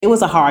It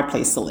was a hard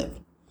place to live.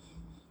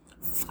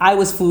 I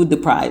was food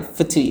deprived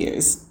for 2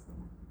 years.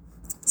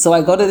 So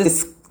I go to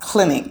this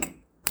clinic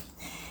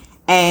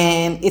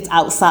and it's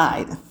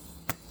outside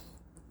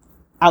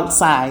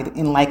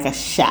in like a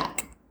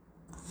shack.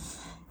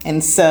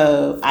 And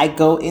so I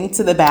go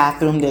into the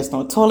bathroom. There's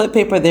no toilet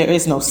paper. There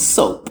is no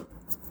soap.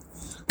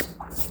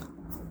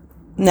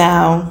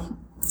 Now,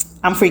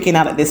 I'm freaking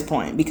out at this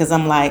point because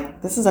I'm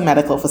like, this is a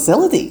medical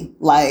facility.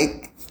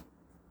 Like,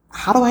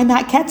 how do I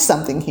not catch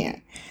something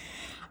here?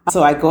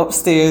 So I go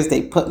upstairs.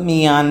 They put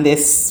me on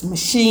this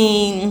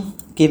machine,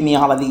 give me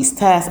all of these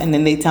tests, and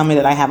then they tell me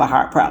that I have a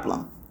heart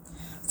problem.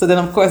 So then,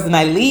 of course, then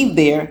I leave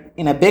there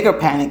in a bigger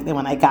panic than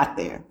when I got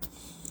there.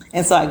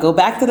 And so I go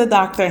back to the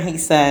doctor and he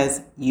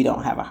says, you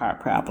don't have a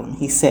heart problem.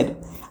 He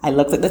said, I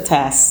looked at the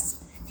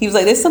tests. He was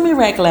like, there's some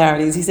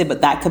irregularities. He said,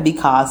 but that could be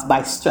caused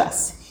by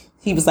stress.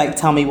 He was like,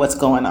 tell me what's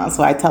going on.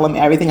 So I tell him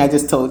everything I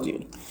just told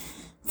you.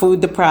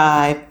 Food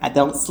deprived. I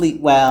don't sleep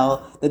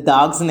well. The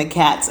dogs and the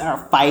cats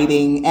are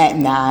fighting at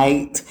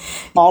night.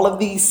 All of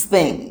these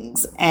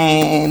things.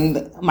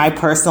 And my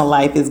personal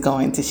life is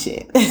going to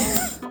shit.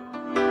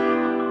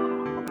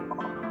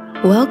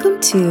 Welcome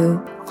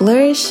to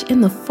Flourish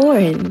in the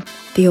Foreign,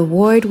 the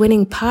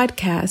award-winning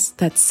podcast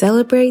that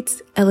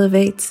celebrates,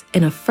 elevates,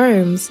 and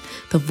affirms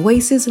the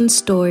voices and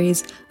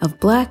stories of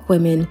Black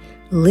women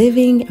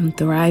living and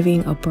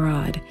thriving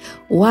abroad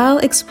while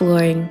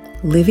exploring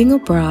living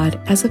abroad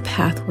as a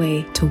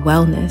pathway to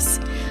wellness.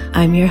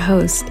 I'm your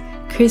host,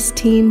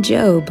 Christine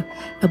Job,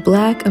 a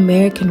Black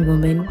American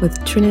woman with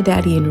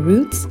Trinidadian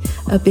roots,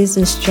 a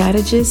business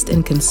strategist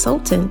and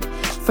consultant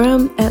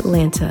from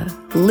Atlanta,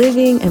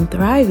 living and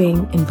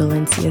thriving in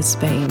Valencia,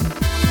 Spain.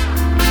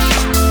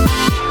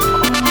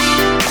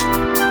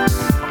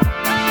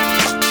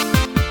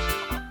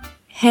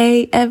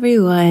 Hey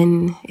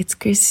everyone, it's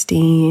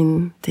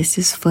Christine. This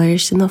is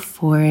Flourish in the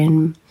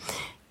Foreign.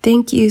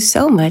 Thank you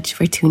so much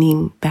for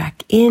tuning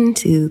back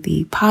into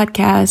the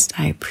podcast.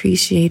 I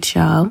appreciate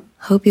y'all.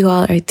 Hope you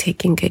all are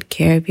taking good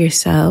care of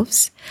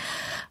yourselves.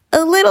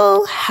 A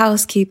little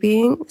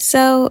housekeeping.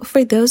 So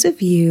for those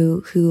of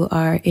you who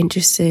are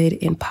interested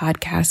in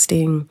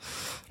podcasting,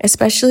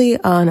 especially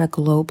on a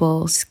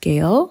global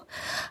scale,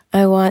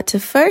 I want to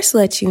first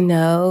let you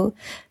know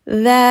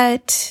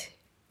that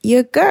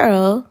your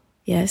girl,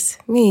 yes,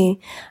 me,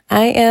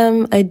 I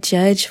am a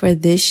judge for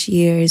this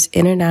year's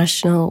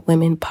International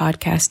Women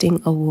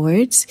Podcasting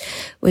Awards,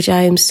 which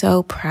I am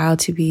so proud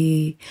to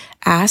be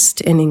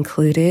asked and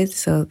included.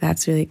 So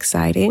that's really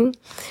exciting.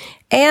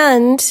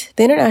 And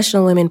the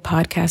International Women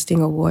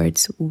Podcasting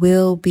Awards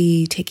will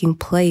be taking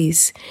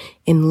place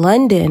in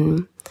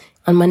London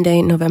on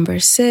Monday, November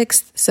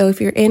 6th. So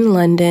if you're in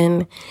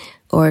London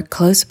or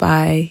close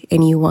by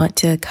and you want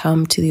to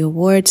come to the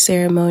award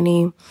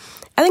ceremony,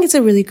 I think it's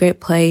a really great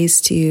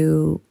place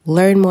to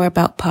learn more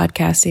about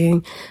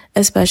podcasting,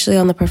 especially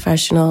on the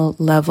professional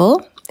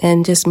level,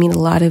 and just meet a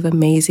lot of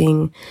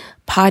amazing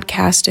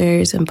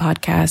podcasters and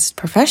podcast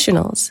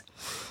professionals.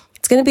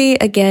 It's going to be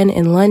again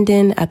in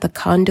London at the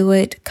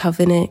Conduit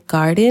Covent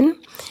Garden.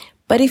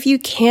 But if you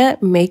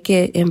can't make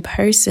it in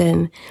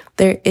person,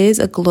 there is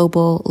a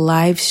global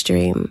live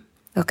stream.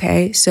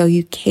 Okay, so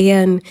you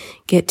can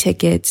get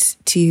tickets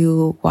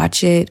to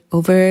watch it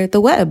over the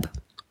web.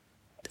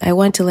 I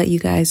want to let you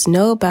guys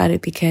know about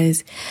it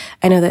because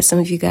I know that some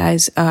of you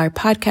guys are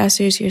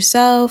podcasters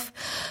yourself,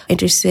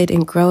 interested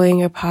in growing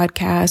your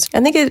podcast. I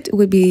think it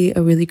would be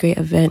a really great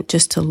event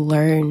just to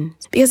learn,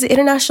 because the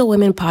International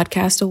Women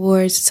Podcast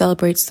Awards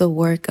celebrates the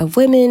work of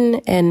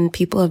women and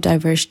people of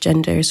diverse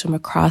genders from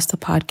across the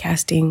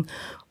podcasting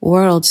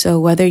world. So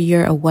whether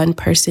you're a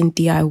one-person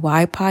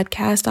DIY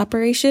podcast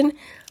operation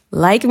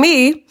like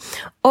me,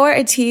 or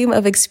a team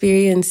of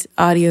experienced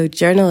audio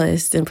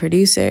journalists and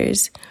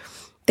producers,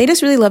 they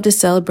just really love to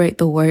celebrate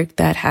the work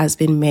that has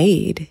been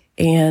made.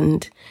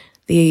 And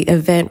the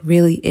event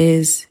really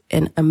is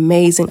an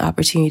amazing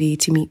opportunity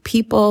to meet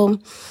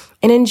people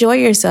and enjoy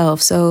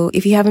yourself. So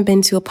if you haven't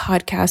been to a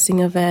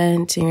podcasting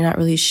event and you're not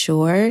really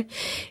sure,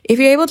 if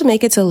you're able to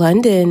make it to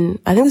London,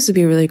 I think this would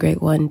be a really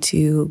great one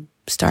to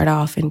start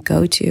off and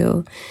go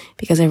to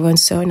because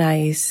everyone's so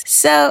nice.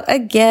 So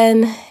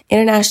again,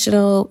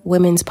 International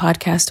Women's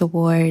Podcast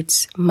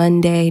Awards,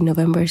 Monday,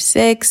 November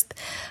 6th.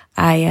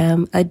 I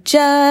am a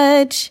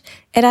judge,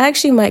 and I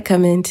actually might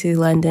come into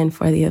London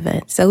for the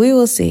event. So we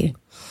will see.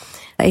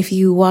 If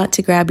you want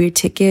to grab your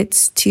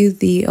tickets to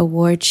the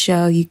award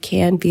show, you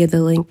can via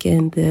the link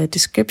in the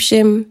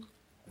description,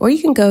 or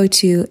you can go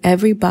to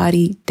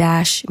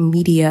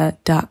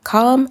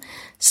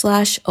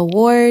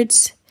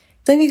everybody-media.com/awards.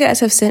 Some of you guys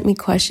have sent me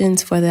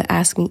questions for the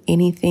Ask Me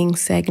Anything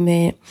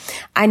segment.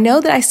 I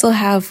know that I still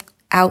have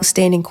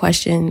outstanding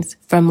questions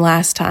from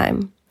last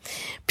time,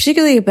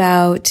 particularly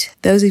about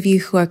those of you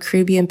who are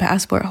Caribbean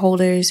passport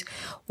holders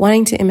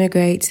wanting to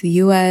immigrate to the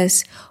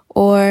US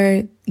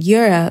or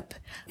Europe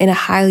in a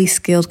highly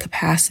skilled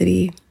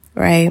capacity,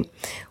 right?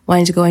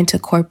 Wanting to go into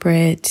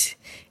corporate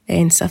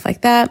and stuff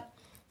like that.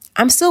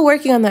 I'm still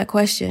working on that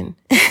question.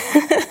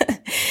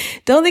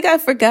 Don't think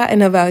I've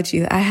forgotten about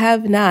you. I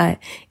have not.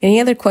 Any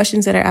other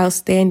questions that are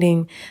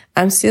outstanding,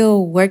 I'm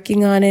still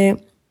working on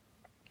it,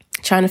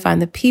 trying to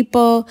find the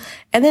people,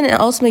 and then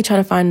ultimately trying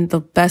to find the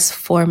best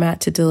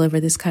format to deliver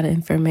this kind of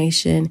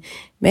information.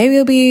 Maybe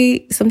it'll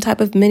be some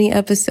type of mini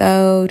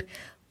episode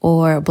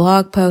or a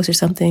blog post or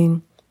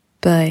something,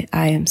 but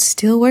I am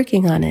still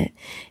working on it.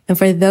 And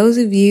for those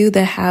of you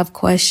that have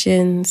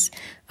questions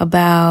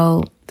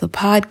about the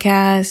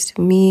podcast,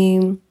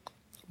 me,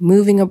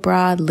 moving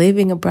abroad,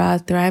 living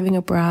abroad, thriving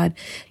abroad,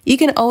 you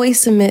can always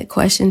submit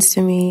questions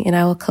to me and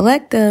I will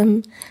collect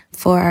them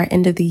for our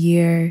end of the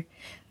year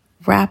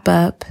wrap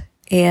up,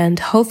 and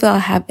hopefully I'll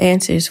have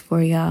answers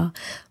for y'all.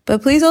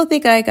 But please don't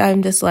think like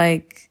I'm just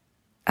like,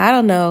 I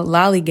don't know,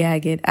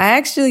 lollygagging. I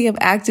actually am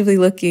actively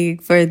looking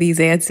for these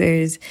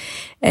answers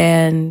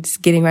and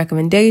getting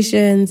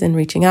recommendations and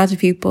reaching out to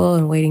people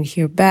and waiting to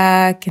hear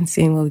back and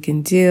seeing what we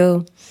can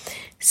do.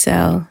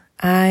 So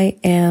I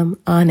am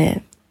on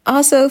it.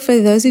 Also, for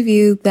those of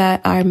you that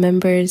are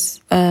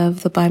members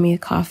of the Buy Me a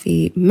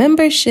Coffee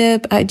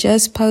membership, I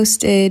just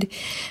posted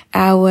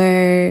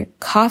our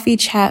coffee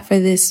chat for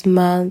this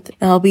month.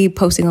 I'll be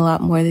posting a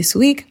lot more this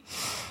week.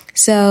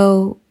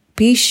 So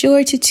be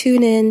sure to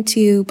tune in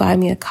to Buy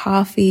Me a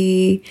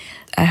Coffee.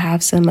 I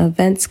have some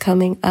events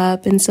coming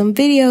up and some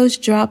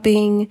videos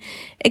dropping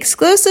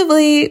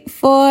exclusively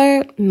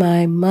for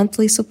my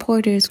monthly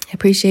supporters. I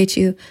appreciate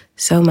you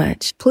so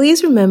much.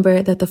 Please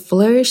remember that the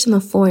Flourish in the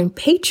Foreign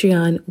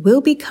Patreon will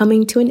be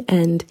coming to an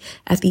end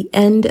at the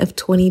end of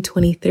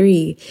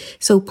 2023.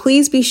 So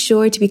please be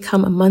sure to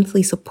become a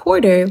monthly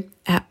supporter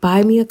at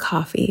Buy Me a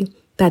Coffee.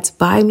 That's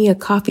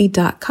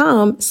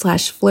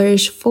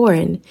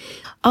buymeacoffee.com/flourishforeign.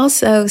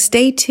 Also,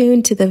 stay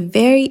tuned to the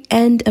very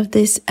end of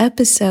this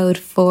episode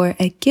for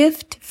a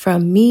gift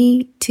from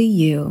me to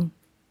you.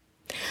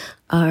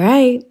 All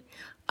right,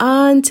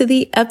 on to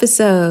the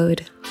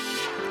episode.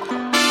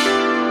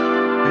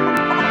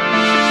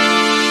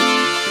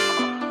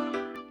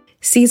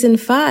 Season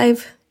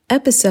 5,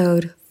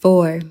 Episode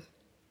 4.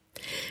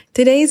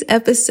 Today's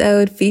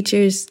episode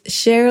features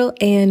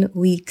Cheryl-Ann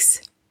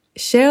Weeks.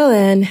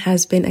 Cheryl-Ann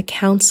has been a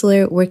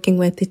counselor working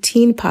with the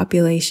teen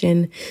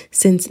population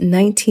since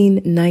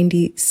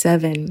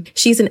 1997.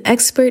 She's an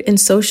expert in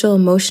social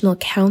emotional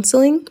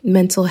counseling,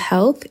 mental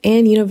health,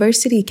 and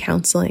university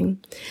counseling.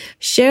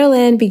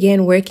 Cheryl-Ann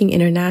began working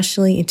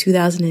internationally in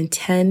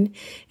 2010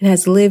 and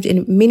has lived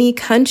in many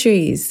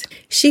countries.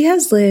 She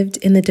has lived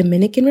in the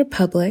Dominican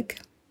Republic,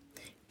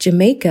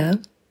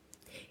 Jamaica,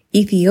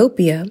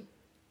 Ethiopia,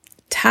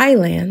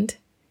 Thailand,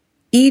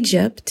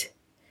 Egypt,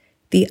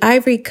 the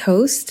Ivory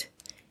Coast,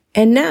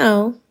 and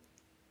now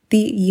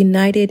the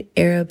United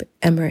Arab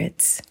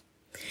Emirates.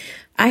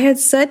 I had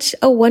such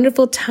a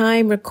wonderful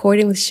time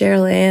recording with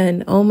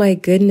Cheryl-Ann. Oh my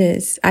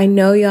goodness. I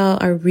know y'all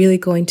are really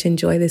going to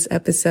enjoy this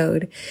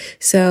episode.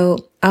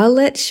 So I'll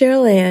let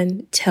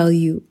Cheryl-Ann tell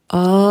you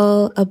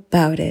all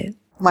about it.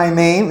 My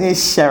name is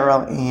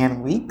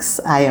Cheryl-Ann Weeks.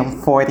 I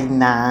am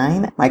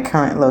 49. My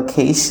current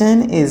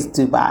location is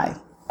Dubai.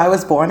 I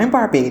was born in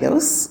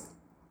Barbados,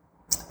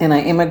 and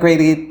I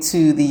immigrated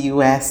to the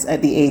U.S.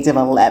 at the age of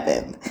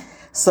 11.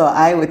 So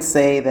I would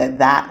say that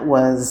that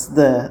was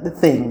the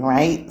thing,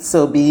 right?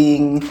 So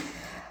being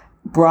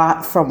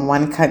brought from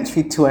one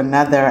country to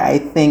another, I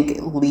think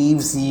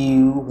leaves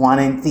you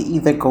wanting to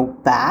either go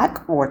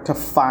back or to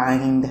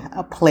find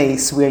a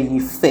place where you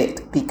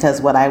fit.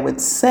 Because what I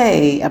would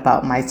say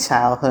about my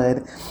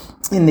childhood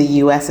in the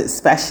U.S.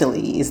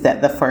 especially is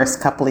that the first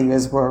couple of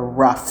years were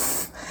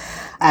rough.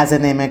 As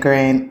an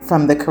immigrant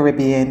from the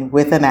Caribbean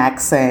with an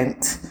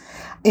accent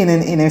in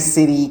an inner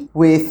city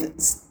with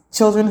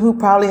children who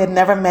probably had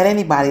never met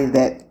anybody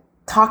that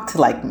talked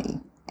like me.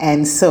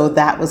 And so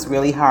that was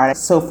really hard.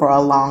 So for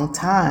a long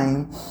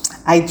time,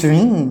 I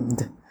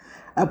dreamed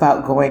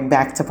about going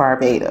back to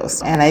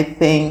Barbados. And I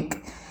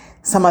think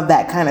some of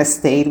that kind of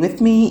stayed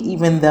with me,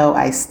 even though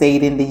I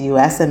stayed in the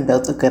U.S. and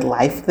built a good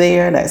life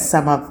there, that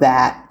some of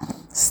that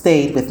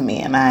stayed with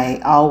me. And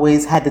I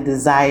always had the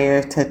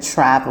desire to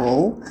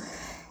travel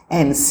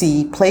and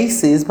see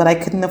places, but I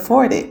couldn't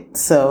afford it.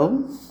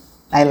 So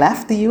I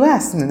left the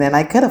U.S. and then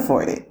I could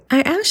afford it. I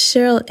asked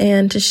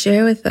Cheryl-Ann to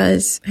share with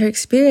us her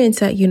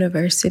experience at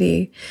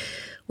university,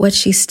 what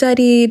she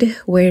studied,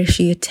 where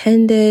she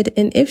attended,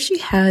 and if she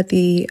had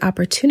the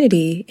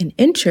opportunity and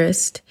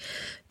interest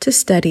to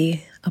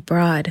study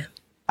abroad.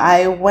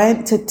 I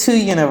went to 2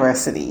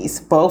 universities,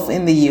 both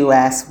in the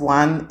U.S.,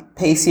 one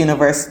Pace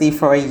University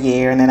for a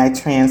year, and then I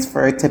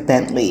transferred to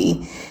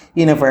Bentley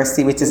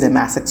University, which is in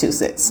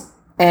Massachusetts.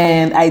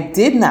 And I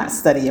did not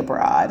study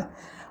abroad,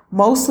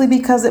 mostly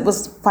because it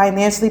was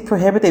financially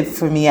prohibitive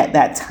for me at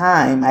that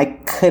time. I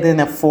couldn't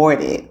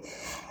afford it.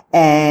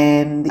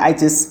 And I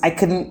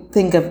couldn't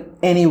think of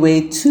any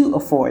way to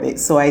afford it.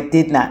 So I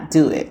did not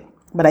do it.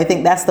 But I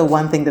think that's the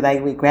one thing that I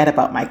regret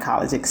about my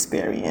college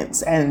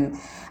experience. And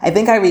I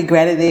think I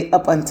regretted it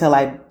up until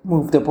I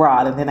moved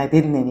abroad, and then I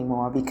didn't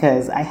anymore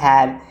because I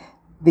had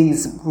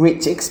these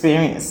rich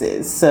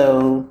experiences.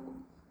 So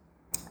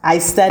I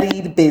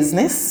studied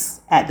business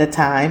at the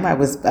time. I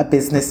was a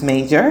business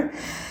major.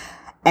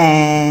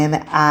 And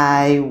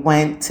I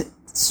went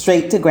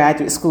straight to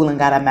graduate school and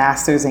got a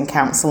master's in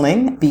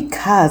counseling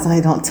because, and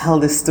I don't tell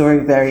this story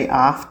very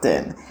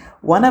often,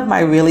 one of my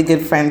really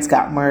good friends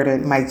got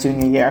murdered my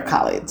junior year of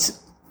college.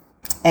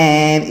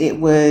 And it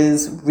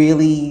was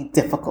really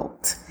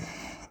difficult.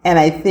 And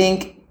I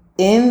think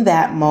in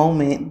that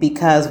moment,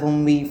 because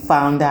when we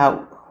found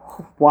out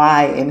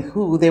why and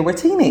who, they were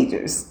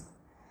teenagers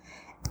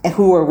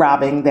who were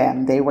robbing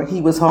them. He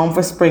was home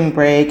for spring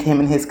break. Him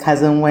and his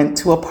cousin went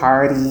to a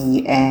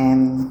party,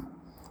 and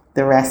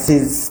the rest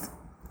is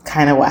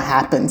kind of what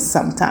happens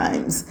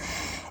sometimes.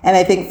 And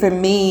I think for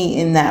me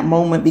in that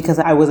moment, because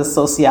I was a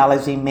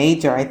sociology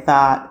major, I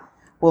thought,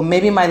 well,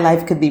 maybe my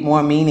life could be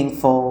more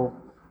meaningful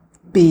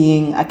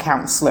being a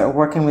counselor,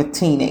 working with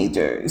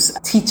teenagers,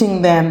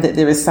 teaching them that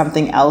there is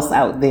something else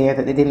out there,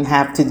 that they didn't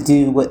have to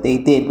do what they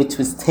did, which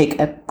was take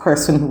a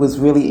person who was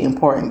really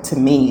important to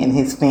me and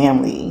his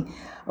family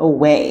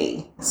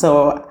away.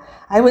 So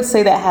I would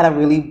say that had a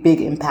really big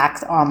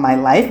impact on my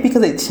life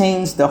because it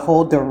changed the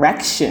whole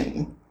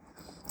direction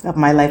of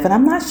my life. And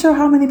I'm not sure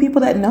how many people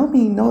that know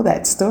me know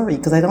that story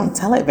because I don't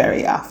tell it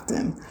very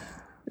often.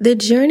 The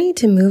journey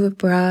to move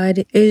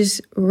abroad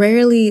is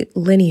rarely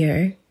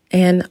linear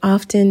and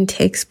often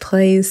takes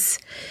place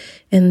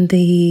in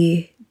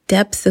the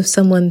depths of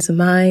someone's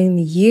mind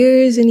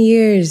years and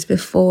years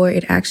before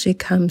it actually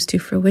comes to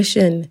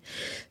fruition.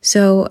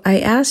 So I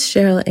asked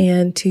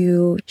Cheryl-Ann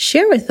to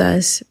share with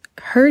us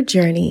her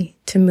journey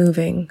to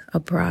moving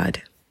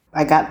abroad.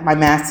 I got my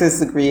master's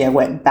degree. I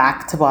went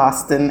back to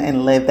Boston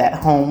and lived at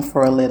home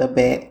for a little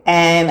bit.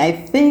 And I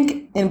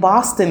think in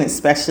Boston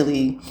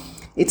especially,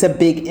 it's a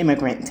big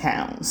immigrant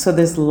town. So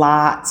there's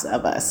lots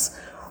of us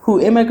who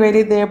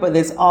immigrated there, but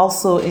there's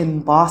also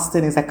in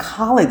Boston is a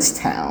college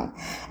town.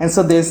 And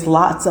so there's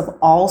lots of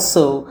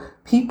also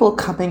people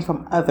coming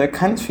from other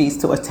countries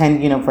to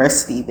attend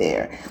university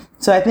there.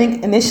 So I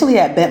think initially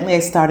at Bentley, I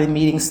started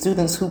meeting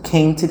students who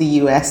came to the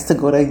US to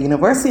go to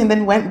university and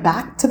then went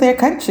back to their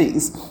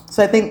countries.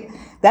 So I think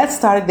that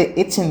started the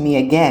itch in me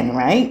again,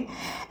 right?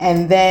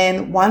 And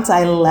then once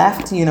I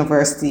left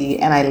university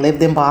and I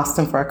lived in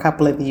Boston for a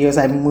couple of years,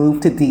 I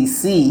moved to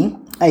DC.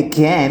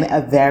 Again,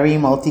 a very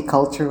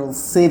multicultural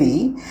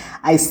city.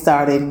 I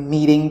started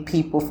meeting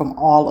people from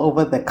all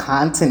over the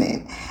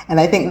continent. And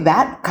I think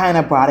that kind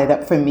of brought it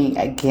up for me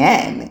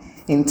again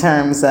in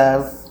terms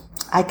of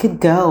I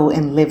could go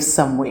and live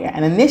somewhere.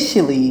 And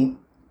initially,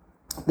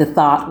 the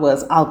thought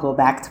was I'll go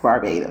back to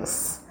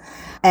Barbados.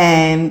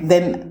 And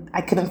then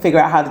I couldn't figure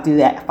out how to do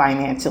that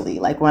financially.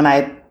 Like when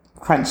I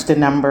crunched the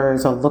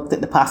numbers or looked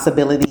at the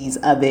possibilities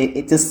of it,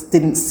 it just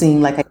didn't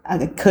seem like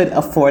I could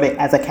afford it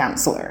as a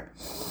counselor.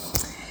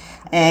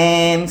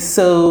 And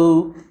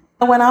so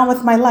I went on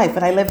with my life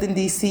and I lived in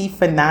DC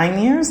for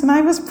 9 years and I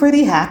was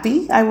pretty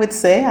happy, I would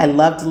say. I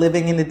loved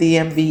living in the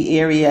DMV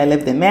area. I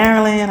lived in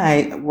Maryland.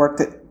 I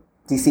worked at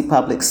DC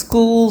public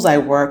schools. I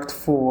worked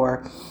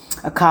for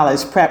a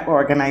college prep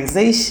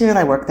organization.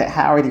 I worked at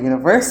Howard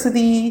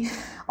University.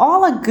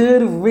 All a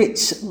good,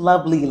 rich,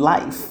 lovely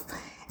life.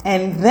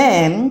 And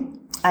then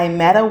I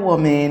met a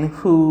woman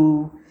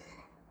who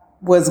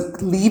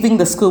was leaving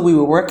the school we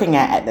were working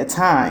at the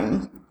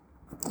time.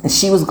 And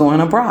she was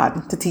going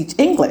abroad to teach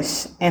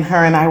English. And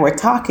her and I were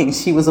talking.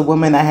 She was a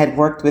woman I had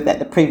worked with at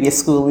the previous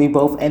school. We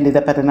both ended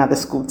up at another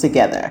school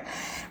together,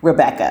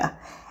 Rebecca.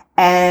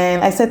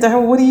 And I said to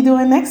her, what are you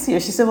doing next year?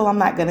 She said, well, I'm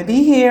not going to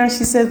be here.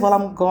 She said, well,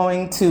 I'm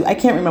going to, I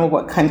can't remember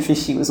what country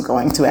she was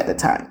going to at the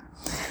time.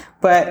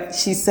 But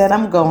she said,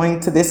 I'm going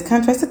to this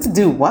country. I said, to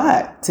do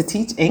what? To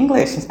teach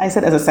English. I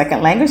said, as a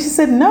second language? She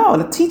said, no,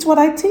 to teach what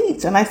I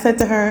teach. And I said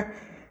to her,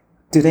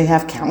 do they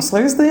have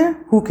counselors there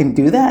who can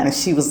do that? And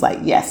she was like,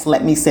 yes,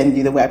 let me send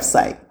you the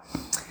website.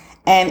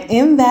 And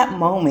in that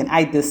moment,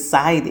 I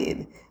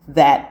decided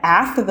that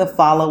after the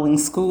following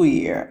school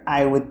year,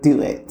 I would do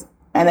it.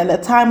 And at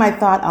the time, I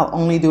thought I'll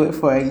only do it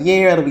for a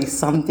year. It'll be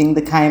something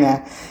to kind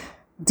of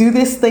do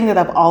this thing that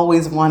I've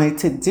always wanted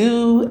to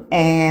do.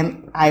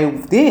 And I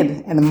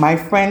did. And my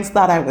friends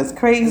thought I was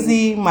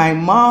crazy. My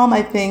mom,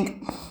 I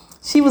think,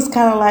 she was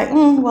kind of like,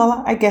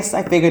 well, I guess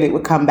I figured it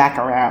would come back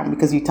around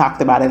because you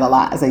talked about it a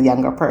lot as a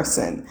younger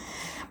person.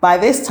 By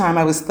this time,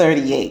 I was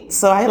 38.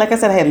 So like I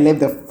said, I had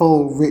lived a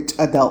full, rich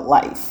adult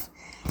life.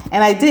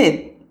 And I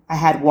did. I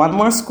had one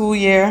more school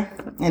year.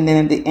 And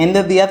then at the end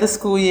of the other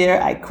school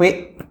year, I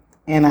quit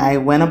and I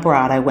went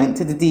abroad. I went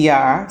to the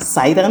DR,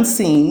 sight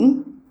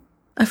unseen.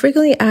 A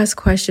frequently asked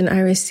question I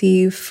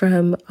receive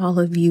from all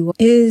of you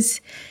is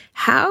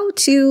how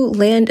to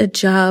land a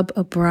job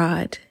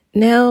abroad.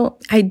 Now,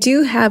 I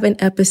do have an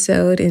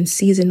episode in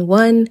season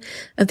 1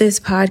 of this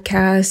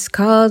podcast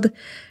called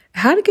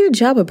How to Get a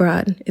Job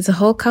Abroad. It's a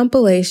whole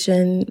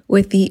compilation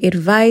with the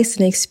advice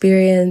and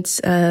experience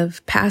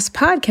of past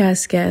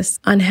podcast guests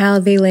on how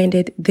they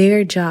landed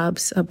their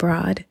jobs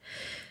abroad.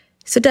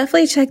 So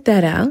definitely check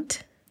that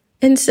out.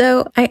 And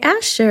so I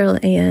asked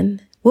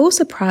Cheryl-Ann, what was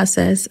the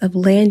process of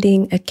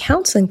landing a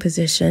counseling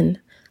position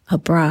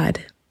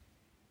abroad?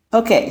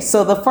 Okay,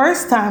 so the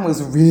first time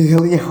was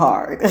really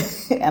hard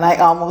and I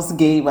almost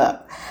gave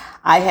up.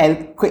 I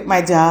had quit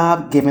my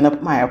job, given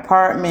up my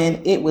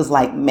apartment. It was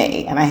like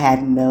May, and I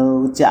had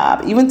no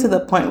job, even to the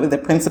point where the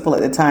principal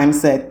at the time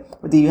said,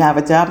 well, do you have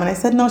a job? And I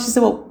said, no. She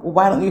said, well,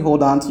 why don't you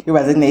hold on to your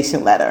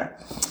resignation letter?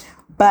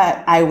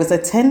 But I was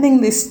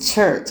attending this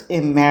church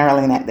in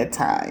Maryland at the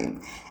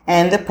time,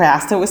 and the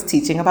pastor was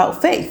teaching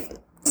about faith,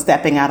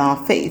 stepping out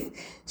on faith,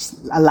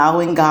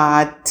 allowing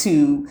God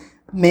to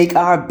make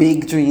our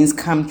big dreams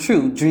come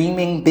true,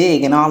 dreaming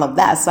big and all of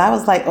that. So I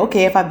was like,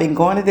 okay, if I've been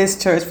going to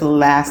this church for the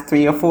last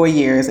 3 or 4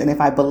 years, and if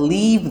I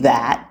believe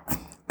that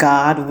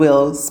God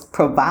will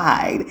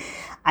provide,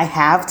 I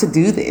have to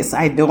do this.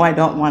 I know I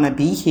don't want to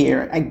be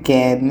here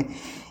again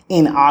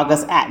in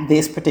August at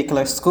this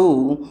particular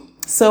school.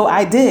 So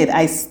I did.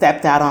 I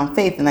stepped out on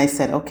faith and I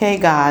said, okay,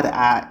 God,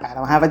 I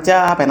don't have a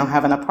job. I don't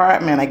have an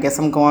apartment. I guess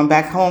I'm going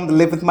back home to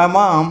live with my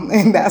mom.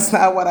 And that's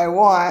not what I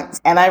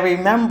want. And I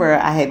remember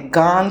I had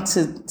gone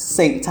to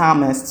St.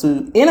 Thomas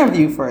to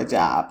interview for a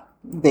job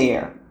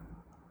there.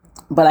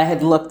 But I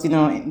had looked, in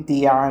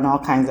DR and all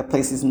kinds of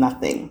places,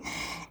 nothing.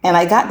 And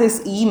I got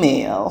this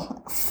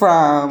email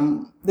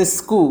from the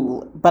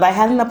school, but I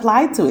hadn't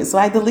applied to it. So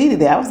I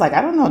deleted it. I was like,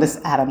 I don't know this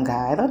Adam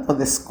guy. I don't know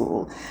this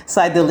school.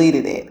 So I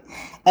deleted it.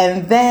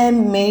 And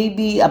then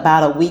maybe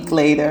about a week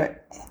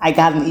later, I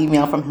got an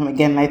email from him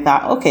again. And I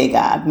thought, okay,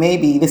 God,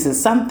 maybe this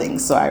is something.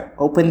 So I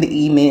opened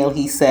the email.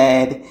 He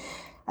said,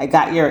 I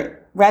got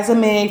your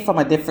resume from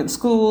a different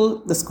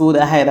school, the school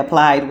that I had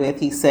applied with.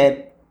 He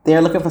said,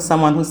 they're looking for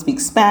someone who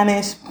speaks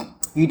Spanish.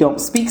 You don't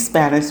speak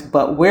Spanish,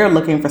 but we're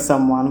looking for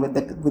someone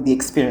with the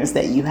experience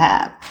that you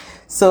have.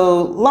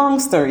 So long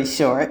story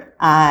short,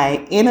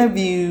 I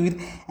interviewed,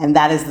 and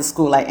that is the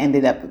school I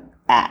ended up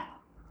at.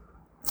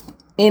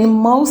 In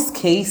most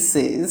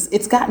cases,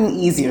 it's gotten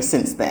easier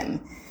since then.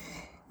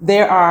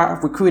 There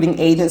are recruiting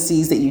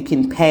agencies that you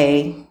can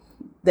pay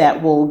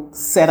that will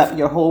set up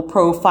your whole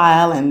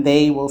profile, and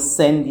they will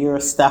send your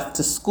stuff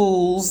to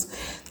schools.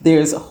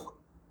 There's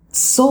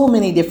so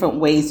many different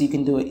ways you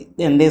can do it,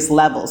 and there's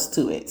levels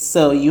to it.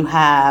 So you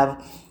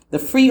have the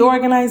free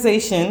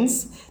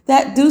organizations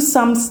that do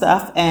some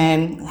stuff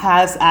and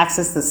has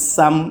access to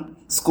some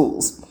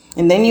schools.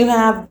 And then you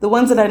have the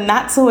ones that are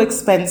not so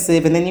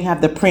expensive, and then you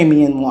have the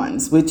premium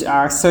ones, which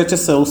are Search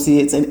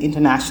Associates and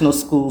International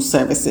School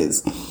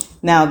Services.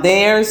 Now,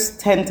 theirs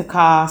tend to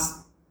cost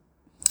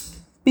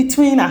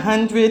between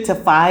 $100 to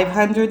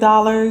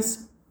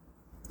 $500.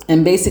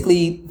 And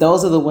basically,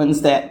 those are the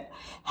ones that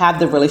have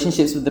the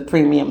relationships with the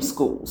premium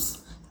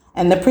schools.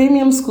 And the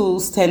premium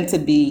schools tend to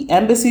be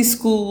embassy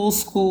schools,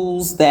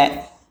 schools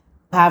that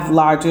have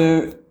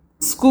larger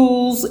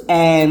schools,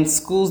 and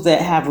schools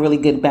that have really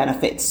good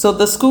benefits. So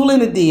the school in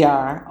the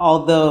DR,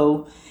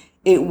 although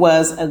it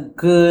was a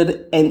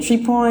good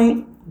entry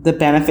point, the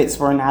benefits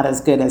were not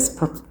as good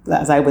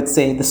as I would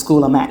say the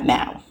school I'm at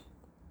now.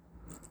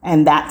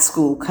 And that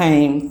school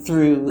came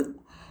through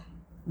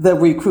the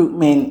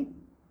recruitment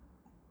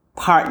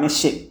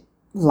partnership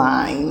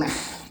line,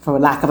 for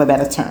lack of a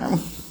better term.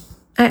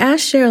 I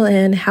asked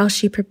Cheryl-Ann how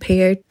she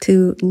prepared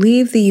to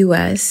leave the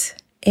U.S.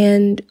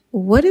 and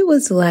what it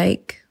was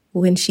like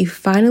when she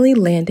finally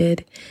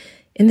landed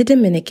in the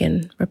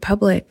Dominican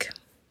Republic.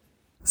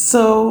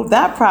 So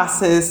that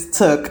process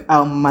took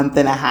a month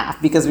and a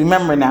half, because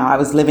remember now, I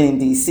was living in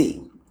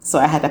DC. So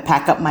I had to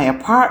pack up my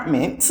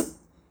apartment,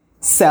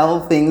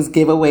 sell things,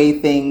 give away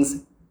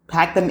things,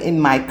 pack them in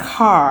my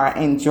car,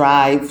 and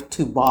drive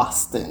to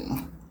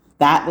Boston.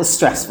 That was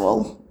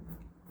stressful,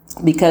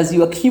 because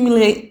you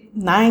accumulate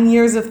 9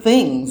 years of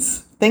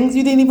things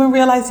you didn't even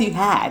realize you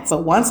had. So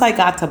once I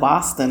got to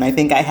Boston, I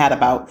think I had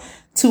about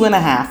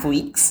 2.5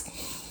 weeks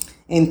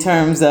in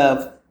terms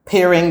of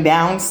paring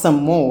down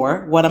some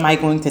more. What am I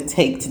going to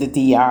take to the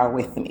DR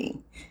with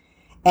me?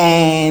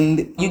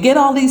 And you get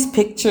all these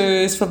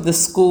pictures from the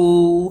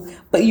school,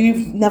 but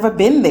you've never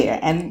been there.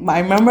 And I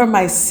remember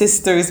my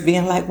sisters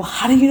being like, well,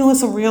 how do you know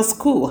it's a real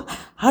school?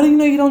 How do you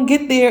know you don't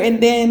get there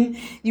and then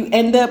you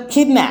end up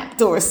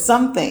kidnapped or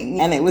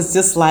something? And it was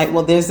just like,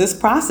 well, there's this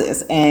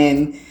process,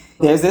 and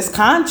there's this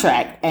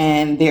contract,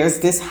 and there's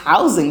this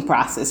housing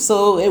process.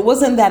 So it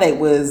wasn't that it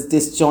was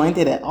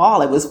disjointed at all.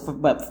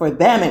 But for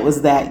them, it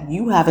was that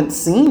you haven't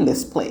seen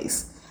this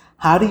place.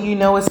 How do you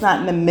know it's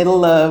not in the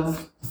middle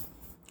of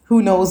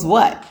who knows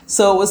what?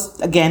 So it was,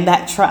 again,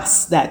 that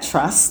trust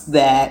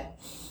that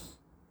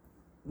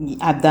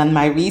I've done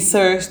my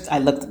research. I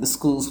looked at the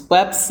school's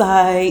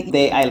website.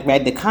 I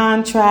read the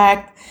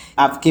contract.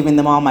 I've given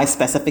them all my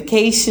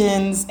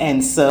specifications.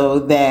 And so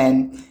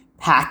then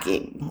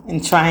packing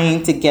and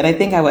trying to get, at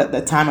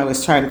the time I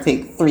was trying to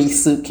take 3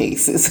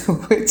 suitcases,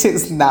 which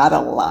is not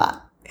a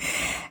lot.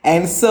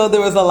 And so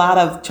there was a lot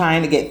of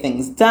trying to get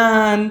things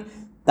done,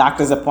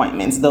 doctor's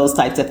appointments, those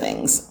types of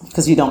things,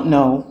 because you don't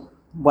know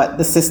what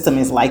the system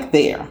is like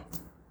there.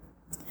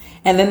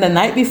 And then the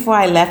night before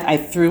I left, I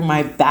threw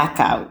my back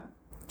out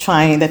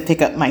trying to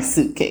pick up my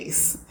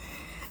suitcase.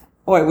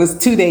 Or it was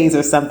 2 days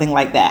or something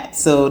like that.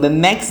 So the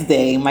next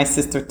day, my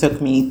sister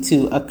took me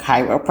to a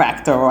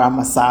chiropractor or a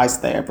massage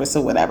therapist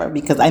or whatever,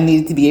 because I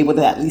needed to be able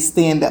to at least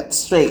stand up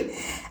straight.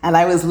 And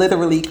I was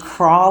literally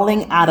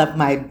crawling out of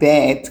my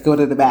bed to go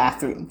to the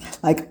bathroom,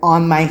 like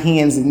on my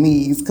hands and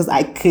knees, because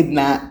I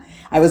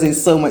was in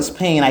so much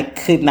pain, I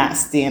could not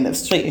stand up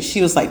straight. And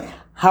she was like,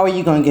 how are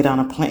you going to get on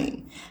a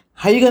plane?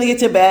 How are you going to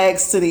get your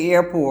bags to the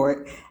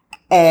airport?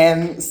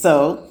 And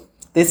so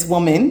this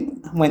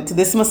woman went to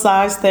this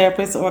massage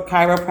therapist or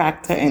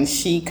chiropractor, and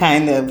she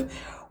kind of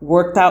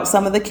worked out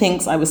some of the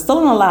kinks. I was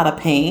still in a lot of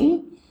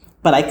pain,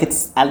 but I could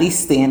at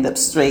least stand up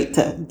straight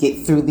to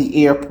get through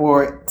the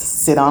airport, to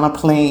sit on a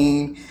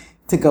plane,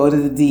 to go to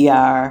the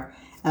DR.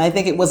 And I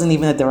think it wasn't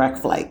even a direct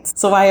flight.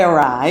 So I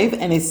arrive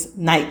and it's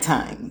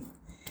nighttime.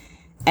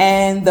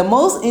 And the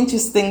most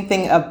interesting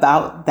thing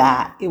about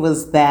that, it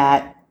was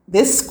that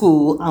this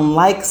school,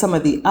 unlike some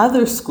of the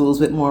other schools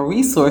with more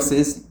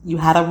resources, you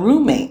had a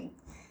roommate.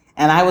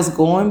 And I was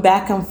going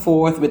back and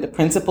forth with the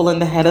principal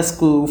and the head of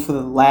school for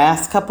the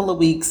last couple of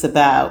weeks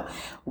about,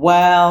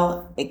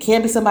 well, it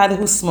can't be somebody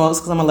who smokes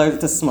because I'm allergic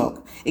to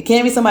smoke. It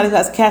can't be somebody who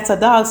has cats or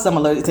dogs because I'm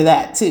allergic to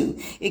that too.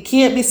 It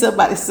can't be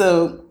somebody.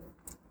 So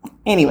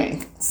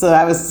anyway, so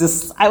I was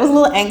a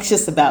little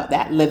anxious about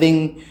that,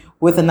 living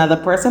with another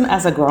person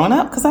as a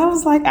grown-up, because I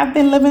was like, I've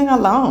been living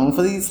alone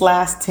for these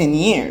last 10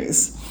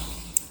 years.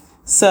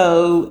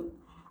 So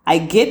I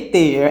get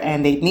there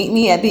and they meet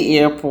me at the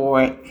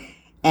airport.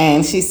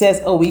 And she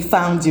says, oh, we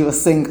found you a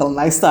single. And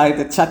I started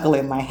to chuckle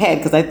in my head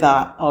because I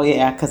thought, oh,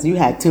 yeah, because you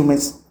had too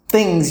much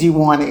things you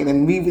wanted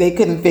and they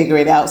couldn't figure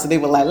it out. So they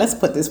were like, let's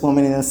put this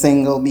woman in a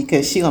single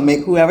because she'll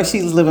make whoever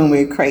she's living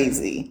with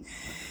crazy.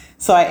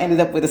 So I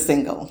ended up with a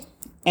single.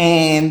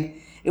 And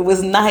it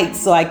was night,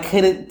 so I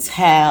couldn't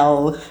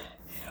tell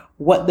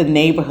what the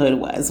neighborhood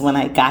was when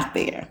I got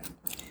there.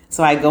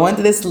 So I go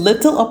into this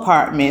little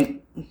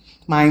apartment.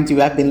 Mind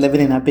you, I've been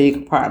living in a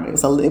big apartment.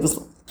 It was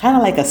kind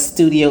of like a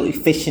studio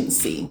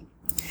efficiency.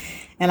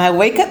 And I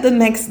wake up the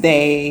next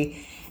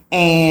day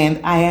and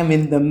I am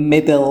in the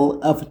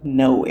middle of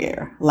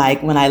nowhere.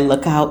 Like when I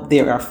look out,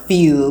 there are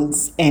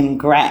fields and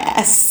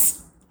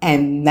grass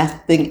and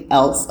nothing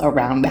else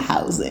around the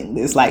housing.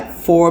 There's like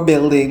 4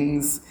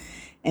 buildings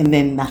and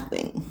then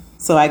nothing.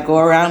 So I go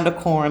around the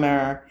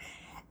corner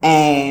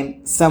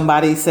and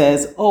somebody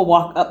says, oh,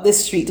 walk up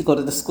this street to go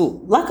to the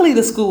school. Luckily,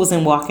 the school was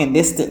in walking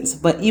distance,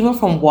 but even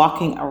from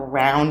walking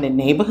around the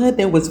neighborhood,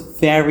 there was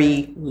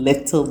very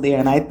little there.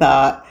 And I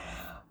thought,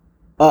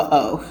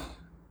 uh-oh,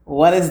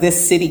 what is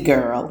this city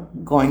girl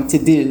going to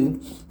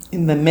do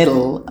in the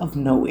middle of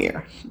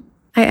nowhere?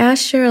 I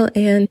asked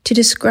Cheryl-Ann to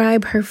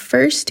describe her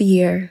first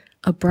year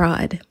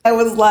abroad. I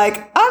was like,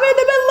 I'm in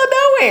the middle of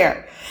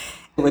nowhere.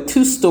 There were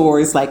 2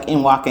 stores like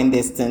in walking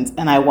distance,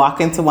 and I walk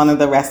into one of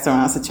the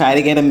restaurants to try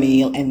to get a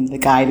meal, and the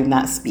guy did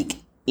not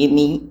speak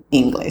any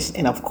English.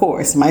 And of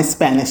course, my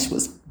Spanish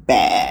was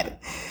bad.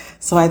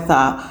 So I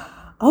thought,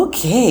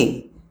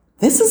 okay,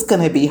 this is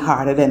going to be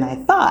harder than I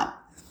thought.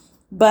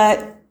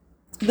 But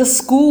the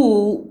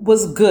school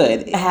was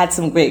good. It had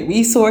some great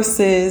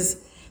resources.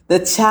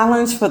 The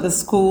challenge for the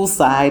school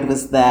side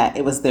was that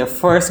it was their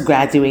first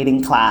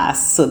graduating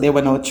class, so there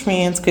were no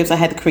transcripts. I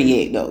had to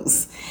create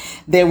those.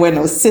 There were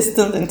no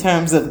systems in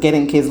terms of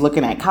getting kids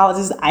looking at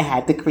colleges. I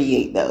had to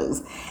create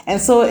those. And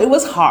so it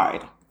was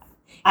hard.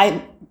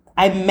 I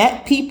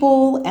met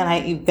people and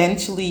I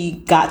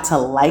eventually got to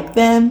like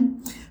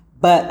them.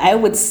 But I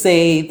would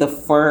say the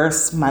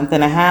first month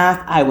and a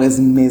half, I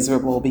was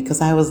miserable because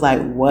I was like,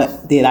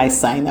 what did I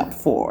sign up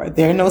for?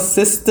 There are no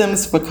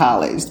systems for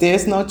college.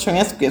 There's no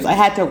transcripts. I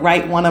had to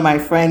write one of my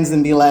friends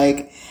and be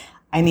like,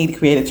 I need to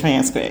create a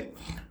transcript.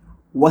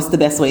 What's the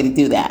best way to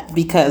do that?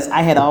 Because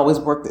I had always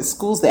worked at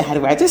schools that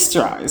had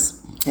registrars.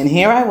 And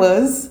here I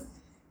was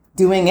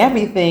doing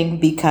everything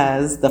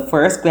because the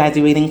first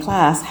graduating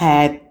class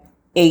had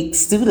 8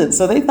 students.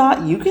 So they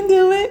thought, you can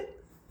do it.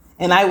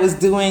 And I was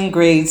doing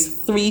grades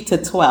 3 to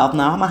 12.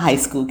 Now I'm a high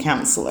school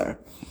counselor.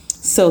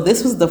 So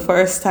this was the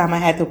first time I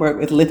had to work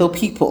with little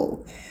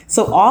people.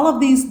 So all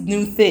of these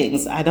new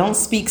things, I don't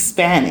speak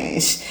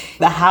Spanish.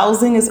 The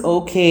housing is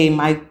okay.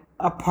 My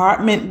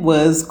apartment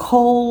was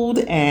cold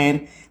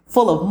and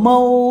full of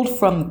mold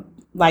from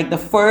like the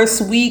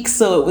first week.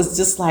 So it was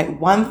just like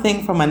one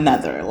thing from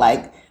another,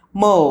 like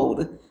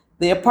mold,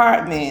 the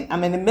apartment.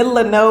 I'm in the middle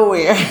of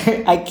nowhere.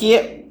 I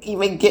can't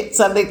even get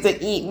something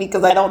to eat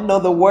because I don't know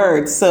the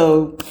words.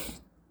 So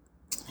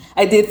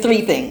I did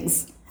 3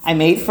 things. I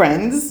made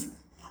friends.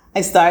 I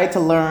started to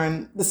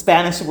learn the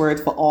Spanish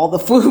words for all the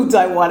foods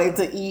I wanted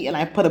to eat. And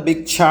I put a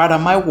big chart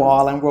on my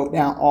wall and wrote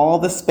down all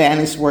the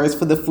Spanish words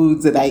for the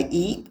foods that I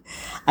eat.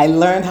 I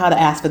learned how to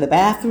ask for the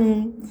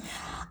bathroom.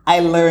 I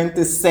learned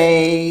to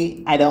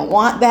say, I don't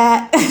want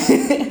that.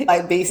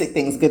 Like basic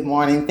things. Good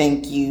morning.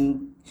 Thank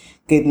you.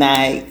 Good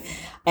night.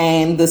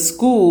 And the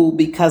school,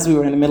 because we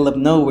were in the middle of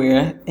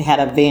nowhere, it had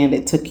a van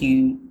that took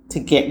you to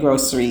get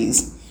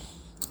groceries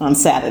on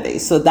Saturday.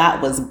 So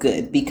that was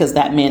good because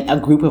that meant a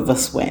group of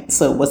us went.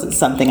 So it wasn't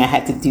something I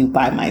had to do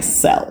by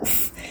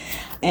myself.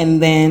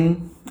 And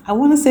then I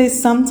want to say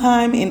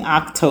sometime in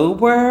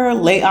October,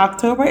 late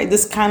October, it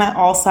just kind of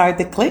all started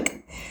to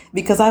click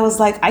because I was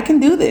like, I can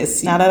do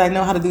this. Now that I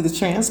know how to do the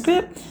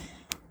transcript,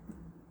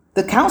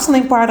 the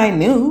counseling part I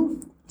knew.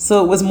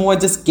 So it was more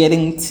just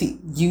getting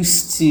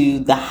used to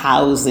the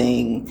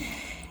housing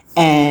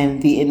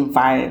and the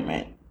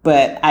environment.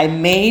 But I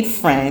made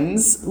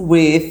friends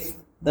with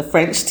the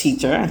French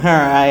teacher, and her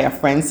and I are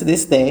friends to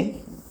this day.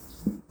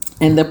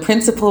 And the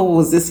principal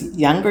was this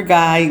younger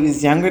guy. He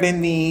was younger than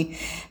me,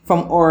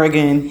 from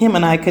Oregon. Him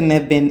and I couldn't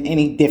have been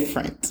any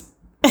different.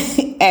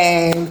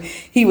 And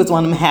he was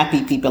one of them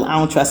happy people. I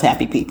don't trust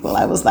happy people.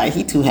 I was like,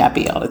 he too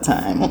happy all the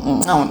time.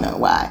 I don't know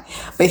why.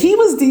 But he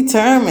was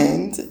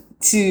determined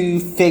to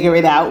figure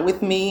it out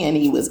with me, and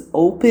he was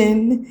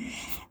open,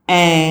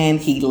 and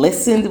he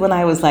listened when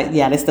I was like,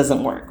 yeah, this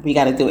doesn't work. We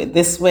got to do it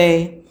this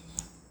way.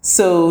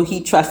 So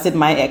he trusted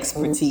my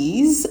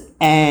expertise,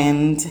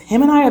 and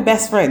him and I are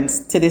best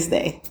friends to this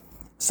day.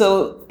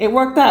 So it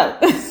worked out.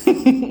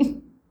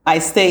 I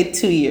stayed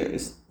 2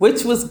 years,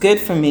 which was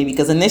good for me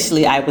because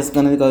initially I was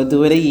going to go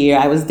do it a year.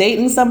 I was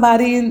dating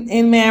somebody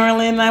in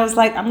Maryland. And I was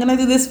like, I'm going to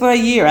do this for a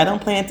year. I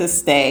don't plan to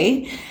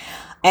stay.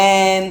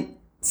 And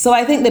so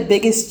I think the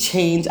biggest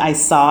change I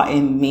saw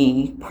in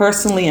me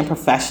personally and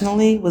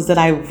professionally was that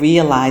I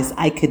realized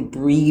I could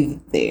breathe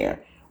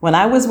there. When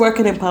I was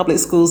working in public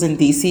schools in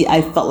DC,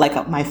 I felt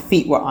like my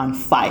feet were on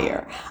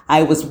fire.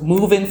 I was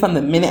moving from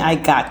the minute I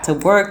got to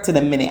work to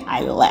the minute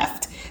I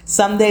left.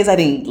 Some days I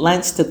didn't eat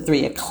lunch till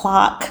 3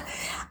 o'clock.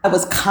 I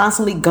was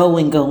constantly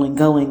going.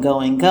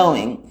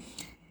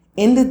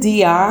 In the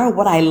DR,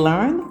 what I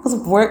learned was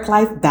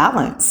work-life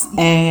balance.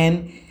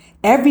 And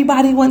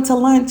everybody went to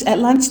lunch at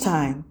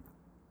lunchtime.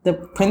 The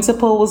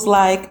principal was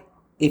like,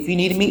 if you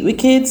need to meet with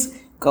kids,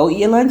 go eat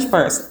your lunch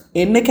first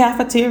in the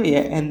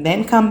cafeteria and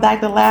then come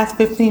back the last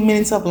 15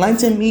 minutes of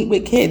lunch and meet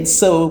with kids.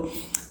 So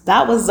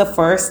that was the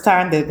first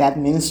time that the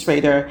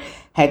administrator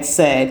had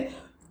said,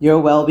 your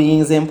well-being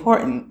is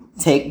important.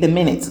 Take the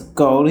minutes,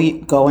 go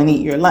and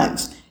eat your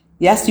lunch.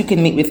 Yes, you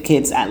can meet with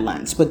kids at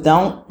lunch, but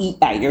don't eat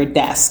at your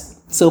desk.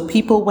 So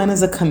people went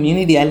as a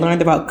community. I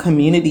learned about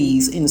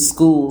communities in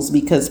schools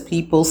because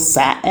people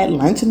sat at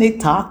lunch and they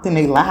talked and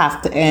they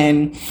laughed.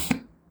 And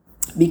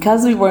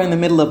because we were in the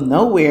middle of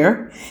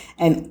nowhere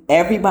and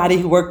everybody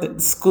who worked at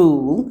the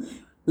school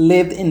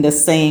lived in the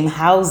same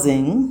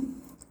housing,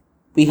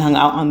 we hung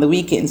out on the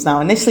weekends.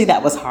 Now, initially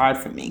that was hard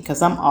for me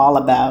because I'm all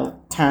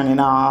about turning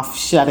off,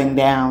 shutting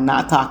down,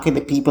 not talking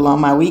to people on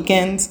my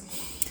weekends.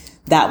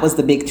 That was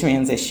the big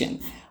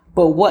transition.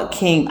 But what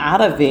came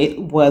out of it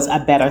was a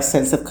better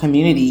sense of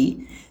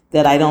community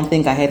that I don't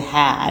think I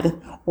had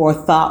or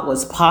thought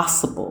was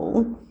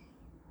possible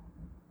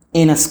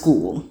in a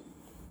school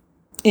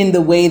in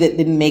the way that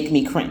didn't make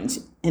me cringe.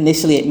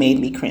 Initially, it made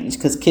me cringe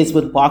because kids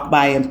would walk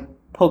by and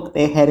poke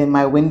their head in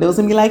my windows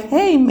and be like,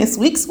 hey, Miss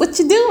Weeks, what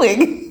you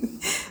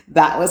doing?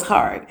 That was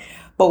hard.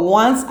 But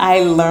once I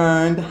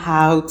learned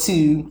how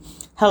to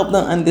help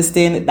them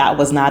understand that that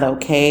was not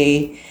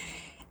okay,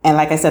 and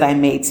like I said, I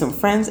made some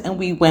friends and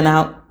we went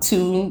out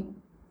to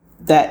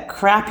that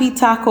crappy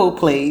taco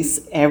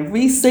place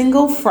every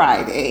single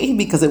Friday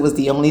because it was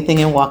the only thing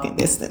in walking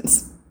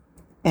distance.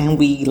 And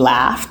we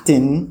laughed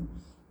and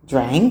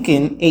drank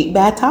and ate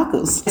bad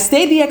tacos. I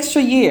stayed the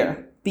extra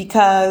year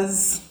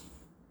because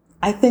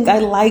I think I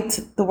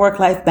liked the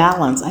work-life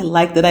balance. I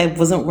liked that I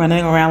wasn't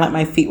running around like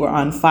my feet were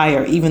on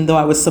fire. Even though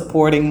I was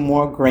supporting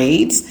more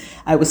grades,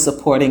 I was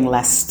supporting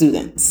less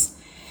students.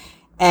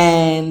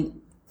 And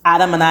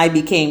Adam and I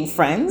became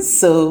friends.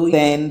 So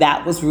then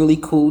that was really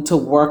cool to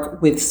work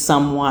with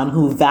someone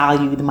who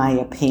valued my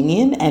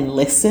opinion and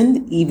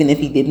listened, even if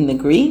he didn't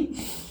agree.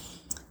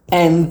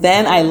 And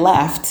then I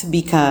left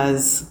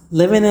because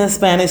living in a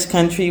Spanish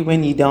country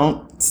when you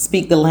don't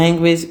speak the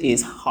language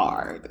is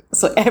hard.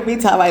 So every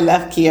time I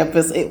left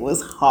campus, it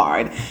was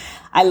hard.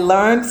 I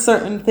learned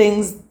certain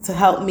things to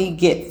help me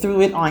get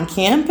through it on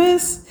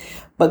campus,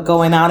 but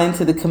going out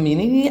into the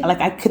community,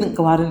 like I couldn't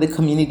go out in the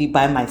community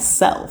by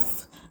myself.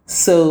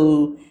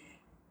 So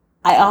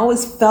I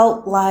always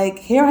felt like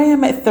here I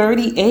am at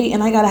 38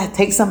 and I got to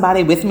take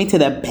somebody with me to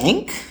the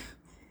bank.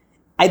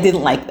 I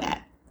didn't like that.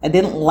 I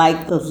didn't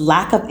like the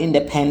lack of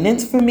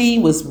independence for me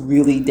was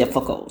really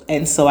difficult.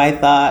 And so I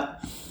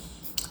thought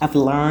I've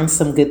learned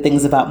some good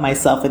things about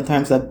myself in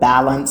terms of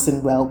balance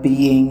and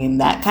well-being and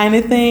that kind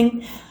of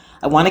thing.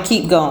 I want to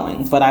keep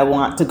going, but I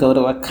want to go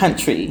to a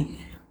country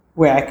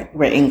where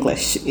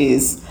English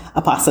is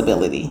a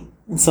possibility.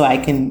 And so I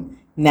can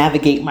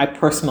navigate my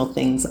personal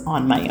things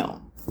on my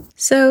own.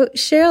 So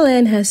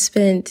Cheryl-Ann has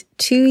spent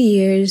 2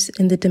 years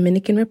in the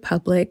Dominican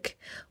Republic,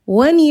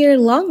 1 year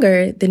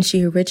longer than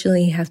she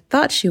originally had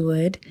thought she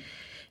would,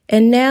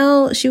 and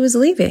now she was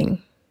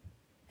leaving.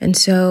 And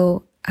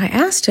so I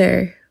asked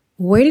her,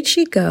 where did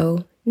she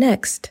go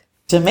next?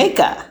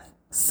 Jamaica.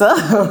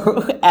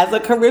 So as a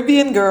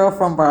Caribbean girl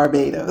from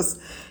Barbados,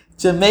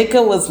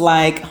 Jamaica was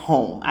like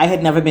home. I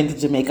had never been to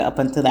Jamaica up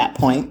until that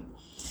point.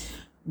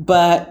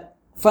 But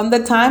from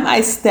the time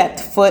I stepped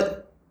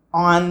foot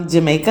on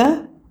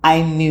Jamaica,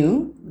 I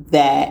knew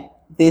that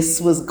this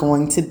was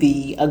going to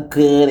be a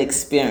good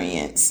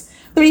experience.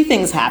 3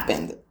 things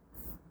happened.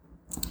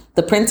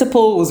 The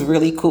principal was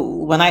really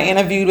cool. When I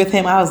interviewed with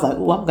him, I was like,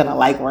 oh, I'm going to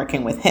like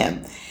working with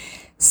him.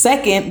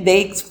 Second,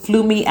 they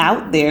flew me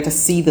out there to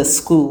see the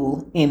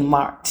school in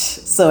March.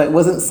 So it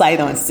wasn't sight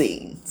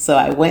unseen. So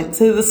I went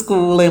to the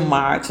school in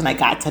March and I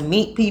got to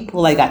meet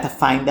people. I got to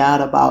find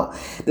out about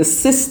the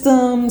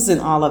systems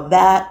and all of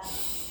that.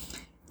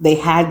 They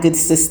had good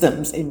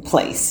systems in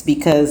place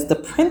because the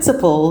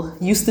principal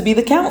used to be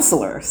the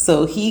counselor.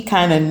 So he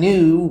kind of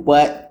knew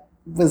what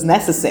was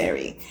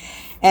necessary.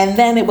 And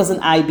then it was an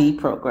IB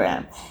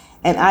program.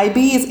 And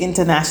IB is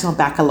International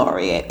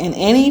Baccalaureate. And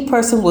any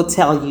person will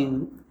tell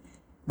you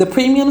the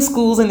premium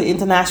schools in the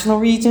international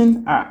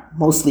region are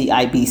mostly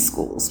IB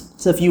schools.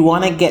 So if you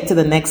want to get to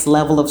the next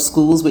level of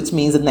schools, which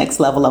means the next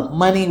level of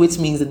money, which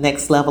means the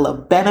next level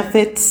of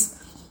benefits,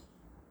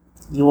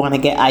 you want to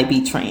get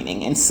IB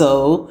training. And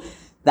so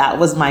that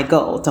was my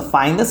goal, to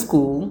find a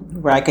school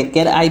where I could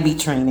get IB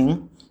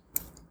training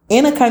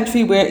in a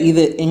country where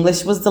either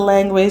English was the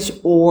language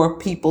or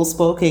people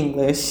spoke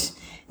English.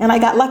 And I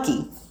got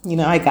lucky.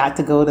 I got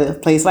to go to a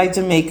place like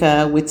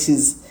Jamaica, which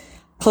is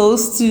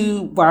close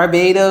to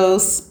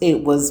Barbados.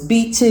 It was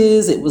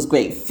beaches, it was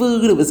great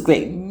food, it was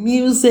great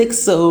music.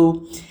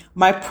 So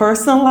my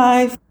personal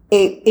life,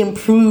 it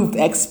improved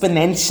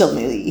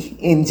exponentially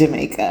in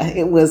Jamaica.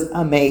 It was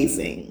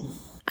amazing.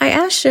 I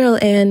asked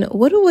Cheryl-Ann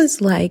what it was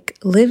like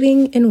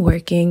living and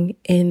working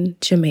in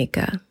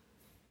Jamaica.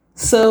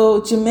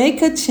 So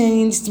Jamaica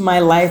changed my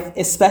life,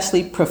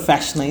 especially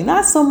professionally,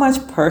 not so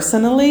much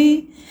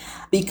personally,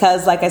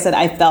 because like I said,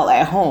 I felt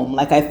at home.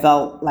 Like I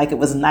felt like it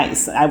was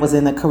nice. I was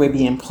in a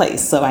Caribbean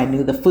place, so I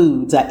knew the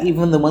foods,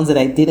 even the ones that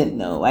I didn't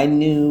know. I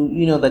knew,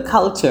 the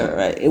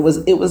culture. It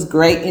was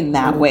great in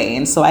that way.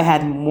 And so I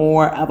had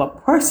more of a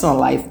personal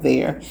life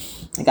there.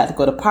 I got to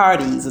go to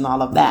parties and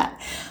all of that.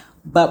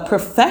 But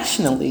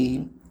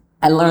professionally,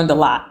 I learned a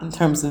lot in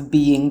terms of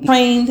being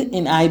trained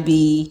in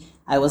IB.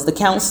 I was the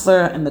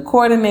counselor and the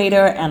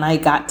coordinator, and I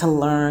got to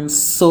learn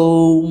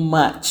so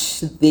much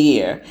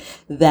there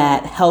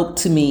that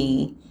helped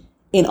me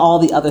in all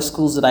the other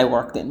schools that I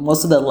worked in.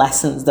 Most of the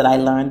lessons that I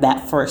learned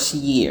that first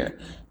year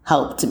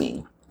helped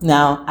me.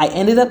 Now, I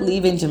ended up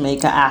leaving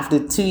Jamaica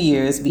after 2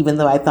 years, even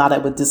though I thought I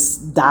would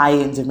just die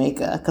in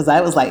Jamaica, because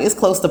I was like, it's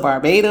close to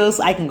Barbados.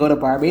 I can go to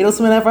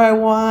Barbados whenever I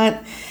want.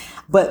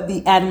 But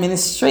the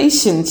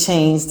administration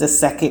changed the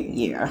second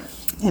year.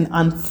 And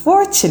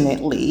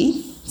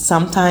unfortunately,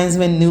 sometimes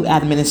when new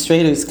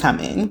administrators come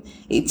in,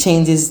 it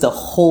changes the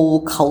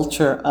whole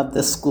culture of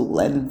the school.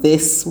 And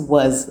this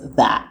was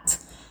that.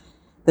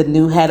 The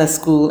new head of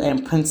school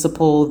and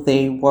principal,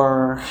 they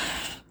were,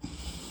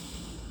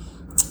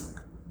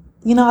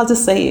 I'll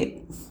just say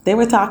it. They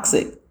were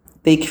toxic.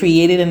 They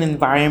created an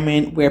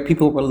environment where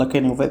people were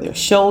looking over their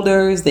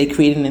shoulders. They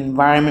created an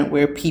environment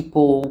where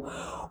people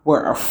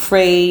were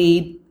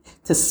afraid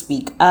to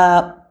speak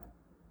up.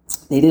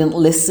 They didn't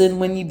listen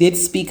when you did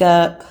speak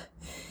up.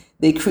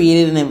 They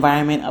created an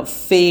environment of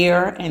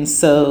fear. And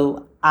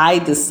so I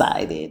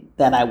decided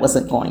that I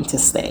wasn't going to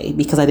stay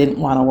because I didn't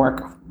want to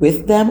work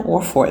with them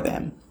or for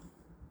them.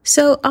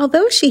 So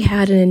although she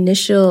had an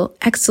initial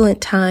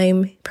excellent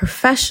time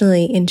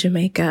professionally in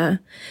Jamaica,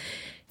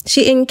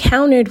 she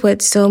encountered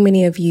what so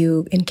many of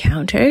you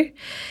encounter,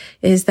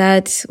 is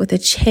that with a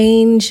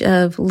change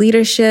of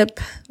leadership,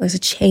 there's a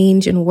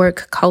change in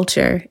work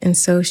culture. And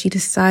so she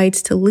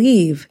decides to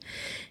leave.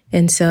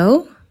 And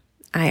so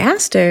I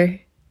asked her,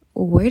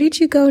 where did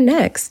you go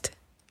next?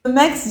 The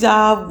next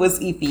job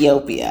was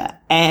Ethiopia.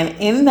 And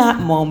in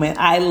that moment,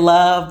 I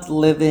loved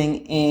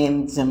living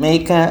in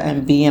Jamaica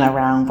and being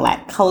around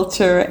Black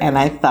culture. And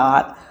I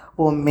thought,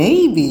 well,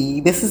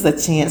 maybe this is a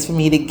chance for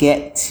me to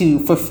get to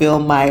fulfill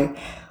my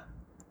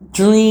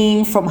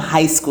dream from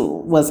high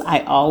school. Was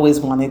I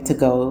always wanted to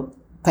go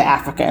to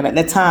Africa. And at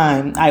the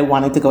time, I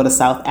wanted to go to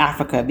South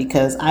Africa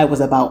because I was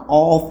about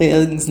all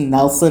things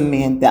Nelson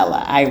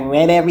Mandela. I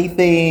read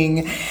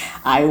everything.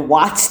 I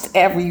watched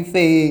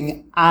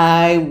everything.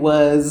 I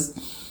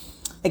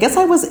guess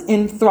I was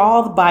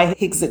enthralled by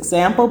his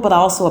example, but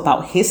also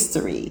about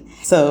history.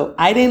 So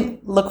I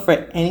didn't look for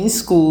any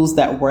schools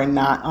that were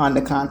not on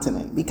the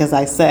continent because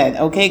I said,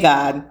 okay,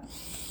 God,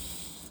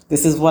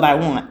 this is what I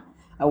want.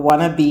 I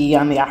want to be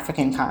on the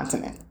African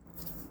continent.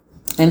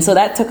 And so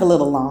that took a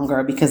little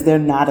longer because there are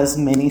not as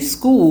many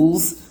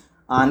schools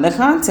on the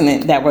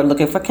continent that were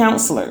looking for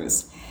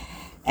counselors.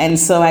 And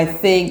so I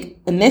think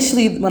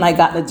initially when I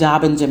got the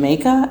job in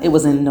Jamaica, it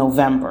was in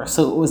November,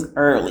 so it was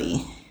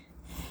early.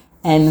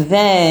 And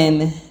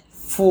then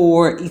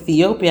for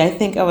Ethiopia, I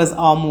think I was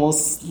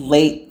almost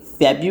late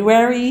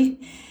February.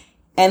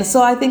 And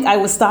so I think I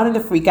was starting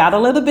to freak out a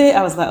little bit.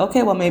 I was like,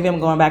 okay, well, maybe I'm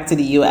going back to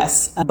the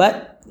US.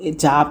 But a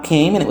job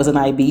came and it was an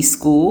IB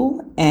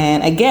school.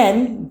 And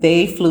again,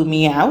 they flew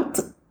me out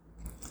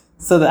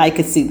so that I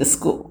could see the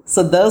school.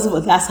 So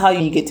that's how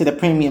you get to the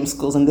premium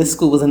schools. And this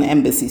school was an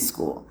embassy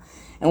school.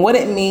 And what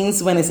it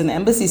means when it's an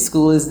embassy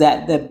school is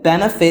that the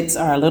benefits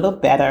are a little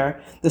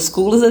better. The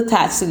school is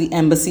attached to the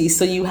embassy,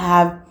 so you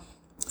have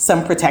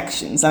some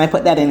protections. And I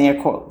put that in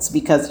air quotes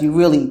because you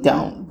really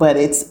don't, but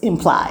it's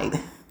implied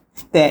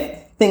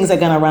that things are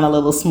going to run a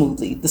little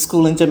smoothly. The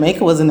school in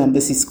Jamaica was an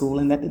embassy school,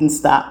 and that didn't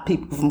stop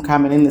people from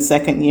coming in the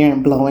second year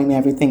and blowing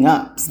everything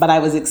up. But I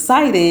was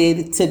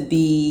excited to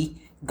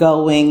be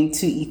going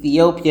to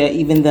Ethiopia,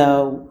 even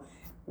though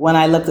when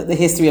I looked at the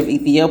history of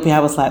Ethiopia,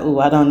 I was like,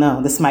 I don't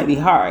know, this might be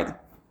hard.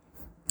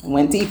 I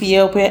went to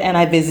Ethiopia and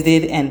I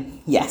visited,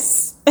 and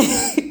yes,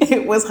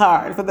 it was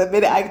hard. From the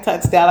minute I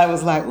touched down, I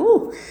was like,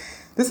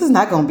 this is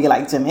not going to be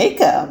like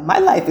Jamaica. My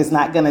life is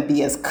not going to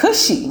be as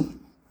cushy.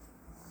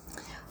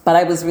 But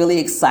I was really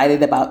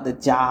excited about the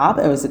job.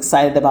 I was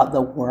excited about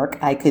the work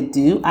I could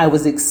do. I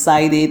was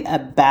excited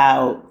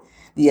about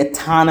the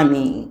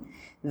autonomy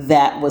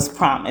that was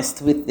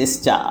promised with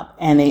this job.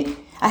 And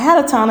I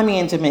had autonomy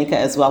in Jamaica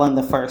as well in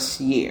the first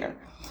year.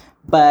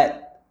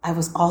 But I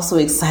was also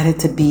excited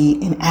to be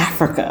in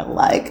Africa.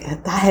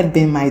 Like, that had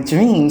been my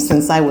dream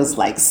since I was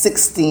like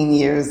 16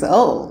 years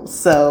old.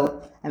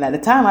 And at the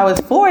time I was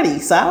 40.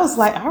 So I was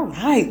like, all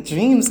right,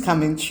 dreams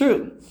coming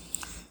true.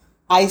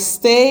 I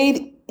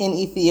stayed in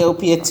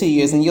Ethiopia 2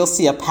 years, and you'll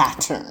see a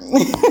pattern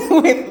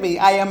with me.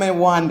 I am a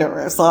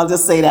wanderer. So I'll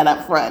just say that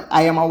up front.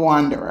 I am a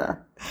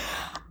wanderer.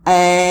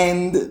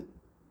 And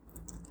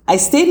I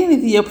stayed in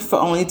Ethiopia for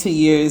only 2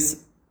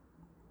 years,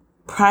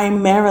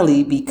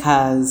 primarily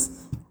because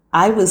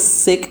I was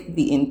sick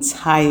the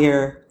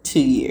entire 2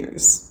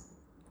 years.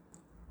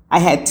 I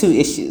had two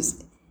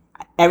issues.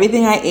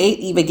 Everything I ate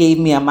either gave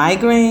me a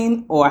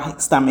migraine or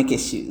stomach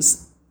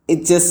issues.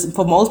 It just,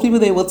 for most people,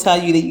 they will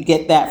tell you that you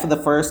get that for the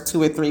first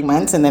 2 or 3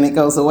 months and then it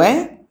goes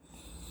away.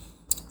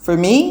 For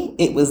me,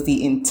 it was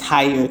the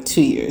entire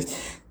 2 years,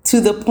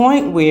 to the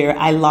point where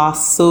I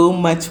lost so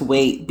much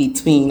weight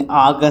between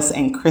August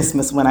and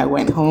Christmas when I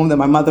went home that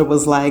my mother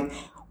was like,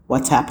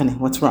 what's happening?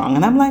 What's wrong?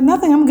 And I'm like,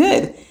 nothing, I'm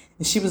good.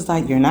 And she was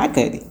like, you're not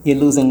good. You're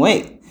losing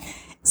weight.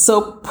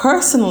 So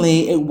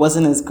personally, it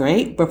wasn't as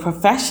great, but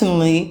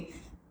professionally,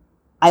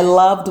 I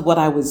loved what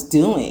I was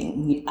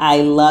doing.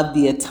 I loved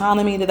the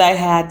autonomy that I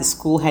had. The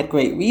school had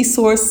great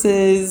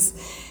resources.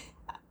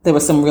 There were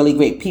some really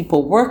great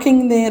people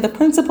working there. The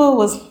principal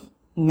was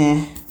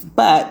meh,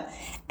 but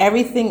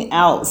everything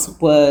else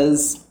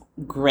was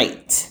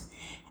great.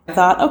 I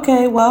thought,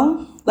 okay,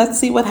 well, let's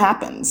see what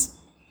happens.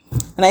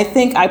 And I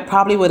think I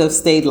probably would have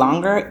stayed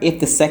longer if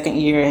the second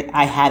year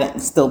I hadn't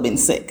still been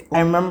sick.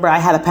 I remember I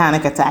had a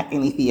panic attack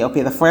in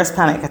Ethiopia, the first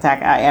panic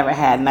attack I ever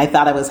had, and I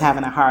thought I was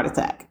having a heart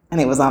attack. And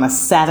it was on a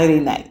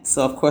Saturday night.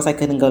 So, of course, I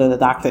couldn't go to the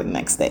doctor the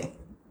next day.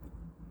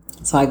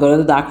 So I go to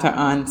the doctor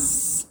on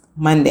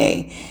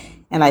Monday,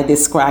 and I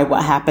describe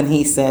what happened.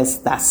 He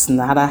says, that's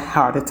not a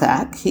heart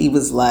attack. He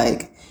was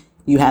like,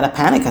 you had a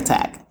panic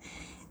attack.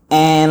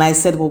 And I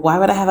said, well, why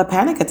would I have a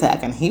panic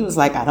attack? And he was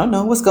like, I don't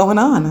know what's going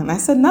on. And I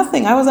said,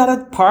 nothing. I was at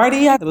a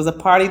party. There was a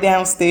party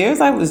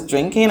downstairs. I was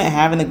drinking and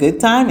having a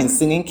good time and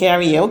singing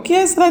karaoke.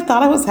 I said, I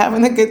thought I was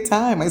having a good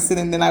time. I said,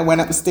 and then I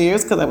went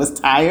upstairs because I was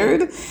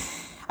tired.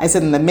 I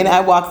said, and the minute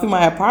I walked through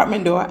my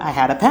apartment door, I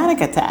had a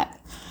panic attack.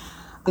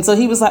 And so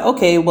he was like,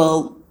 okay,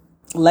 well,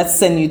 let's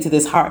send you to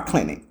this heart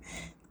clinic.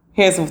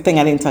 Here's the thing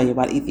I didn't tell you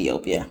about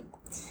Ethiopia.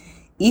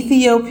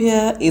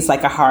 Ethiopia is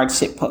like a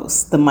hardship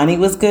post. The money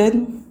was good,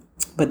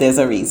 but there's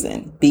a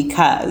reason.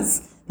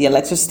 Because the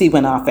electricity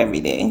went off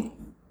every day.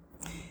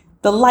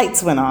 The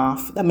lights went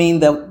off.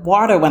 The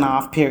water went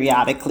off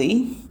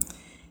periodically.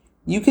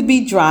 You could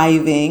be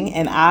driving,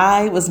 and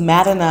I was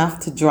mad enough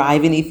to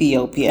drive in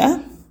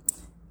Ethiopia.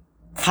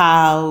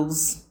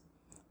 Cows,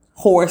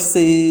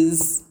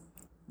 horses,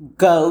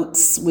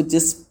 goats would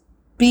just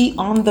be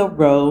on the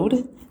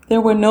road. There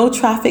were no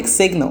traffic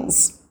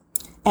signals.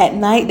 At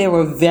night, there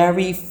were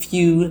very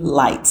few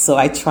lights. So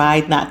I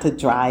tried not to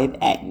drive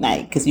at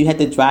night because you had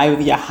to drive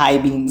with your high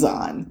beams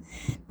on.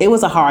 It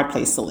was a hard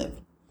place to live.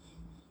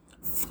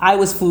 I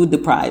was food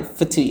deprived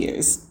for 2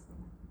 years.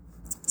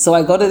 So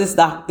I go to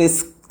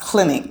this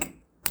clinic,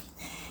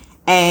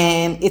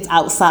 and it's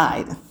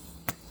outside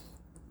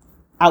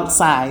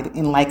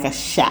in like a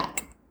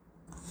shack.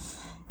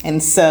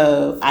 And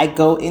so I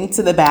go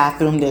into the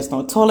bathroom. There's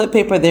no toilet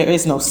paper. There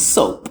is no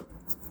soap.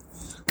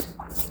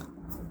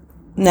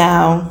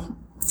 Now,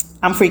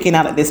 I'm freaking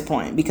out at this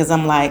point because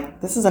I'm like,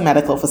 this is a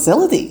medical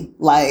facility.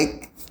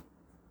 Like,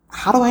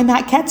 how do I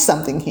not catch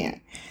something here?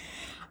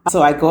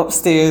 So I go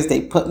upstairs.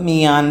 They put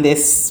me on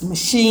this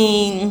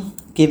machine,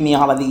 give me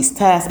all of these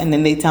tests, and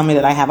then they tell me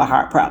that I have a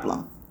heart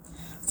problem.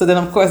 So then,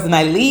 of course,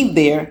 I leave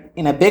there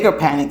in a bigger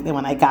panic than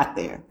when I got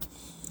there.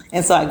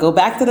 And so I go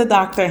back to the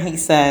doctor, and he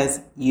says,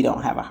 you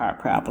don't have a heart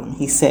problem.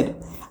 He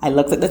said, I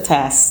looked at the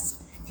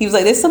tests. He was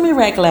like, there's some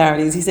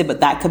irregularities. He said, but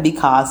that could be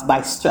caused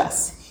by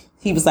stress.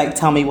 He was like,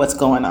 tell me what's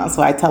going on.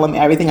 So I tell him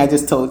everything I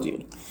just told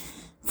you.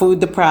 Food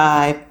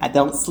deprived. I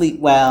don't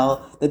sleep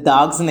well. The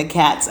dogs and the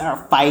cats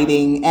are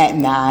fighting at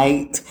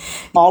night.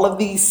 All of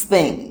these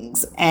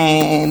things.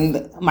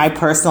 And my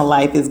personal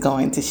life is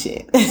going to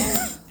shit.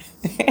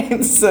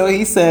 And so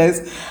he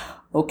says,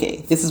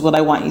 okay, this is what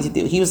I want you to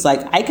do. He was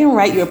like, I can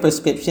write you a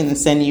prescription and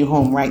send you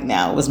home right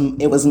now.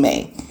 It was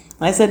May.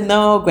 And I said,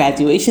 no,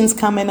 graduation's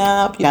coming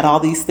up. You got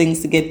all these things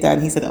to get done.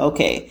 He said,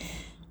 okay,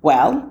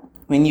 well,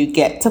 when you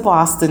get to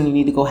Boston, you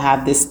need to go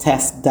have this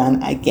test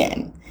done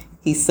again.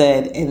 He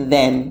said, and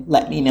then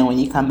let me know when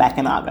you come back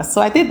in August. So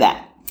I did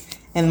that.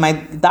 And my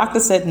doctor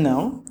said,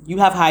 no, you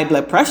have high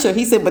blood pressure.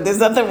 He said, but there's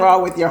nothing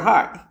wrong with your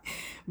heart.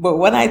 But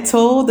when I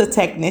told the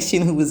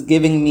technician who was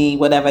giving me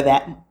whatever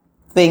that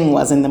thing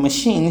was in the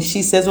machine,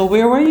 she says, well,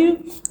 where were you?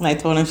 And I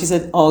told her, she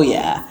said, oh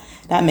yeah,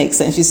 that makes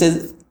sense. She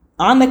says,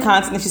 on the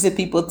continent, she said,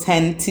 people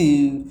tend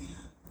to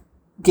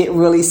get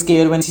really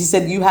scared when, she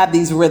said, you have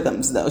these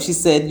rhythms though. She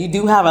said, you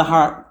do have a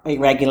heart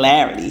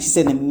irregularity. She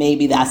said, and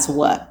maybe that's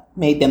what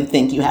made them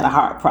think you had a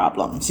heart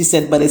problem. She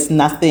said, but it's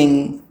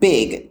nothing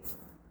big.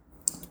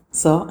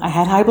 So I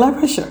had high blood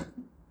pressure.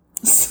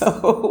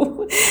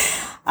 So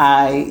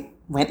I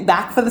went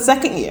back for the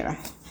second year.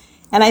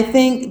 And I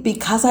think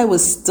because I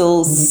was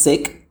still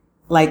sick,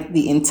 like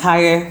the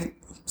entire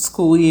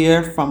school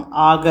year from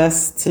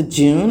August to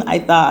June, I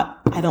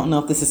thought, I don't know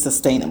if this is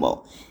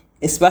sustainable.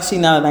 Especially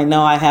now that I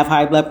know I have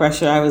high blood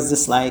pressure, I was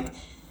just like,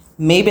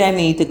 maybe I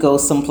need to go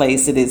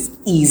someplace that is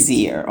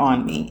easier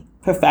on me.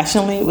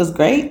 Professionally, it was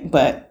great,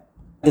 but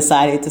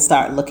decided to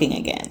start looking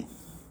again.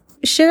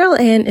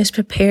 Cheryl-Ann is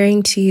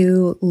preparing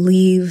to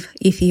leave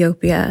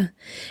Ethiopia.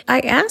 I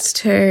asked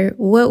her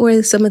what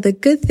were some of the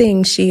good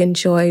things she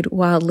enjoyed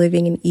while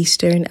living in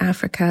Eastern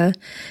Africa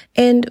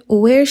and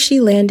where she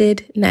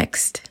landed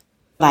next.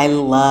 What I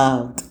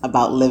loved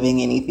about living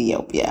in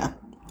Ethiopia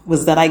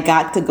was that I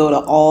got to go to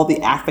all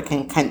the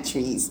African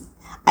countries.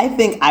 I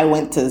think I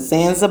went to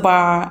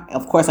Zanzibar.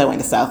 Of course, I went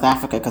to South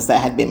Africa because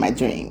that had been my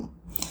dream.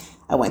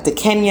 I went to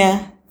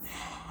Kenya.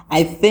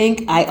 I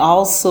think I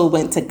also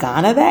went to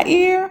Ghana that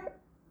year.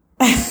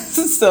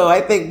 So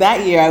I think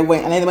that year I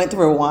went, and I went to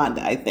Rwanda,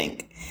 I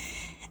think.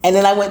 And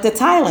then I went to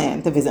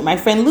Thailand to visit my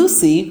friend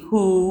Lucy,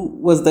 who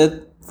was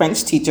the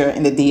French teacher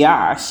in the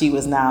DR. She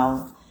was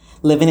now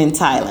living in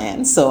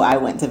Thailand. So I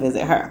went to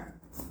visit her.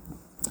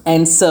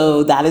 And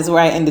so that is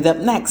where I ended up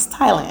next,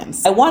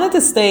 Thailand. I wanted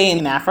to stay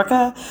in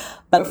Africa,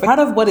 but part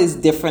of what is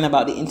different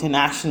about the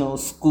international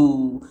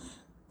school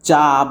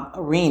job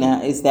arena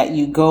is that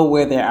you go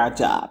where there are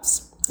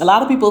jobs. A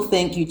lot of people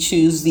think you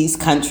choose these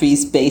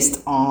countries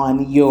based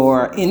on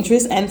your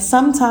interests, and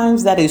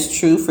sometimes that is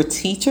true for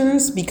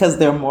teachers because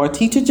there are more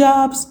teacher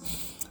jobs,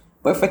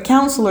 but for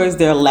counselors,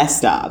 there are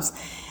less jobs,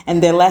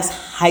 and there are less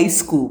high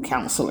school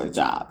counselor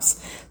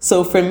jobs.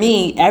 So for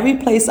me, every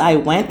place I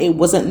went, it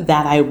wasn't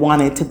that I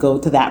wanted to go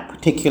to that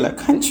particular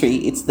country.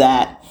 It's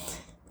that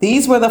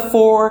these were the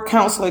 4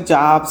 counselor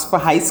jobs for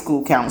high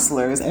school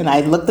counselors, and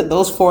I looked at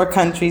those 4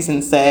 countries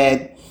and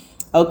said,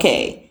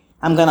 okay,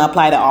 I'm going to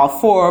apply to all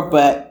 4,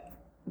 but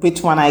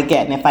which one I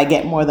get? And if I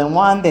get more than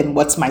one, then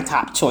what's my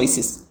top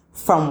choices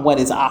from what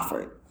is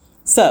offered?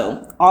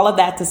 So all of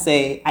that to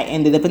say, I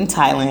ended up in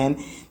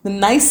Thailand. The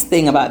nice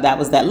thing about that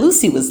was that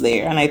Lucy was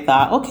there. And I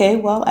thought, okay,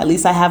 well, at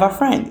least I have a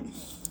friend.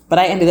 But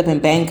I ended up in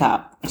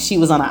Bangkok. She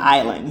was on an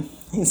island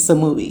in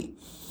Samui.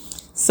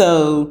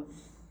 So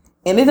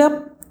ended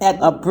up at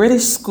a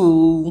British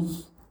school.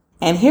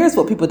 And here's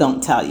what people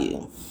don't tell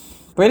you.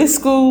 British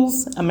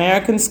schools,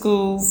 American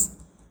schools,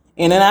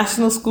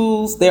 international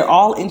schools, they're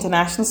all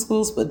international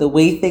schools, but the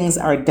way things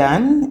are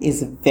done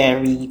is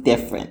very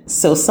different.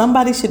 So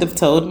somebody should have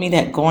told me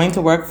that going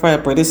to work for a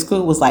British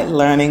school was like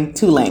learning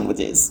 2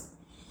 languages.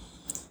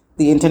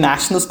 The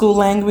international school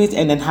language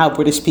and then how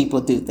British people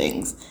do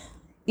things.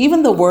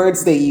 Even the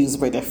words they use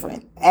were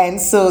different.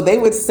 And so they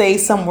would say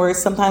some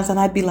words sometimes and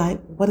I'd be like,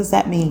 what does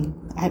that mean?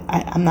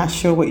 I'm not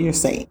sure what you're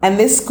saying. And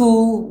this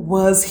school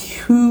was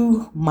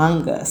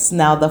humongous.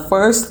 Now, the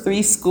first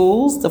 3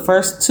 schools, the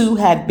first 2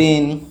 had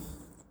been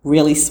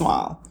really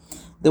small.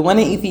 The one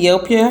in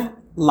Ethiopia,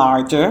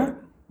 larger,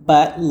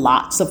 but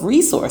lots of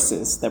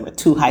resources. There were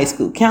 2 high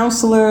school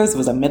counselors, there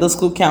was a middle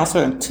school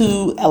counselor and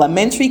 2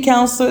 elementary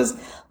counselors,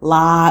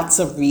 lots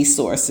of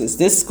resources.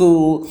 This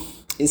school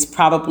is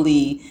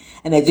probably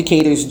an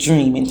educator's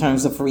dream in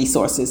terms of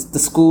resources. The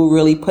school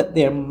really put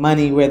their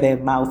money where their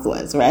mouth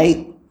was,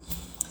 right?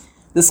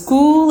 The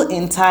school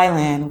in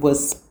Thailand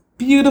was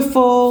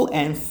beautiful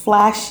and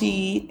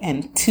flashy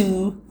and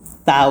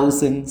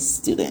 2,000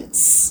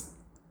 students.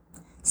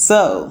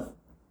 So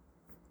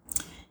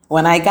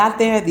when I got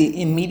there,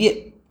 the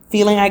immediate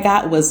feeling I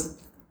got was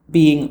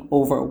being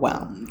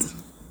overwhelmed.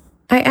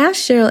 I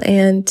asked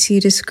Cheryl-Ann to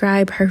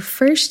describe her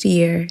first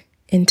year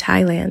in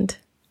Thailand.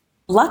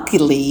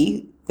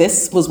 Luckily,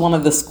 this was one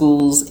of the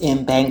schools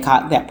in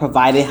Bangkok that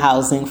provided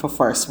housing for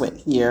first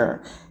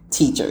year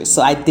teachers.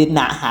 So I did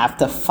not have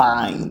to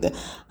find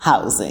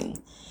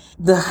housing.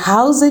 The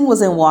housing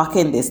was in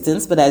walk-in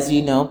distance, but as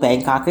you know,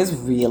 Bangkok is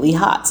really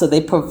hot. So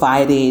they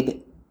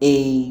provided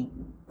a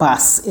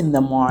bus in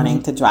the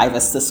morning to drive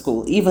us to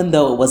school, even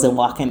though it was in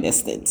walking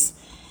distance.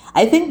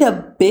 I think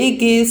the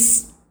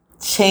biggest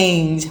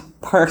change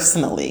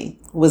personally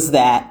was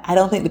that I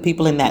don't think the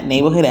people in that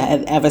neighborhood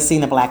had ever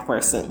seen a black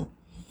person.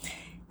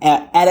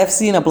 I've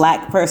seen a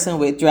black person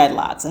with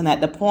dreadlocks. And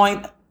at the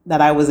point that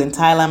I was in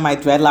Thailand, my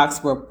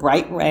dreadlocks were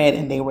bright red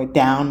and they were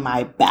down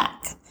my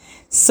back.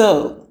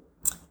 So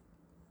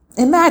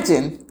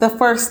imagine the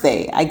first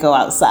day I go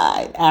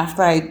outside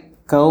after I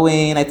go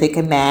in, I take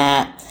a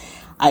nap,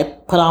 I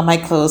put on my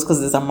clothes because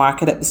there's a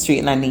market up the street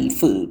and I need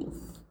food.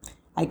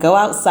 I go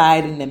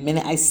outside, and the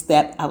minute I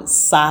step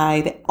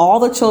outside, all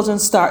the children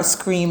start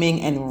screaming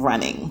and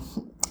running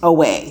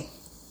away.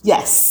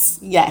 Yes,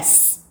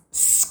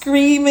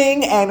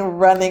 screaming and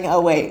running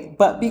away.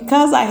 But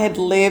because I had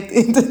lived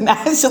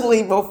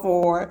internationally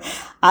before,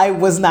 I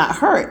was not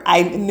hurt.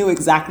 I knew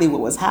exactly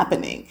what was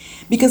happening.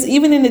 Because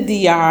even in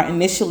the DR,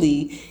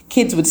 initially,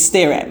 kids would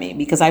stare at me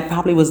because I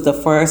probably was the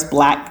first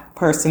Black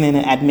person in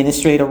an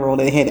administrator role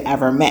they had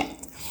ever met.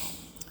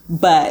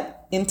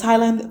 But in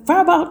Thailand, for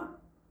about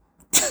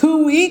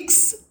 2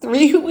 weeks,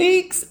 3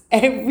 weeks,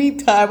 every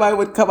time I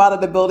would come out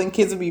of the building,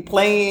 kids would be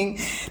playing.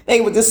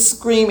 They would just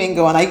screaming,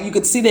 going, you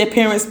could see their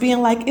parents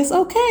being like, it's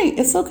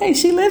okay,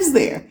 she lives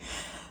there.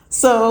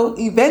 So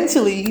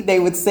eventually they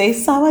would say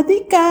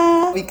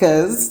sawadika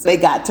because they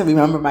got to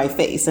remember my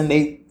face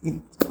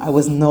and I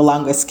was no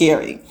longer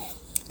scary.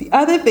 The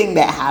other thing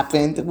that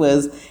happened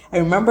was I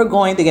remember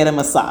going to get a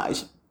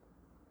massage.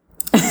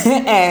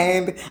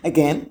 And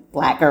again,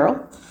 Black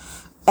girl.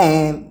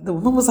 And the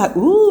woman was like,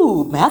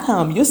 ooh,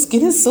 madam, your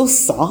skin is so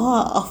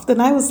soft.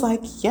 And I was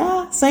like,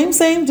 yeah, same,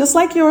 just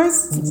like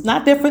yours. It's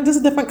not different, just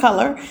a different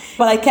color.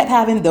 But I kept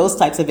having those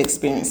types of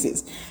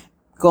experiences.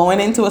 Going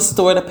into a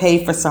store to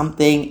pay for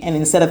something, and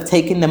instead of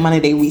taking the money,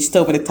 they reached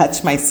over to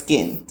touch my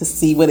skin to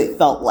see what it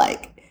felt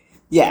like.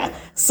 Yeah.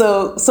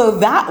 So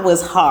that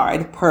was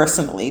hard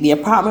personally. The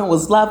apartment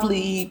was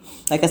lovely.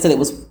 Like I said, it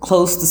was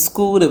close to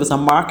school. There was a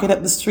market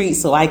up the street,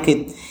 so I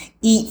could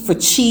eat for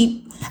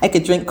cheap. I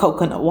could drink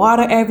coconut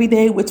water every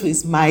day, which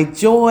was my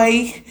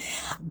joy.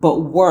 But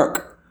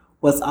work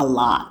was a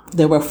lot.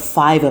 There were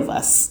 5 of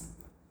us,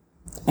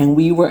 and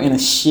we were in a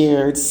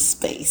shared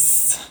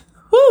space.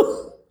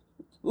 Whew,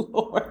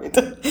 Lord.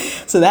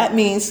 So that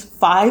means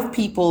 5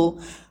 people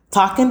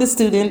talking to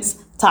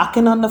students,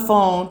 talking on the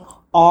phone,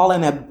 all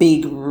in a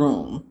big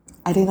room.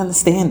 I didn't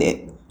understand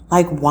it.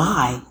 Like,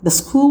 why? The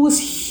school was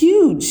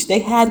huge. They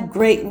had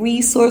great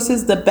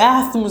resources. The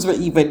bathrooms were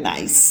even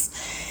nice.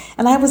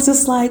 And I was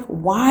just like,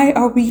 why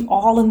are we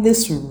all in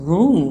this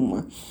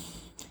room?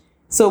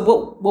 So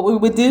what we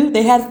would do,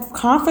 they had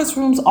conference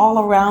rooms all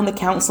around the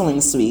counseling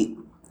suite.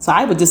 So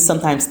I would just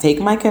sometimes take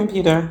my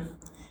computer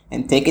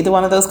and take it to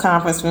one of those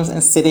conference rooms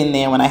and sit in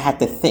there when I had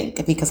to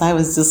think, because I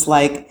was just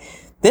like,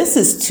 this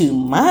is too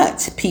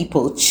much.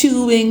 People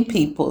chewing,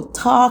 people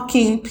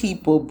talking,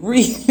 people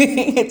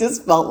breathing. It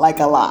just felt like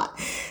a lot.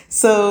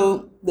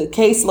 So the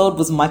caseload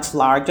was much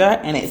larger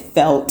and it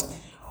felt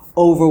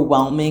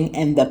overwhelming,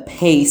 and the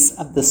pace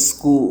of the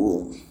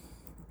school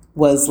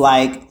was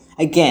like,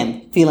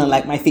 again, feeling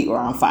like my feet were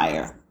on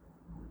fire.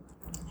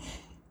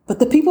 But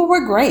the people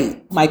were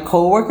great. My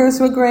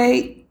coworkers were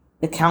great.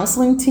 The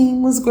counseling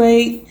team was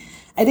great.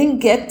 I didn't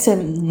get to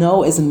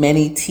know as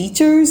many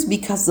teachers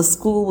because the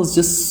school was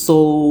just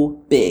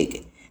so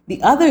big.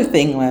 The other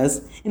thing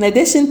was, in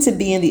addition to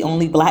being the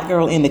only Black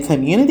girl in the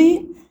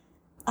community,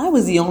 I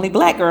was the only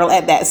Black girl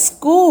at that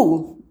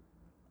school.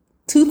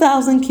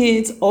 2,000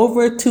 kids,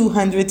 over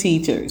 200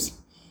 teachers,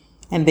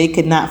 and they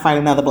could not find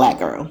another Black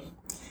girl.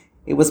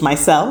 It was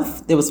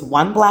myself. There was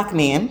one Black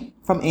man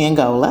from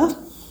Angola,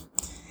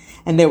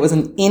 and there was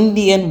an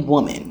Indian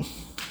woman.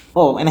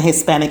 Oh, and a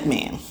Hispanic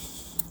man.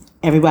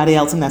 Everybody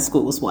else in that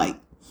school was white.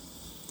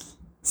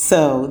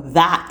 So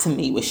that to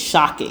me was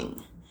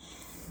shocking,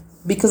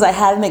 because I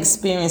had an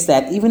experience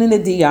that even in the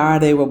DR,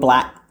 there were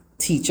Black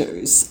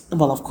teachers.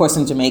 Well, of course,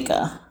 in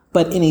Jamaica.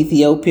 But in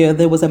Ethiopia,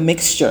 there was a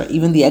mixture.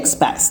 Even the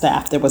expat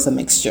staff, there was a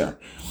mixture.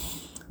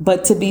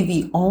 But to be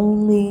the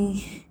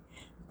only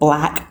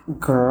Black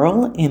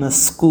girl in a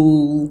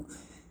school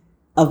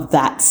of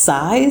that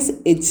size,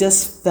 it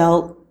just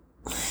felt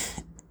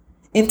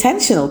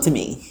intentional to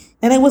me.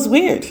 And it was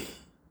weird.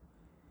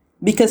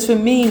 Because for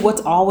me,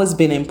 what's always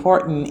been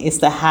important is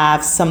to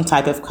have some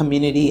type of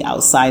community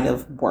outside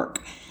of work.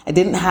 I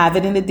didn't have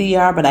it in the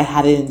DR, but I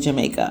had it in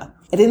Jamaica.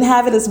 I didn't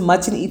have it as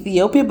much in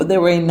Ethiopia, but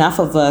there were enough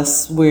of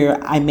us where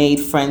I made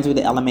friends with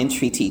the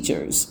elementary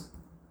teachers.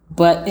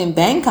 But in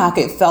Bangkok,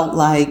 it felt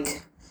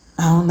like,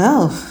 I don't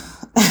know.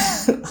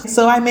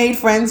 So I made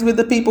friends with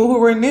the people who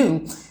were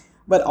new.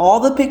 But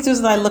all the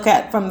pictures that I look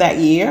at from that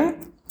year,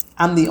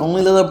 I'm the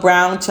only little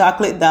brown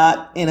chocolate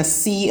dot in a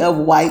sea of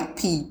white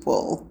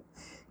people.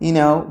 You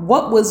know,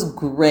 what was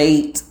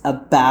great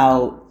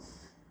about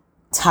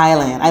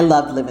Thailand, I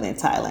loved living in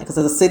Thailand because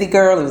as a city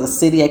girl, it was a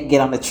city I could get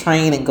on the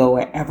train and go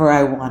wherever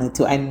I wanted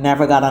to. I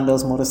never got on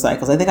those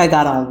motorcycles. I think I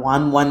got on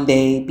one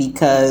day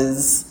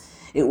because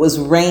it was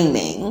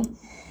raining.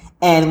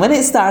 And when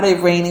it started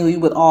raining, we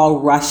would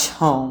all rush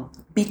home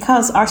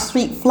because our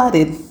street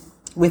flooded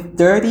with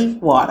dirty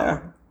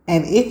water.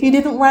 And if you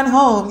didn't run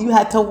home, you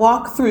had to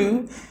walk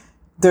through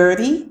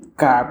dirty,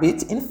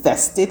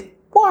 garbage-infested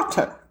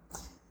water.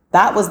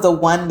 That was the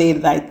one day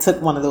that I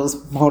took one of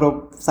those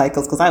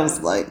motorcycles because I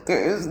was like,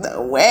 there's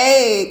no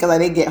way, because I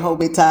didn't get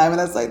home in time. And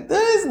I was like,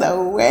 there's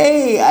no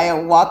way I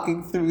am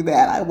walking through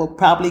that. I will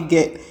probably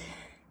get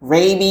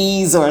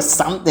rabies or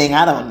something.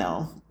 I don't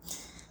know.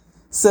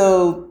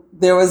 So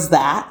there was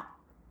that.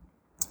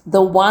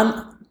 The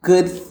one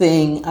good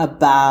thing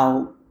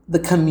about the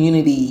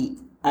community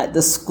at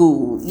the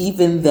school,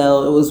 even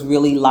though it was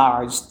really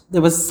large.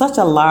 There was such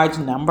a large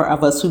number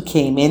of us who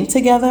came in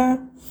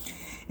together.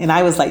 And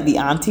I was like the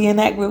auntie in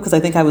that group because I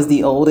think I was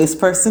the oldest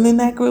person in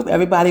that group.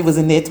 Everybody was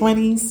in their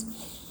 20s.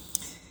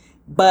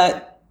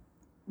 But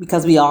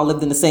because we all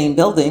lived in the same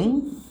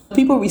building,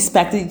 people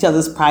respected each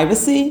other's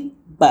privacy,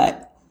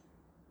 but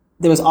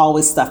there was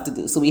always stuff to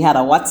do. So we had a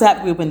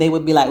WhatsApp group and they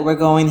would be like, we're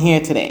going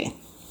here today.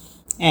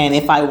 And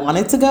if I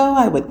wanted to go,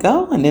 I would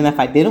go. And then if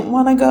I didn't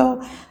want to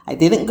go, I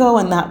didn't go.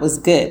 And that was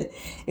good.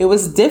 It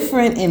was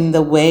different in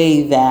the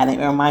way that it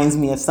reminds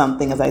me of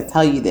something as I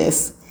tell you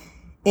this.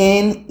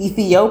 In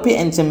Ethiopia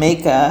and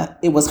Jamaica,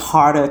 it was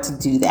harder to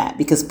do that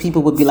because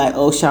people would be like,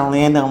 oh,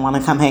 Cheryl-Ann don't want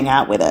to come hang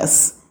out with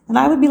us. And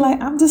I would be like,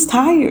 I'm just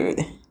tired.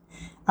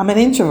 I'm an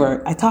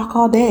introvert. I talk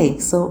all day.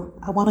 So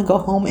I want to go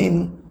home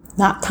and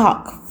not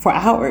talk for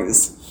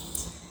hours.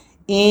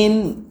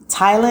 In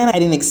Thailand, I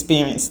didn't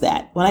experience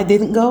that. When I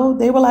didn't go,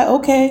 they were like,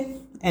 okay.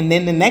 And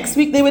then the next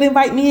week they would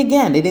invite me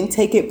again. They didn't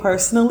take it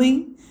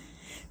personally.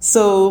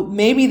 So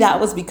maybe that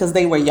was because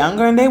they were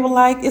younger and they were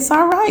like, it's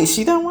all right.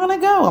 She don't want to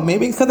go. Or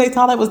maybe because they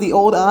thought I was the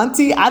old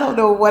auntie. I don't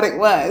know what it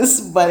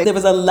was, but there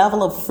was a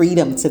level of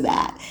freedom to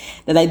that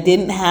I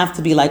didn't have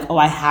to be like, oh,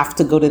 I have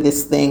to go to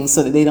this thing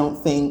so that they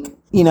don't think,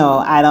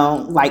 I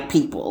don't like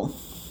people.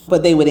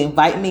 But they would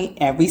invite me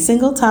every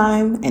single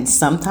time. And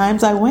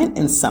sometimes I went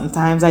and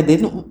sometimes I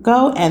didn't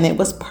go. And it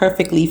was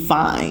perfectly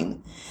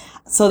fine.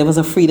 So there was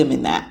a freedom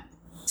in that.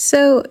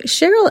 So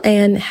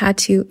Cheryl-Ann had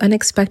to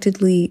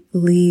unexpectedly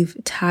leave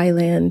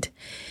Thailand.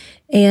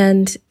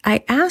 And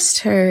I asked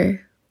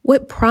her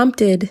what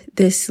prompted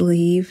this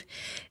leave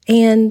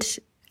and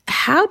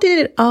how did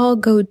it all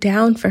go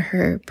down for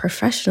her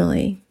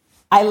professionally?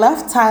 I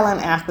left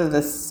Thailand after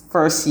this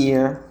first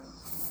year,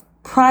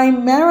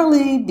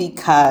 primarily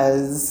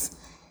because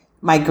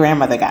my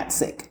grandmother got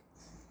sick.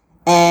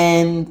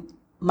 And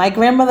my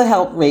grandmother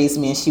helped raise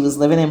me, and she was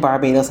living in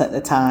Barbados at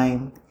the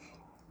time.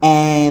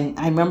 And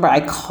I remember I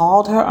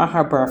called her on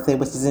her birthday,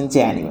 which is in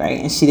January,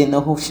 and she didn't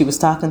know who she was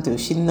talking to.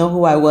 She didn't know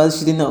who I was.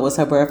 She didn't know it was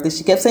her birthday.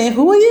 She kept saying,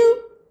 who are you?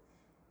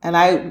 And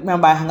I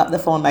remember I hung up the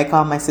phone and I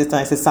called my sister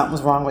and I said,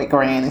 something's wrong with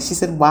Gran. And she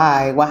said,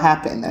 why? What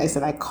happened? And I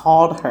said, I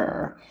called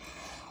her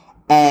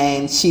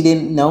and she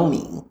didn't know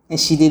me and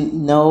she didn't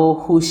know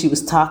who she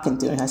was talking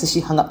to. And I said, she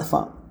hung up the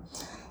phone.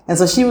 And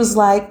so she was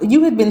like,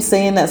 you had been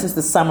saying that since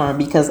the summer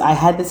because I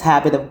had this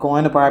habit of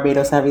going to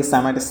Barbados every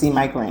summer to see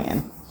my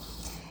Gran.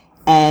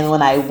 And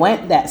when I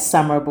went that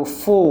summer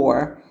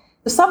before,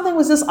 something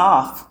was just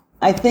off.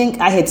 I think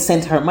I had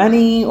sent her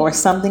money or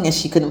something and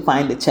she couldn't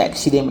find the check.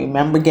 She didn't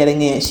remember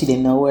getting it. She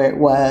didn't know where it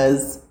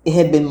was. It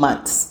had been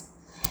months.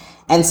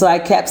 And so I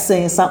kept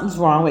saying something's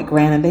wrong with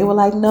Gran. And they were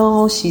like,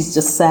 no, she's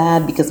just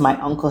sad because my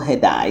uncle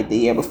had died the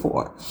year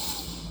before.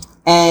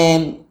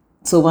 And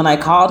so when I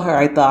called her,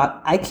 I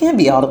thought, I can't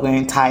be all the way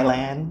in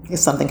Thailand if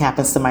something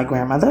happens to my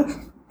grandmother.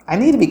 I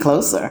need to be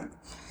closer.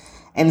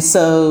 And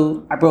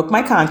so I broke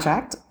my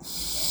contract,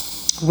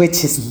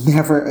 which is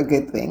never a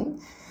good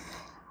thing.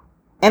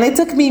 And it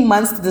took me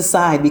months to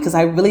decide because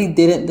I really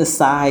didn't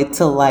decide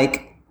till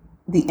like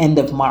the end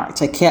of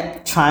March. I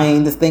kept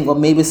trying to think, well,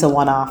 maybe it's a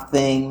one-off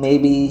thing.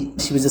 Maybe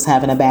she was just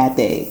having a bad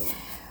day.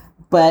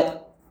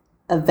 But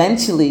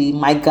eventually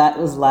my gut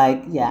was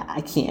like, yeah,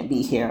 I can't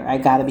be here. I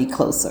got to be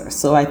closer.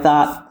 So I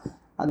thought,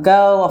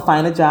 I'll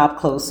find a job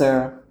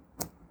closer.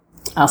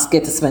 I'll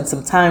get to spend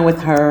some time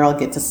with her. I'll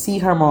get to see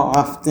her more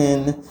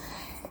often.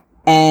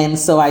 And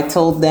so I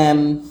told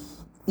them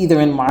either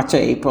in March or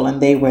April,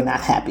 and they were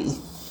not happy.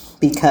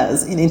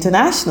 Because in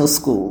international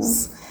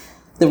schools,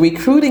 the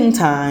recruiting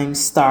time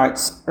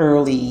starts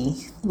early,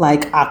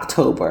 like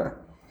October.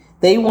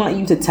 They want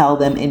you to tell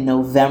them in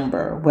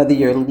November whether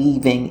you're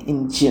leaving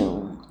in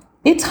June.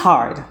 It's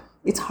hard.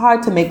 It's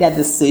hard to make that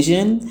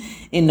decision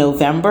in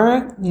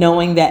November,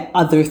 knowing that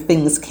other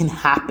things can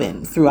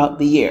happen throughout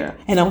the year.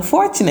 And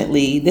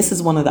unfortunately, this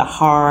is one of the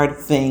hard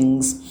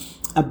things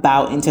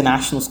about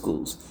international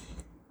schools.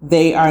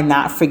 They are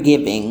not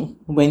forgiving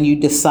when you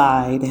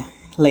decide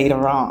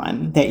later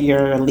on that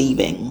you're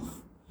leaving.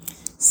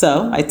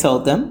 So I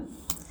told them,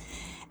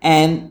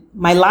 and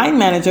my line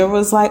manager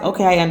was like,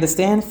 okay, I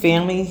understand,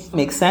 family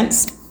makes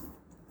sense.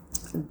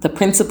 The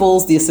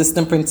principals, the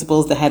assistant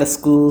principals, the head of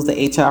schools, the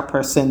HR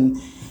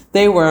person,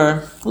 they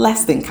were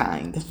less than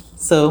kind.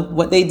 So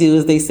what they do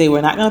is they say,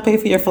 we're not going to pay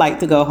for your flight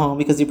to go home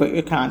because you broke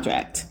your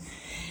contract.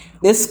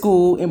 This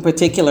school in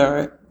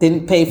particular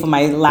didn't pay for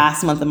my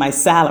last month of my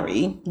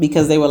salary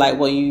because they were like,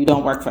 well, you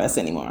don't work for us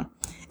anymore.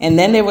 And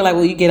then they were like,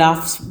 well, you get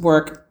off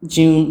work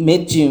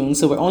mid-June,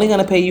 so we're only going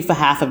to pay you for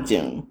half of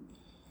June.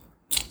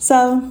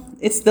 So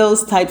it's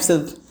those types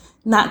of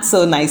not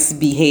so nice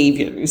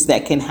behaviors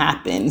that can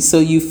happen. So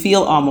you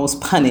feel almost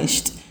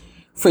punished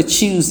for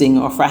choosing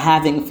or for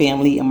having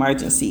family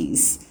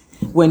emergencies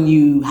when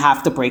you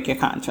have to break your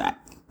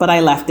contract. But I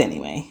left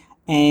anyway.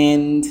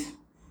 And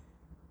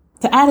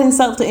to add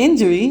insult to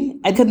injury,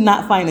 I could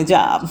not find a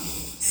job.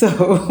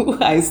 So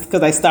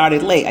because I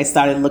started late, I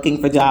started looking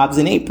for jobs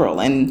in April,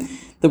 and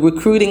the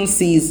recruiting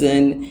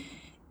season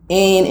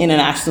in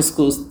international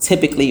schools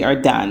typically are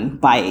done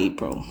by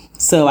April.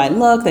 So I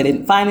looked, I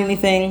didn't find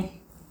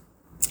anything.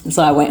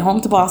 So I went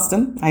home to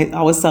Boston. I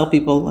always tell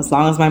people, as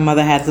long as my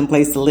mother had some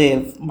place to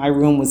live, my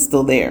room was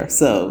still there.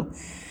 So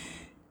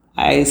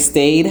I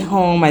stayed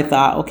home. I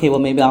thought, okay, well,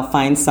 maybe I'll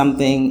find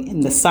something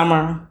in the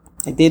summer.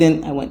 I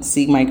didn't. I went to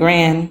see my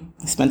gran.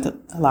 I spent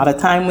a lot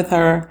of time with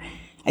her.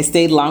 I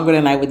stayed longer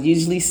than I would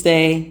usually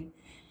stay.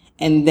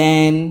 And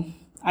then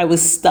I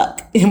was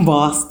stuck in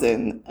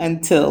Boston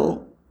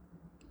until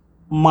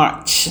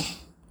March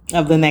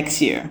of the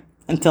next year,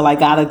 until I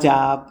got a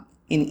job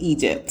in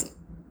Egypt.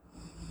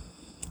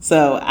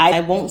 So I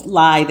won't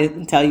lie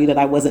and tell you that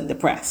I wasn't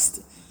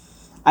depressed.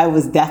 I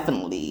was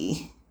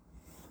definitely,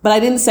 but I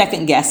didn't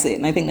second guess it.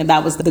 And I think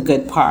that was the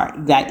good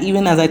part, that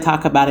even as I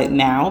talk about it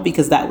now,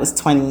 because that was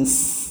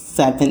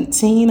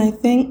 2017, I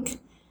think,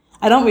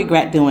 I don't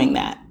regret doing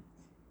that,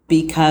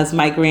 because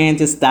my gran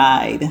just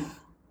died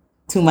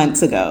 2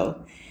 months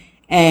ago.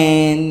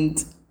 And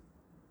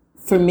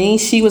for me,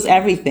 she was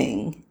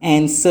everything.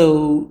 And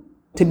so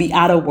to be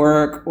out of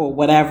work or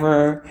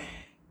whatever,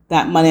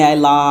 that money I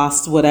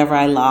lost, whatever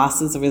I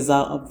lost as a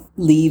result of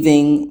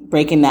leaving,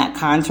 breaking that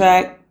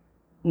contract,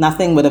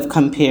 nothing would have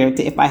compared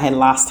to if I had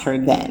lost her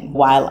then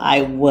while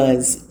I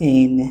was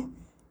in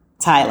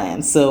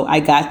Thailand. So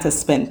I got to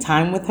spend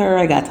time with her.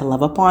 I got to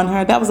love upon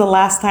her. That was the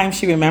last time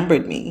she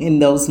remembered me, in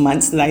those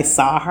months that I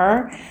saw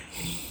her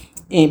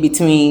in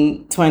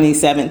between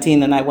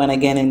 2017 and I went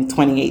again in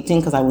 2018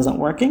 because I wasn't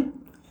working.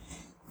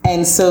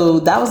 And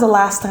so that was the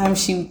last time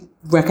she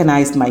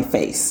recognized my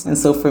face. And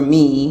so for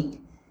me,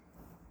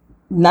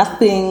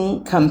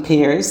 nothing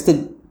compares to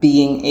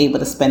being able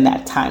to spend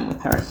that time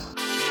with her.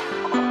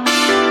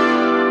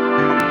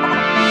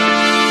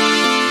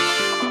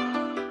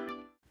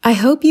 I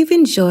hope you've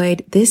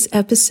enjoyed this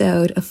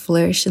episode of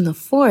Flourish in the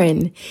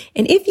Foreign.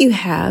 And if you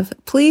have,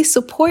 please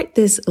support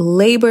this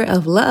labor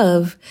of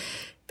love,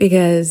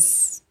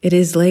 because it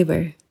is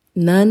labor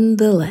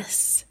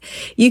nonetheless.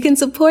 You can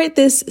support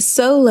this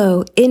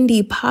solo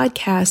indie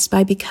podcast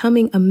by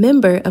becoming a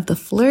member of the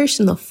Flourish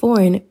in the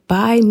Foreign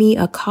Buy Me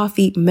a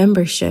Coffee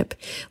membership,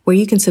 where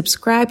you can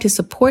subscribe to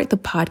support the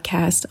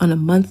podcast on a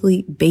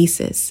monthly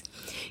basis.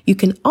 You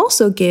can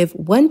also give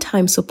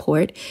one-time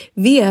support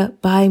via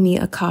Buy Me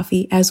a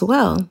Coffee as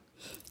well.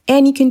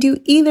 And you can do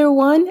either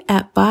one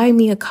at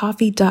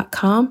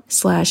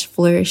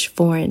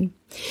buymeacoffee.com/flourishforeign.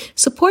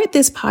 Support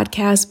this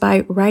podcast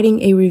by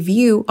writing a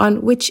review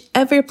on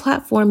whichever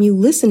platform you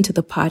listen to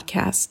the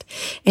podcast.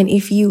 And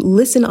if you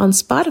listen on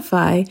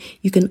Spotify,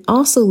 you can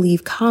also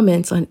leave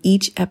comments on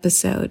each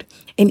episode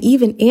and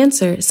even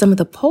answer some of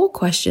the poll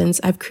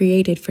questions I've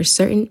created for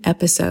certain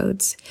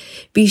episodes.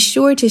 Be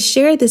sure to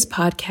share this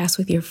podcast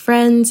with your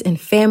friends and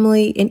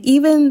family and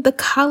even the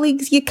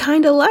colleagues you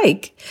kind of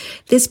like.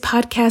 This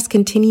podcast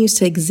continues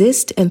to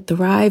exist and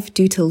thrive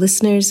due to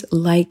listeners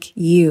like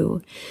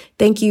you.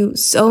 Thank you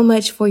so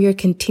much for your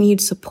continued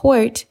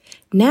support.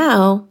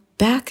 Now,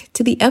 back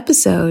to the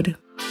episode.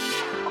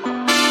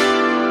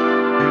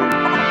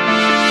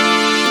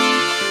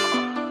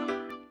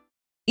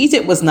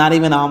 Egypt was not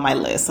even on my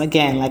list.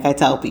 Again, like I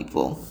tell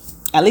people,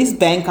 at least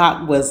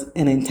Bangkok was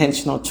an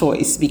intentional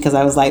choice because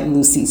I was like,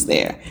 Lucy's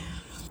there.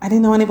 I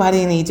didn't know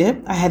anybody in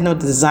Egypt. I had no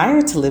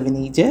desire to live in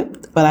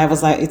Egypt, but I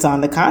was like, it's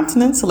on the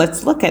continent, so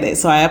let's look at it.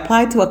 So I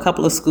applied to a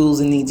couple of schools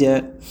in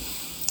Egypt.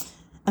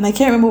 And I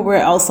can't remember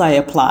where else I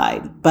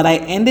applied, but I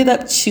ended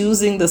up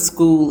choosing the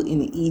school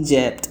in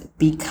Egypt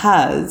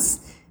because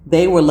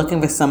they were looking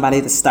for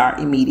somebody to start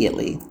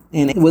immediately.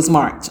 And it was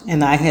March,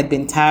 and I had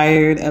been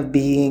tired of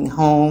being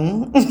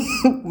home.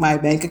 My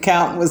bank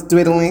account was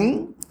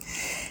dwindling,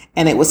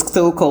 and it was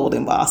so cold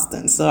in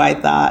Boston. So I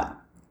thought,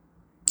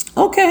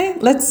 okay,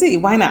 let's see,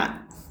 why not?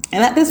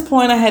 And at this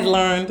point, I had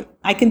learned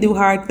I can do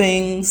hard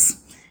things.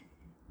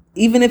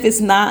 Even if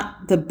it's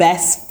not the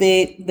best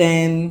fit,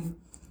 then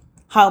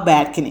how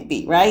bad can it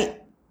be, right?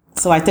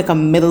 So I took a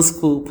middle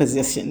school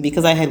position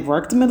because I had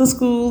worked middle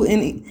school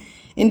in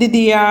the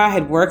DR, I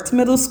had worked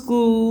middle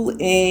school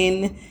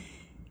in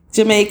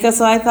Jamaica.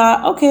 So I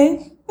thought,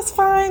 okay, that's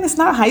fine. It's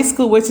not high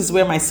school, which is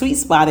where my sweet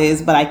spot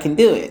is, but I can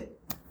do it.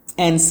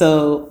 And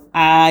so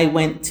I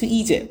went to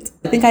Egypt.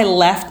 I think I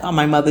left on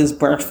my mother's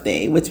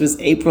birthday, which was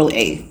April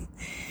 8th.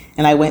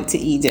 And I went to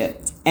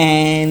Egypt.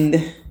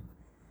 And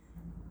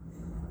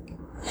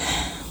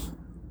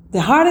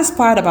the hardest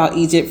part about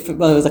Egypt,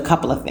 well, there was a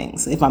couple of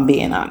things, if I'm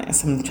being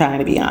honest. I'm trying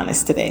to be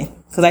honest today.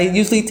 Because I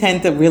usually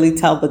tend to really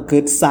tell the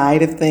good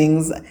side of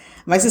things.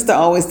 My sister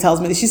always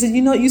tells me, she said,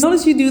 you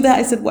notice you do that?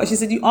 I said, what? She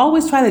said, you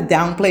always try to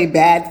downplay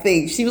bad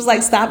things. She was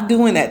like, stop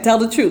doing that. Tell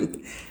the truth.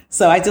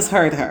 So I just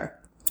heard her.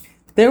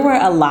 There were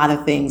a lot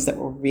of things that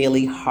were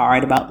really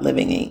hard about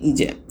living in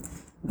Egypt.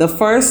 The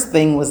first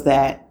thing was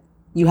that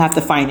you have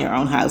to find your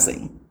own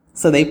housing.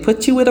 So they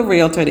put you with a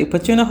realtor. They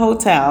put you in a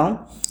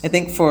hotel, I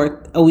think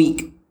for a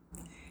week.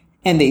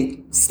 And they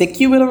stick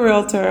you with a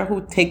realtor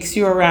who takes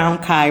you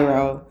around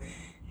Cairo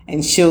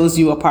and shows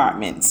you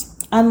apartments.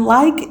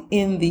 Unlike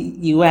in the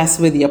US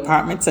where the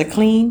apartments are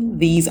clean,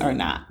 these are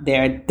not.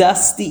 They're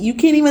dusty. You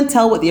can't even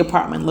tell what the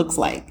apartment looks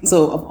like.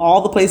 So of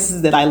all the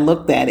places that I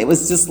looked at, it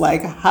was just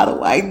like, how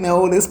do I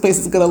know this place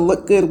is going to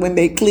look good when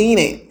they clean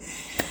it?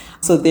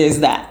 So there's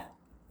that.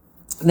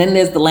 Then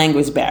there's the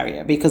language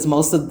barrier, because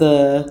most of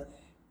the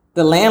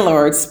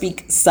landlords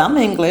speak some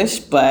English,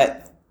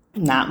 but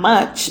not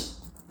much.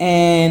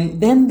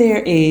 And then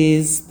there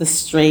is the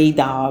stray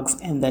dogs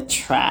and the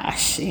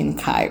trash in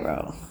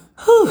Cairo.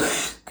 Whew,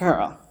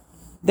 girl.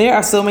 There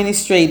are so many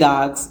stray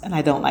dogs, and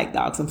I don't like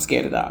dogs. I'm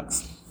scared of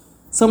dogs.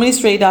 So many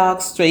stray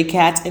dogs, stray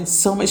cats, and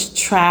so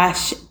much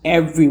trash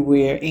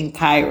everywhere in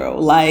Cairo.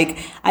 Like,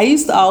 I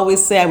used to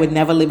always say I would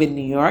never live in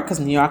New York because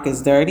New York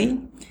is dirty.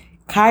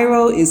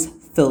 Cairo is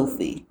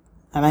filthy,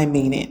 and I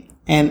mean it.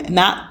 And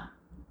not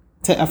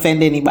to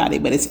offend anybody,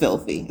 but it's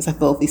filthy. It's a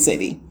filthy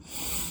city.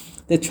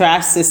 The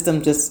trash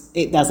system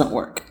it doesn't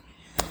work.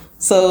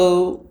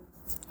 So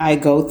I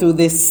go through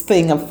this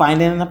thing of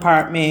finding an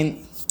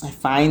apartment. I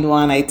find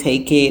one, I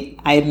take it.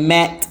 I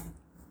met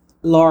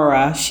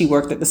Laura. She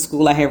worked at the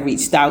school. I had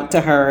reached out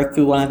to her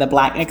through one of the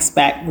Black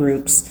expat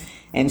groups,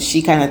 and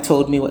she kind of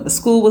told me what the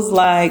school was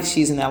like.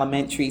 She's an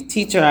elementary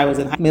teacher. I was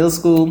in middle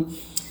school.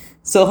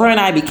 So her and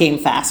I became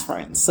fast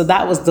friends. So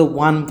that was the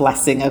one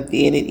blessing of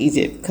being in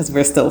Egypt, because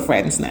we're still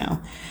friends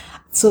now.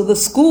 So the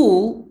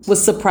school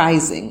was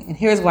surprising. And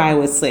here's why I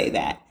would say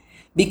that.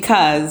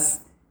 Because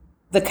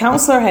the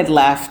counselor had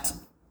left.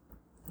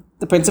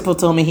 The principal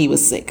told me he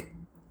was sick.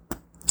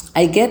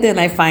 I get there and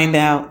I find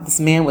out this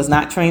man was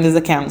not trained as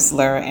a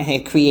counselor and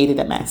had created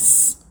a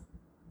mess.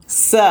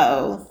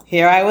 So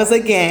here I was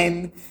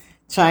again,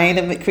 trying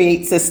to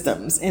create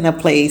systems in a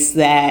place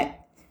that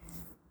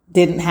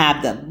didn't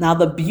have them. Now,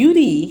 the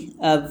beauty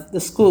of the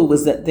school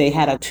was that they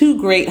had two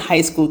great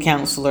high school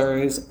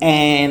counselors,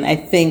 and I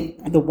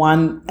think the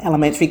one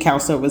elementary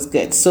counselor was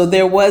good. So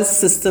there was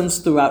systems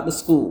throughout the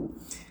school,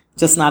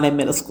 just not in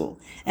middle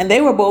school. And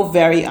they were both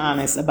very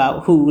honest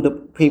about who the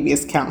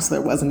previous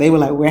counselor was. And they were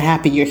like, we're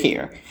happy you're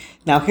here.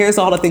 Now, here's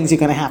all the things you're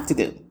going to have to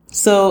do.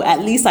 So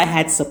at least I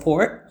had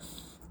support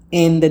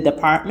in the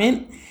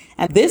department.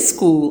 And this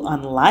school,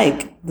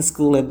 unlike the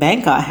school in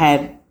Bangkok,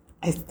 had,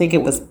 I think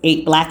it was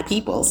 8 Black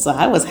people. So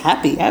I was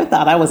happy. I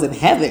thought I was in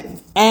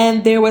heaven.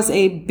 And there was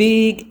a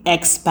big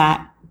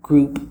expat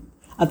group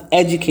of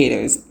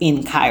educators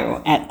in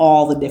Cairo at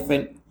all the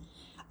different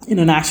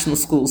international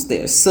schools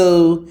there.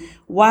 So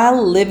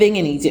while living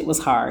in Egypt was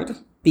hard,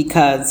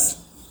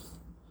 because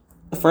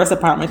the first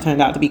apartment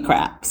turned out to be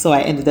crap. So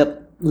I ended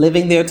up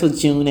living there till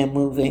June and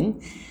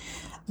moving.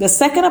 The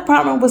second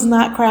apartment was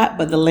not crap,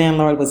 but the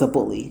landlord was a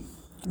bully.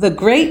 The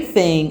great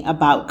thing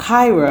about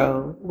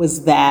Cairo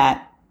was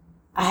that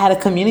I had a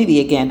community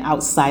again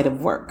outside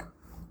of work.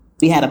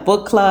 We had a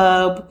book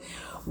club.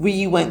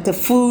 We went to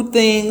food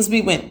things.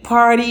 We went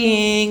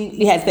partying.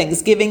 We had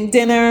Thanksgiving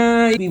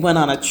dinner. We went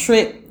on a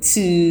trip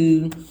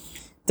to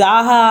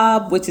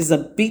Dahab, which is a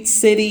beach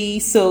city.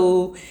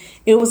 So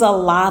it was a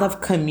lot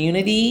of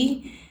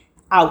community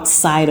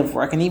outside of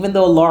work. And even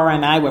though Laura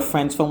and I were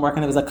friends from work,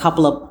 and there was a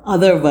couple of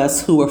other of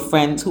us who were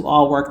friends who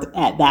all worked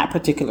at that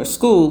particular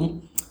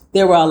school,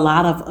 there were a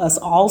lot of us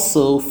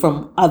also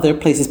from other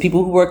places,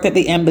 people who worked at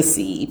the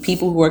embassy,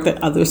 people who worked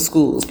at other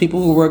schools,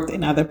 people who worked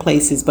in other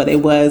places. But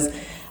it was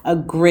a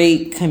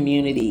great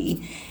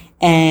community,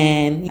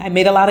 and I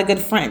made a lot of good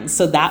friends.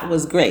 So that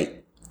was great.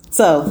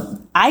 So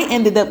I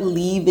ended up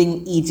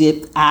leaving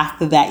Egypt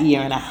after that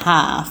year and a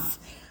half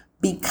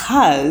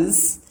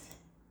because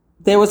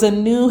there was a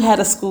new head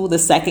of school the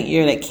second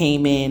year that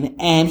came in,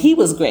 and he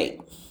was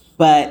great.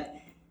 But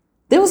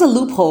there was a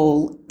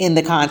loophole in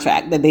the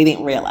contract that they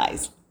didn't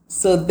realize.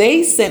 So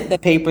they sent the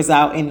papers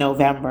out in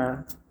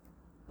November,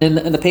 and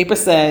the paper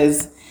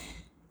says,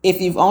 if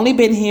you've only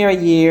been here a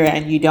year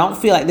and you don't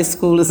feel like this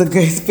school is a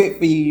good fit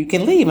for you, you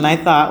can leave. And I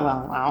thought,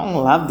 well, I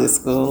don't love this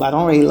school. I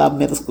don't really love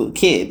middle school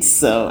kids.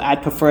 So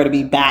I'd prefer to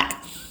be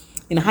back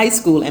in high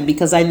school. And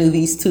because I knew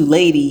these two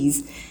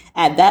ladies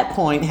at that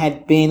point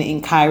had been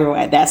in Cairo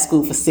at that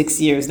school for 6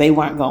 years, they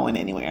weren't going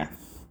anywhere.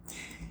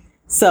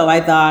 So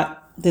I thought,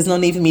 there's no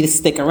need for me to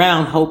stick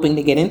around hoping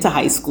to get into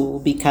high school,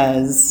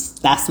 because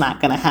that's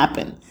not going to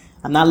happen.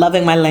 I'm not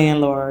loving my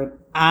landlord.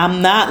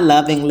 I'm not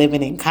loving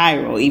living in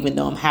Cairo, even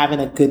though I'm having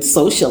a good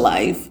social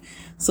life.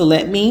 So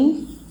let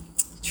me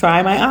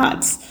try my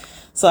odds.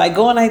 So I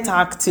go and I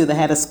talk to the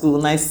head of school,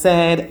 and I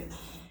said,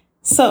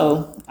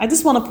 so I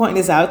just want to point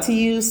this out to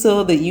you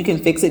so that you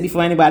can fix it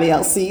before anybody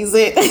else sees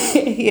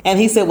it. And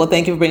he said, well,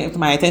 thank you for bringing it to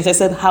my attention. I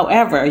said,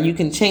 however, you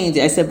can change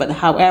it. I said, but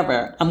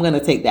however, I'm going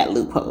to take that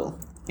loophole.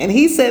 And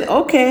he said,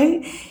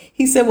 okay.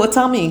 He said, well,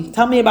 tell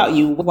me about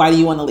you. Why do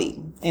you want to leave?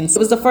 And so it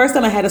was the first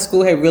time I had a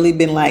school had really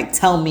been like,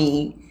 tell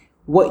me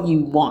what you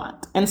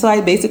want. And so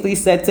I basically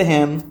said to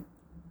him,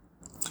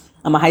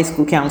 I'm a high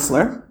school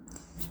counselor.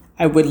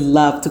 I would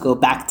love to go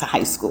back to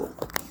high school.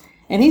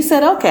 And he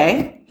said,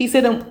 okay. He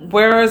said,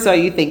 where are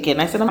you thinking?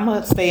 I said, I'm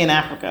going to stay in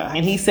Africa.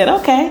 And he said,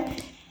 okay.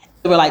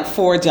 There were like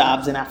 4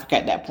 jobs in Africa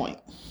at that point.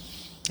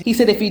 He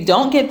said, if you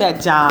don't get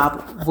that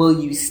job,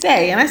 will you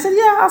stay? And I said,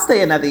 yeah, I'll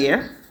stay another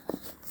year.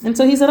 And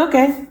so he said,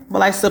 okay,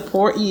 well, I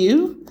support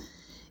you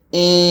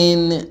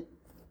in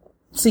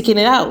seeking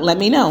it out. Let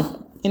me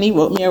know. And he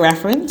wrote me a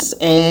reference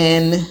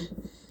and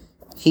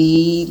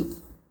he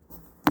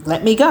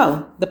let me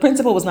go. The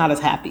principal was not as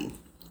happy.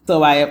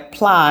 So I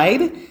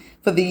applied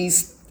for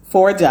these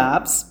 4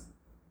 jobs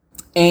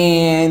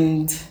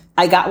and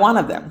I got one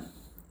of them,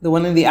 the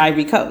one in the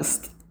Ivory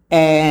Coast.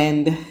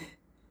 And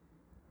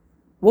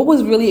what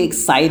was really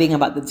exciting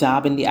about the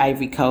job in the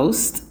Ivory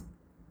Coast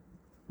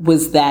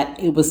was that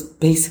it was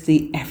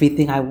basically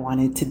everything I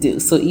wanted to do.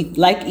 So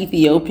like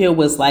Ethiopia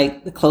was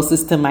like the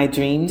closest to my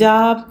dream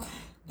job,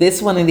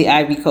 this one in the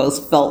Ivory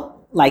Coast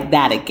felt like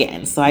that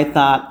again. So I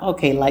thought,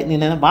 okay,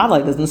 lightning in a bottle,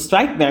 it doesn't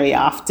strike very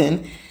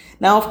often.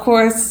 Now, of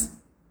course,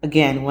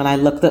 again, when I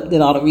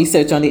did all the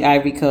research on the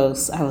Ivory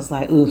Coast, I was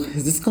like, ooh,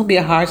 is this going to be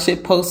a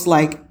hardship post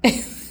like,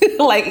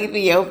 like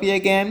Ethiopia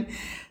again?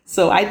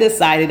 So I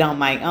decided on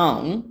my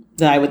own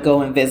that I would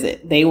go and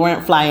visit. They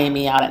weren't flying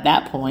me out at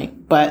that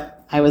point,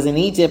 but I was in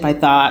Egypt. I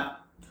thought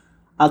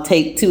I'll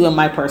take 2 of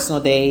my personal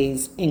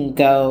days and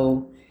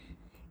go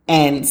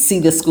and see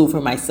the school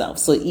for myself.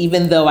 So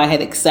even though I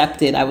had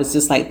accepted, I was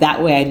just like,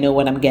 that way I know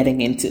what I'm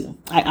getting into.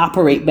 I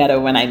operate better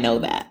when I know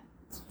that.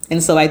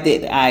 And so I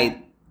did.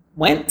 I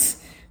went,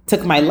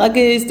 took my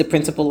luggage. The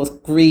principal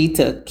agreed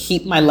to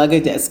keep my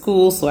luggage at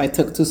school. So I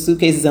took 2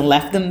 suitcases and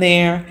left them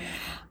there.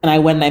 And I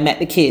went and I met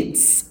the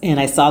kids and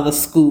I saw the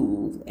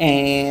school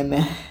and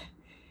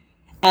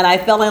I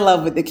fell in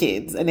love with the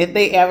kids. And if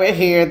they ever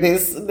hear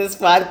this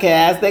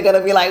podcast, they're going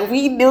to be like,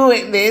 we knew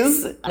it,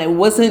 miss. And it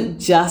wasn't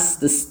just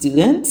the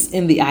students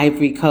in the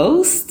Ivory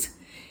Coast.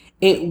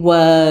 It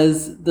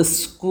was the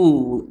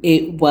school.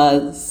 It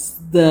was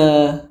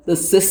the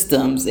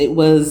systems. It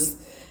was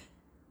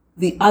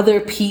the other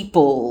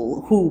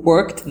people who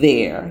worked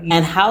there.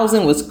 And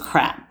housing was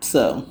crap.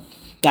 So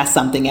that's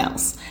something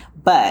else.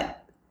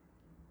 But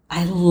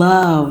I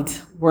loved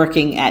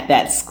working at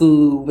that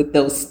school with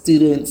those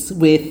students,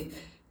 with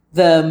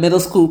the middle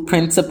school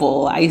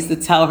principal. I used to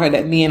tell her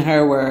that me and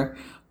her were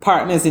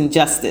partners in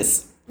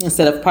justice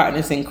instead of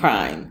partners in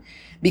crime.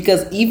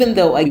 Because even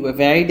though we were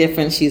very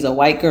different, she's a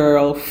white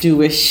girl,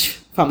 Jewish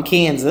from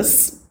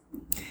Kansas.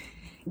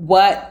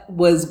 What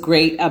was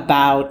great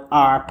about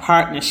our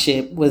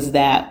partnership was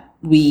that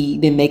we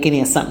didn't make any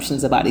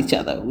assumptions about each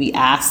other. We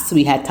asked,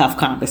 we had tough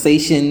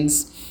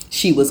conversations.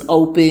 She was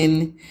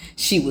open.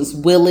 She was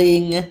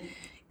willing.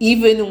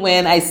 Even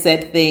when I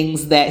said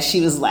things that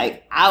she was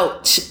like,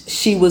 ouch,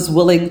 she was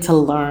willing to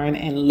learn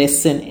and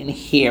listen and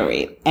hear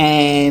it.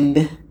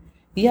 And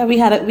yeah, we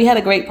had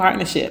a great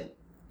partnership.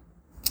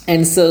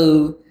 And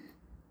so,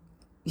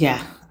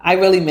 yeah, I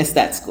really missed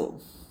that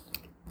school.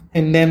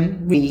 And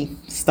then we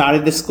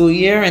started the school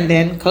year and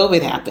then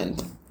COVID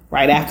happened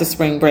right after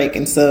spring break.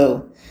 And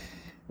so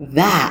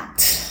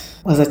that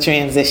was a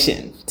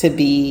transition to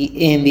be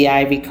in the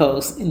Ivory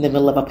Coast in the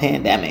middle of a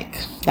pandemic.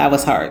 That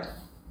was hard.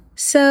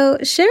 So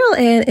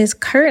Cheryl-Ann is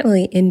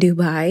currently in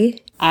Dubai.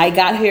 I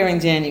got here in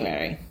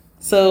January,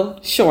 so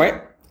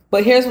short,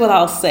 but here's what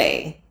I'll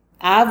say.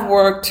 I've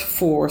worked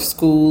for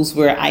schools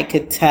where I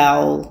could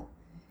tell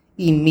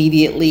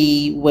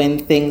immediately when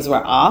things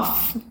were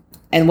off.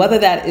 And whether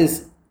that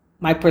is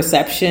my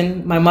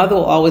perception, my mother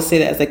will always say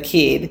that as a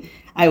kid,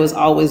 I was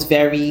always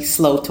very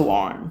slow to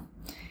warm.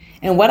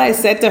 And what I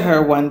said to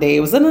her one day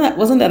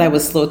wasn't that I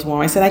was slow to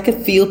warm. I said I could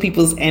feel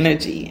people's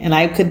energy and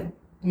I could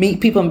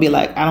meet people and be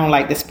like, I don't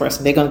like this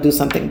person. They're going to do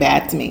something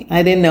bad to me.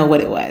 I didn't know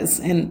what it was.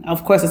 And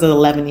of course, as an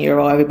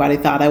 11-year-old, everybody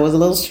thought I was a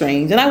little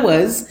strange. And I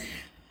was,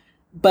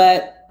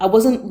 but I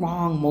wasn't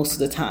wrong most of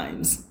the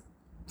times.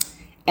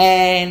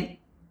 And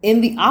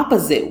in the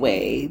opposite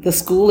way, the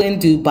school in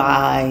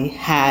Dubai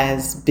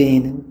has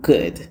been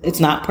good. It's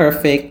not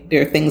perfect.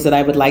 There are things that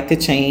I would like to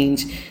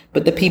change,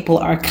 but the people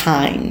are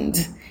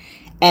kind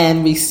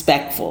and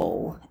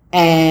respectful,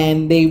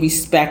 and they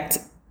respect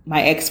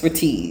my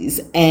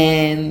expertise,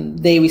 and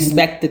they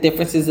respect the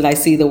differences that I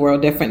see the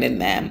world different in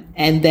them.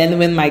 And then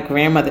when my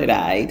grandmother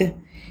died,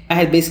 I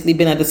had basically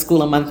been at the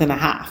school a month and a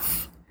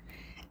half,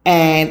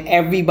 and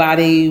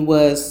everybody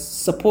was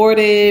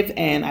supportive.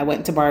 And I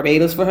went to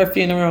Barbados for her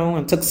funeral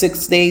and took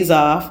 6 days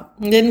off.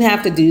 Didn't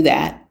have to do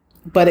that.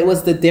 But it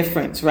was the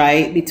difference,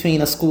 right,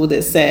 between a school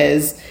that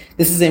says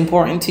this is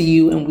important to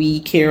you and we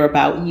care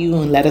about you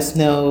and let us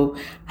know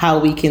how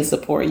we can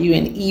support you.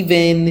 And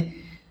even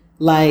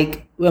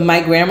like when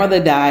my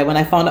grandmother died, when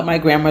I found out my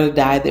grandmother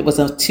died, it was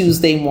a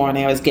Tuesday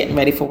morning. I was getting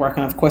ready for work.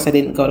 And of course, I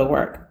didn't go to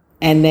work.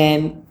 And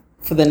then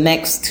for the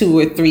next 2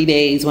 or 3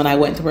 days when I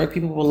went to work,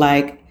 people were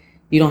like,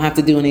 you don't have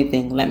to do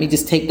anything. Let me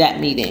just take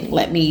that meeting.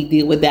 Let me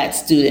deal with that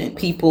student.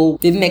 People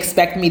didn't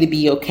expect me to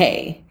be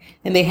okay.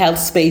 And they held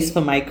space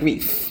for my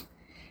grief.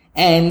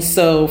 And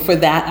so for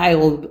that, I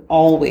will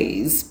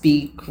always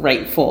be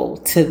grateful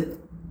to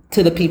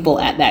the people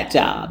at that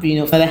job. You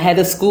know, for the head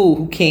of school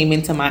who came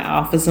into my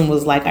office and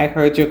was like, I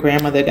heard your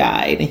grandmother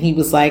died. And he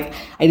was like,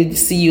 I didn't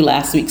see you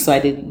last week, so I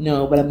didn't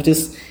know, but I'm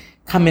just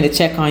coming to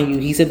check on you.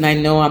 He said, and I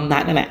know I'm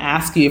not going to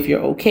ask you if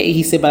you're okay.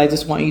 He said, but I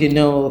just want you to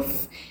know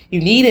if you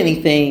need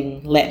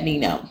anything, let me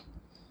know.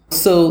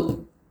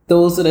 So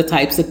those are the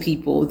types of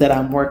people that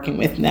I'm working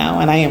with now,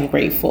 and I am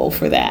grateful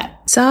for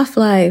that. Soft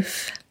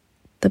life,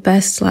 the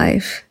best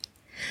life.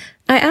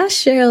 I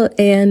asked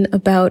Cheryl-Ann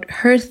about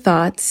her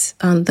thoughts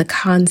on the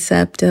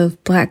concept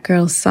of Black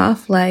girl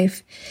soft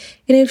life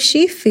and if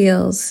she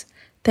feels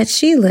that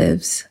she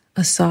lives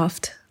a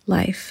soft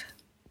life.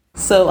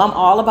 So I'm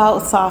all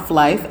about soft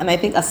life, and I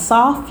think a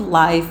soft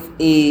life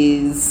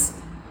is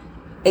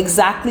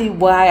exactly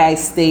why I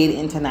stayed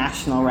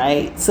international,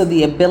 right? So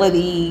the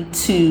ability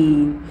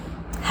to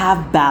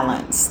have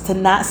balance, to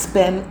not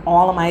spend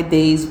all of my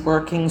days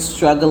working,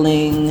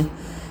 struggling,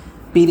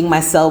 beating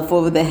myself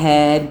over the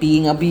head,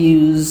 being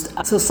abused.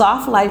 So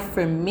soft life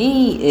for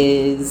me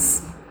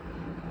is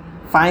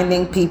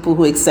finding people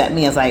who accept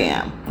me as I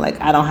am. Like,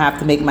 I don't have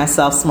to make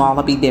myself small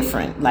or be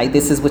different. Like,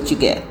 this is what you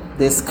get.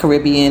 This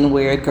Caribbean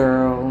weird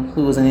girl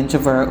who is an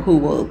introvert who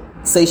will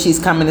say she's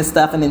coming and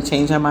stuff and then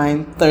change her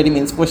mind 30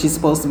 minutes before she's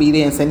supposed to be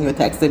there and send you a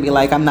text to be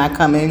like, I'm not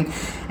coming,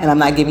 and I'm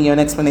not giving you an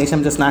explanation,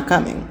 I'm just not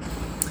coming.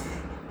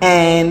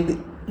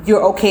 And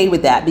you're okay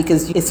with that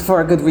because it's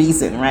for a good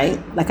reason, right?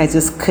 Like, I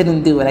just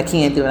couldn't do it. I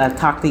can't do it. I've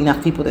talked to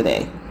enough people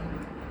today.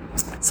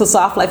 So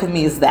soft life for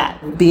me is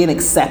that, being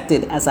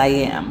accepted as I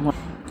am.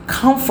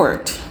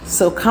 Comfort.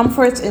 So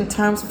comfort in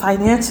terms of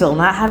financial,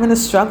 not having to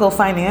struggle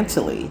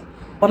financially.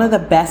 One of the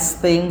best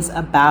things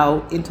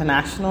about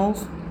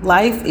international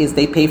life is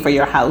they pay for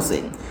your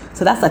housing.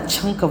 So that's a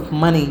chunk of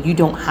money you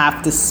don't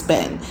have to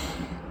spend.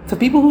 For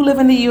people who live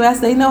in the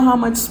US, they know how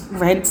much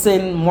rents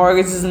and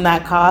mortgages and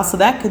that cost. So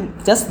that can,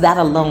 just that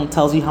alone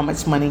tells you how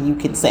much money you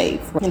can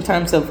save in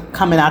terms of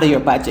coming out of your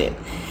budget.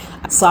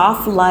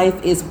 Soft life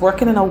is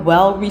working in a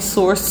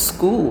well-resourced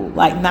school,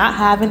 like not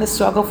having to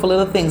struggle for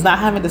little things, not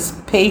having to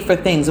pay for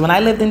things. When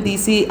I lived in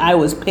DC, I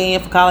was paying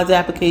for college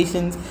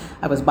applications.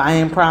 I was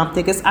buying prom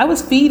tickets. I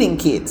was feeding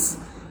kids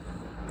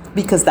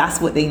because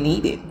that's what they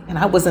needed. And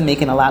I wasn't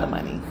making a lot of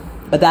money,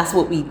 but that's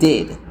what we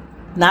did.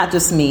 Not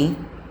just me,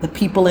 the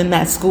people in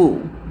that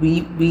school.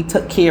 We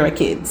took care of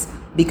kids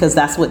because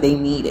that's what they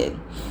needed.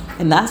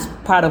 And that's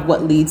part of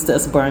what leads to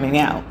us burning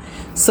out.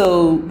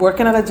 So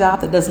working at a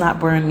job that does not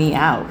burn me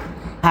out.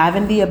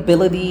 Having the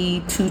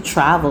ability to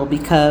travel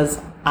because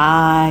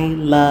I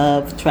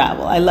love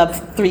travel. I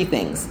love 3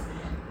 things: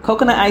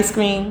 coconut ice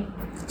cream,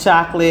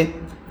 chocolate,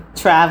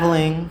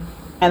 traveling.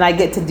 And I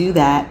get to do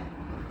that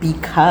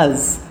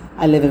because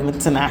I live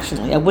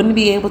internationally. I wouldn't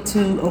be able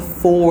to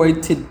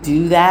afford to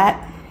do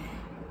that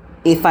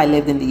if I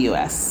lived in the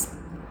US.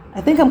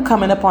 I think I'm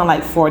coming up on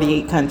like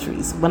 48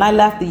 countries. When I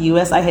left the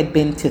US, I had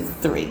been to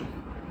 3.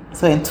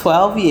 So in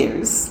 12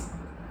 years,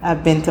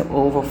 I've been to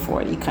over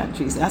 40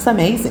 countries. That's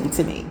amazing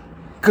to me.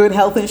 Good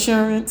health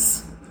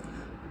insurance,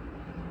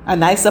 a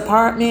nice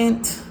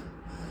apartment,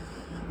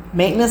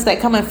 maintenance that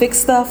come and fix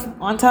stuff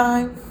on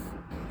time.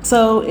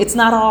 So it's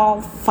not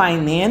all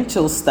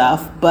financial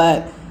stuff,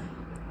 but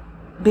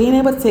being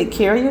able to take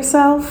care of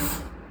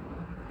yourself,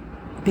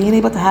 being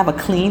able to have a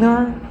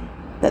cleaner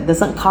that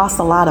doesn't cost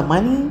a lot of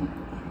money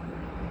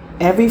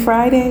every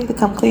Friday to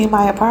come clean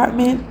my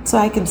apartment so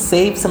I can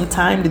save some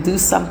time to do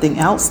something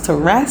else, to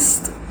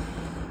rest.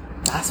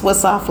 That's what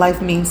soft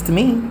life means to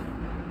me.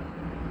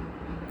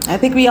 I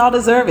think we all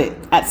deserve it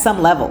at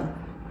some level.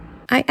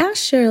 I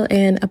asked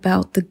Cheryl-Ann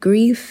about the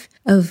grief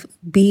of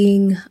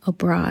being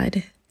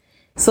abroad.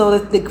 So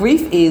the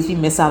grief is you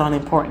miss out on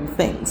important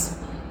things.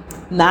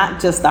 Not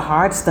just the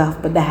hard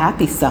stuff, but the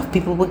happy stuff.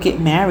 People will get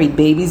married,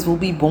 babies will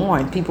be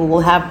born, people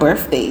will have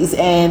birthdays,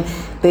 and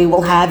they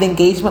will have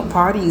engagement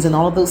parties and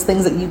all of those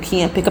things that you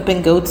can't pick up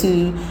and go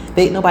to.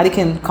 Nobody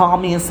can call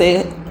me and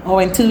say, oh,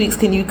 in 2 weeks,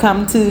 can you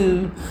come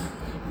to?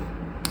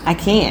 I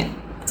can't.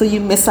 So you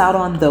miss out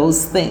on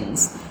those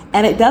things.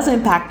 And it does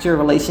impact your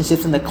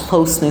relationships and the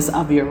closeness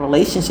of your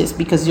relationships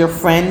because your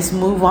friends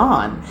move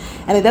on.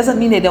 And it doesn't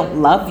mean they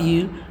don't love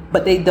you,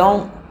 but they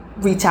don't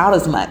reach out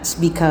as much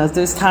because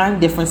there's time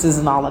differences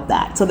and all of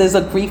that. So there's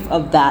a grief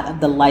of that, of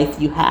the life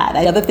you had.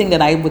 The other thing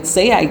that I would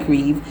say I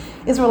grieve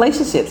is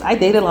relationships. I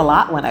dated a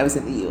lot when I was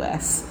in the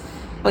US.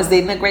 I was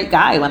dating a great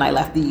guy when I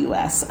left the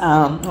US,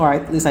 or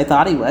at least I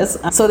thought he was.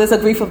 So there's a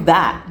grief of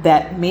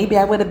that maybe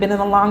I would have been in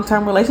a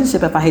long-term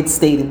relationship if I had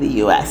stayed in the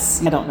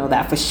US. I don't know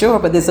that for sure,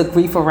 but there's a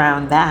grief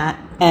around that,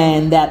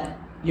 and that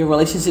your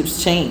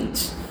relationships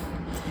change.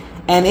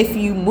 And if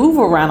you move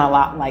around a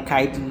lot like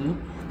I do,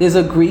 there's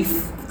a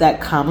grief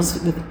that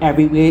comes with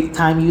every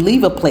time you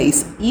leave a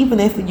place, even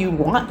if you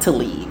want to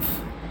leave.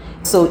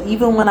 So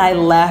even when I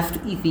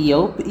left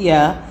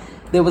Ethiopia,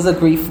 there was a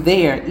grief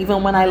there.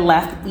 Even when I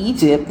left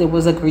Egypt, there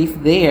was a grief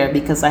there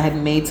because I had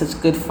made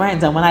such good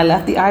friends. And when I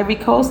left the Ivory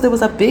Coast, there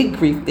was a big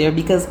grief there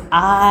because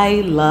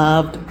I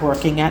loved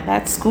working at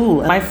that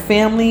school. My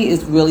family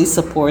is really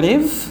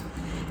supportive,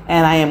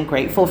 and I am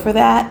grateful for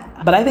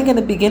that. But I think in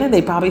the beginning,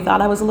 they probably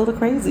thought I was a little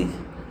crazy.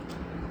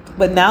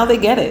 But now they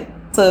get it.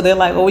 So they're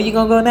like, oh, where you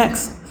gonna go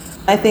next?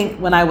 I think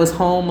when I was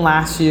home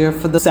last year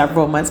for the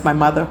several months, my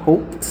mother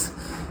hoped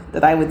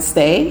that I would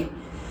stay.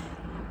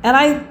 And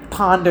I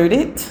pondered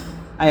it.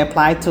 I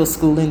applied to a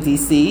school in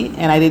DC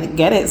and I didn't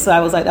get it. So I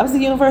was like, that was the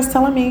universe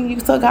telling me you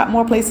still got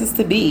more places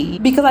to be.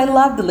 Because I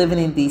loved living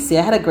in DC.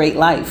 I had a great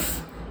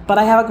life. But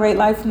I have a great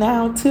life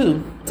now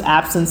too.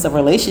 Absence of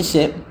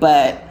relationship,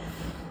 but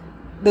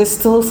there's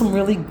still some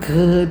really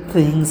good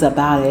things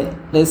about it.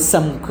 There's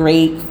some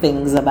great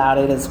things about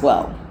it as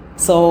well.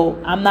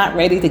 So I'm not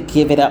ready to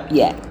give it up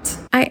yet.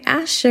 I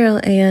asked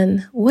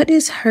Cheryl-Ann what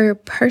is her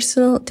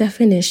personal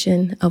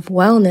definition of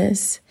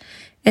wellness,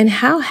 and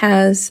how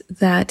has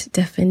that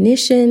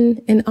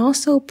definition and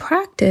also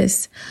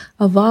practice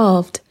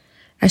evolved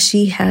as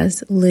she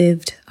has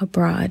lived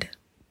abroad?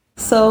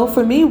 So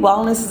for me,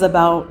 wellness is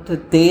about the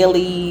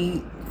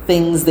daily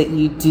things that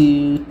you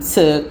do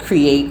to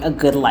create a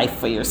good life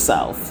for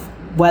yourself.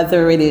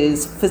 Whether it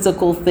is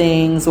physical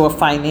things or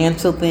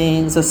financial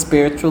things or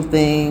spiritual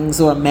things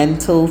or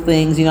mental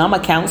things. You know, I'm a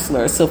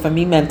counselor, so for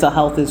me, mental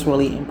health is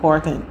really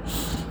important.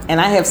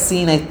 And I have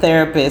seen a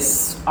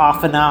therapist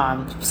off and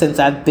on since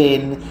I've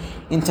been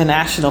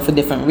international for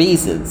different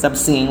reasons. I'm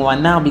seeing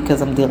one now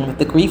because I'm dealing with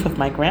the grief of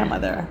my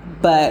grandmother.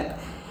 But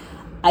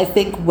I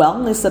think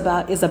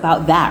wellness is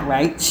about that,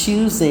 right?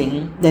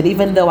 Choosing that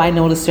even though I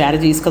know the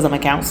strategies because I'm a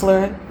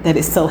counselor, that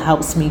it still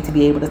helps me to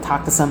be able to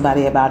talk to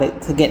somebody about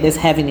it, to get this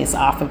heaviness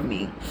off of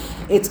me.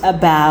 It's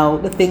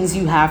about the things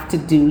you have to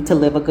do to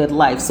live a good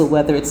life. So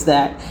whether it's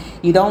that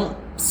you don't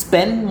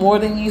spend more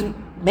than you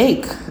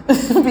make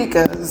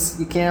because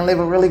you can't live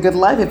a really good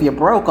life if you're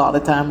broke all the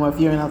time or if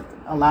you're in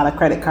a lot of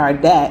credit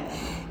card debt,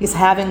 is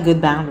having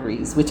good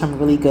boundaries, which I'm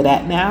really good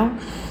at now,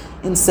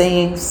 and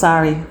saying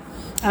sorry.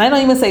 And I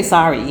don't even say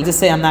sorry. You just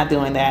say, I'm not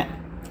doing that.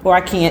 Or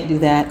I can't do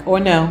that. Or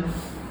no.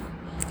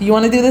 Do you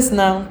want to do this?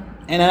 No.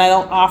 And then I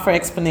don't offer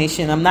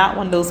explanation. I'm not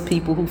one of those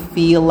people who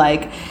feel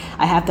like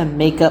I have to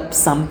make up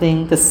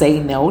something to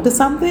say no to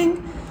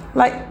something.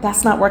 Like,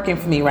 that's not working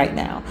for me right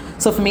now.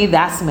 So for me,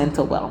 that's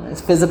mental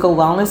wellness. Physical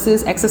wellness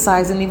is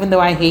exercising even though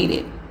I hate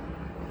it.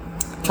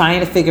 Trying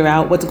to figure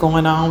out what's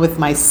going on with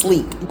my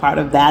sleep. Part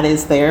of that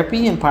is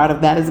therapy, and part of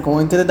that is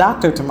going to the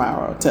doctor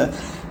tomorrow to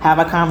have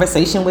a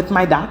conversation with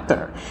my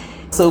doctor.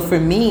 So for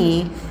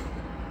me,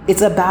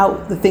 it's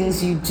about the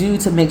things you do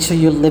to make sure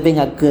you're living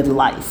a good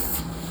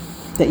life,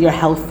 that you're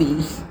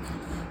healthy,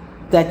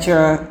 that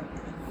you're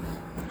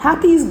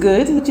happy is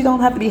good, that you don't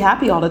have to be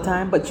happy all the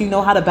time, but you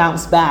know how to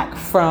bounce back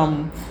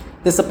from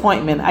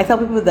disappointment. I tell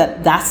people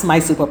that that's my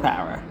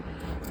superpower.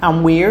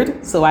 I'm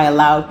weird, so I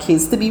allow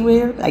kids to be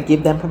weird. I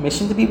give them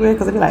permission to be weird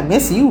because they be like,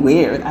 Miss, you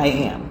weird. I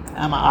am.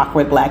 I'm an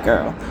awkward Black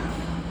girl.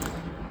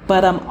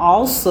 But I'm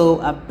also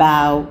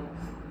about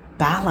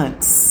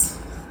balance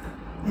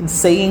and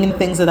saying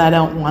things that I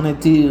don't want to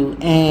do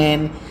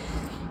and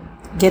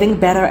getting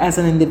better as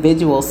an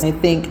individual. So I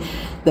think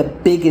the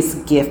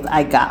biggest gift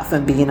I got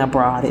from being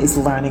abroad is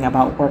learning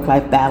about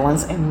work-life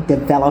balance and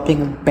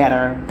developing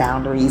better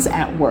boundaries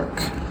at work.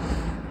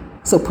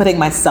 So putting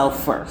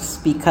myself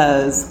first,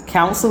 because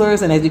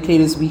counselors and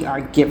educators, we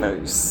are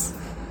givers.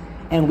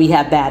 And we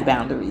have bad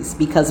boundaries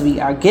because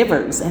we are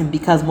givers, and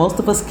because most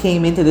of us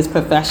came into this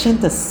profession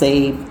to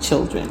save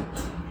children.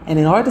 And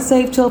in order to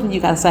save children,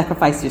 you got to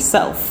sacrifice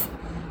yourself.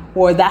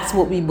 Or that's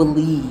what we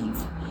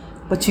believe.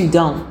 But you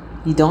don't.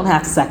 You don't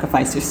have to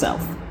sacrifice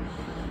yourself.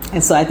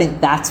 And so I think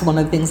that's one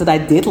of the things that I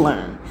did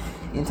learn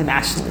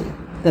internationally,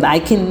 that I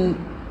can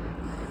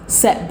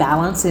set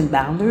balance and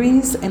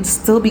boundaries and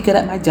still be good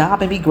at my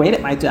job and be great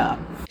at my job.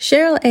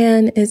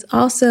 Cheryl-Ann is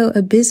also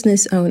a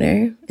business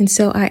owner, and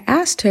so I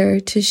asked her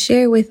to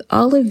share with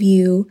all of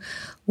you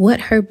what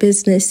her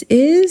business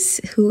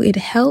is, who it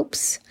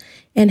helps,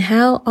 and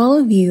how all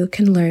of you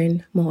can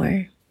learn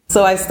more.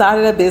 So I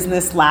started a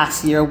business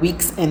last year,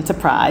 Weeks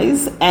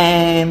Enterprise,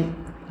 and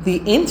the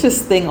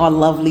interesting or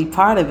lovely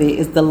part of it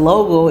is the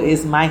logo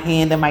is my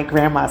hand and my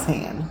grandma's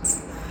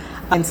hands.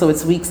 And so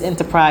it's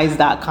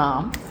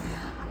weeksenterprise.com.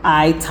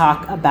 I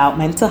talk about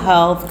mental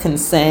health,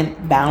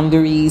 consent,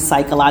 boundaries,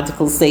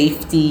 psychological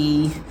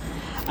safety.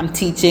 I'm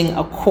teaching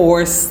a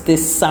course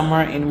this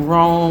summer in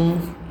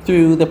Rome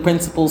through the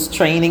Principals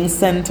Training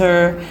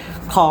Center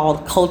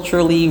called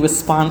Culturally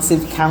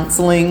Responsive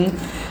Counseling.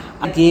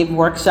 I gave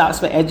workshops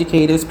for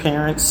educators,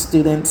 parents,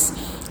 students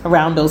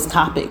around those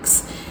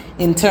topics.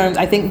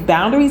 I think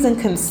boundaries and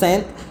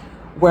consent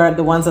were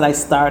the ones that I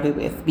started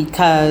with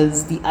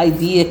because the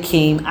idea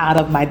came out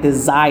of my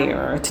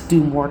desire to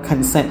do more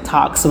consent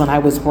talks. So when I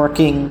was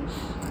working,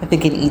 I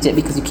think in Egypt,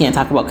 because you can't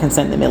talk about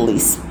consent in the Middle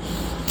East.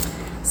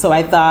 So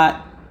I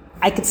thought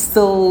I could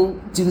still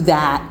do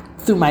that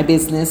through my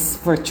business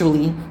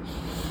virtually,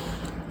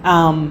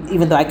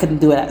 even though I couldn't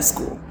do it at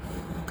school.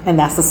 And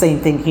that's the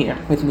same thing here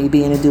with me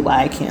being in Dubai.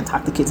 I can't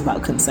talk to kids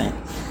about consent,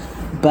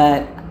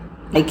 but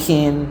I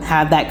can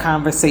have that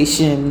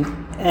conversation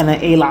in an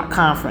ALOC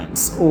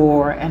conference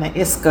or in an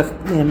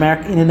ISCA, the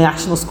American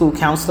International School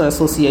Counselor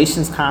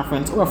Associations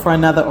conference, or for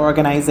another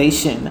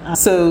organization.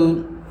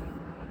 So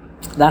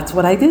that's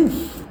what I do.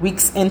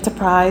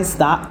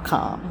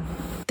 weeksenterprise.com.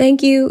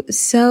 Thank you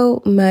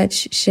so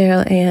much,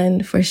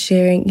 Cheryl-Ann, for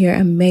sharing your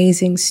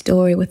amazing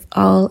story with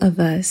all of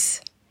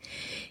us.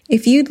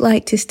 If you'd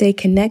like to stay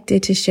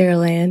connected to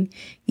Cheryl-Ann,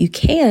 you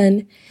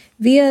can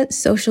via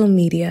social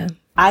media.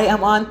 I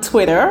am on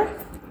Twitter,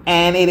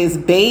 and it is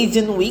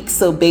Bajan Week,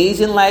 so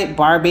Bajan like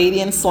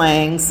Barbadian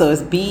slang, so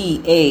it's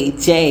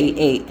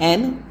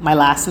Bajan, my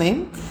last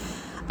name.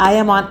 I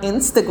am on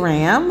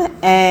Instagram,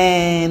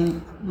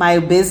 and my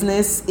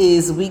business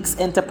is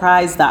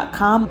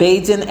weeksenterprise.com,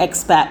 Bajan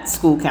Expat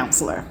School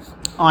Counselor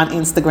on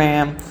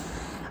Instagram.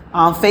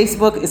 On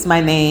Facebook is my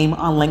name,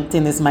 on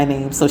LinkedIn is my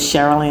name, so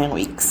Cheryl-Ann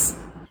Weeks.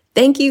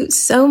 Thank you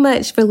so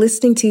much for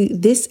listening to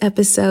this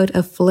episode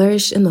of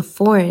Flourish in the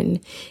Foreign.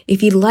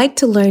 If you'd like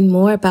to learn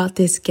more about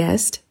this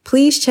guest,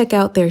 please check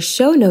out their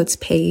show notes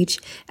page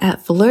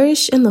at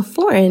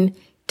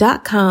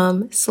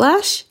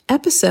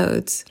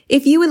flourishintheforeign.com/episodes.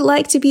 If you would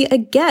like to be a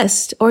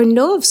guest or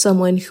know of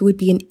someone who would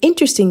be an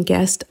interesting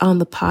guest on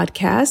the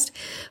podcast,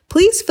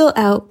 please fill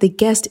out the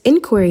guest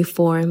inquiry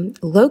form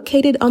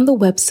located on the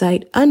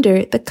website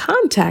under the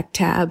contact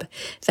tab.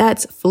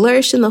 That's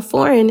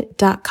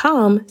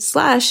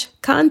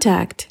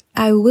flourishintheforeign.com/contact.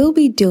 I will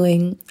be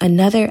doing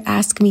another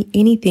Ask Me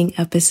Anything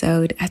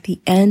episode at the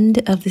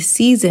end of the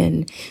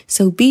season,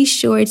 so be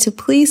sure to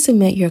please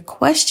submit your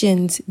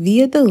questions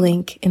via the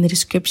link in the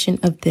description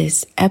of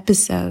this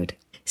episode.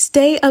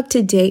 Stay up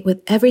to date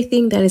with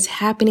everything that is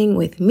happening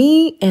with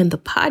me and the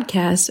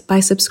podcast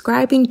by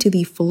subscribing to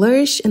the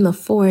Flourish in the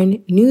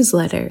Foreign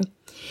newsletter.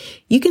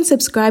 You can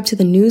subscribe to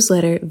the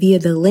newsletter via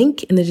the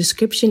link in the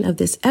description of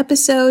this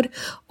episode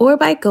or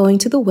by going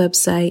to the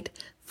website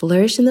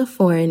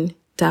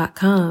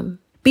flourishintheforeign.com.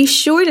 Be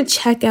sure to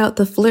check out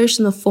the Flourish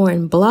in the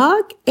Foreign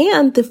blog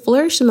and the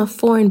Flourish in the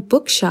Foreign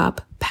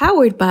bookshop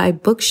powered by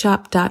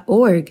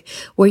bookshop.org,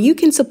 where you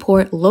can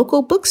support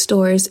local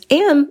bookstores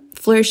and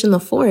Flourish in the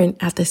Foreign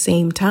at the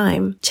same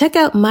time. Check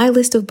out my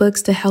list of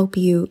books to help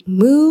you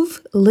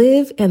move,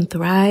 live, and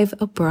thrive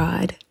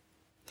abroad.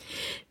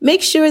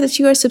 Make sure that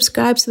you are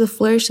subscribed to the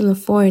Flourish in the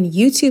Foreign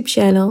YouTube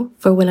channel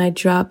for when I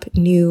drop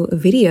new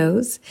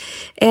videos,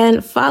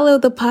 and follow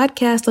the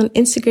podcast on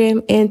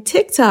Instagram and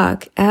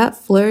TikTok at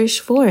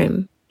Flourish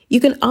Forum. You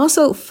can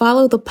also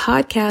follow the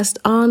podcast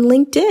on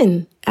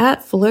LinkedIn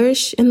at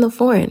Flourish in the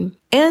Foreign.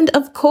 And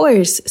of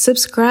course,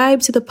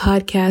 subscribe to the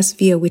podcast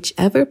via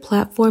whichever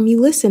platform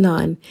you listen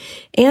on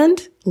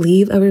and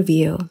leave a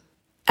review.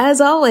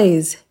 As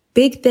always,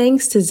 big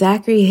thanks to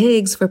Zachary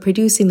Higgs for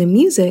producing the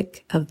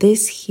music of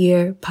this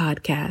here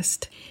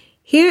podcast.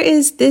 Here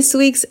is this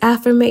week's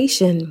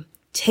affirmation.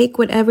 Take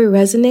whatever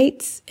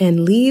resonates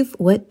and leave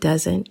what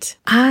doesn't.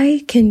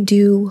 I can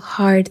do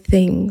hard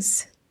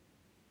things.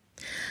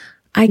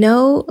 I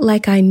know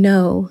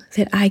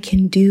that I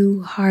can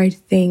do hard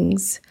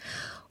things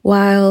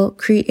while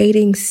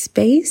creating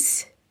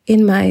space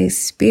in my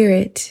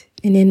spirit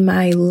and in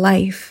my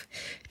life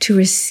to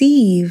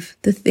receive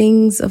the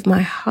things of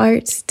my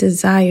heart's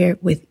desire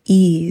with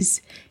ease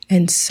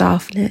and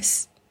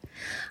softness.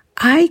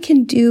 I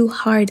can do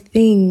hard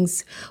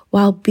things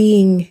while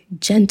being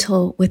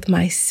gentle with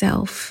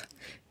myself,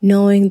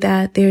 knowing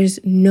that there's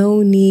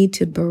no need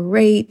to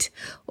berate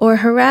or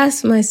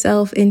harass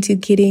myself into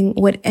getting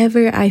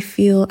whatever I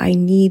feel I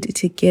need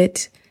to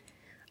get.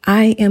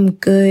 I am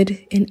good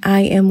and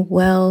I am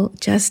well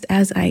just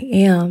as I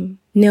am,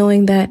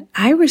 knowing that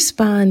I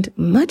respond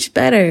much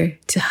better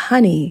to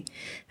honey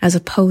as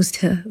opposed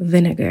to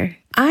vinegar.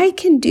 I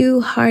can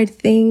do hard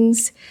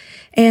things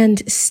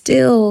and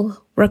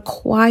still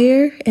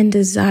require and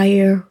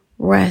desire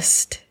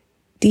rest,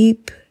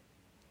 deep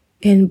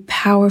and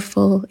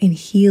powerful and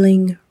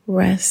healing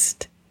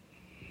rest.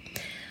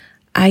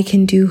 I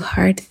can do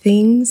hard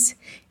things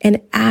and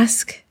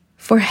ask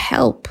for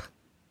help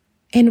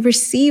and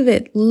receive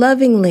it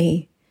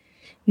lovingly,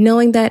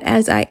 knowing that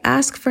as I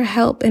ask for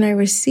help and I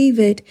receive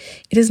it,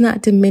 it does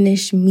not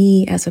diminish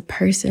me as a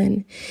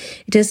person.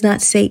 It does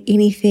not say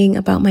anything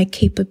about my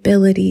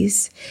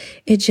capabilities.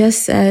 It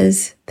just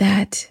says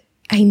that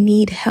I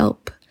need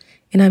help,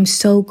 and I'm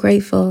so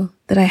grateful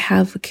that I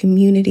have a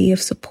community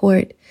of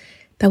support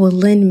that will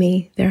lend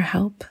me their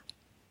help.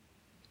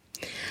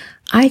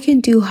 I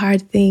can do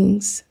hard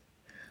things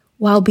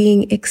while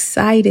being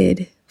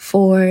excited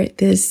for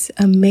this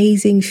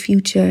amazing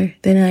future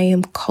that I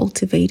am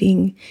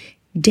cultivating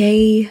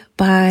day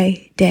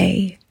by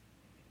day.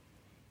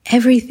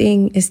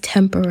 Everything is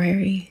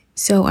temporary,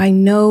 so I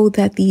know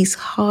that these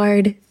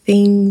hard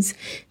things,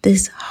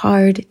 this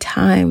hard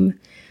time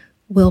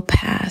will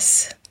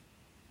pass.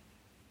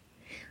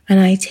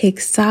 And I take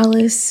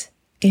solace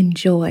and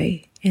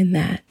joy in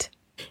that.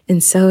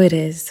 And so it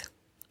is.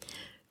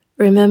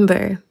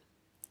 Remember,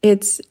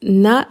 it's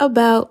not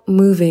about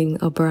moving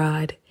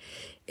abroad.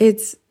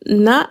 It's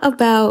not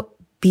about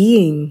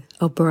being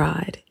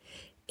abroad.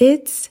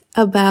 It's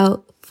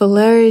about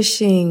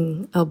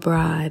flourishing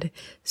abroad.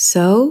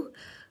 So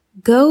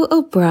go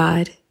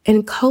abroad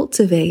and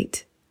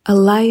cultivate a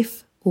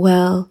life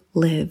well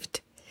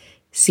lived.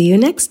 See you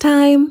next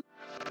time.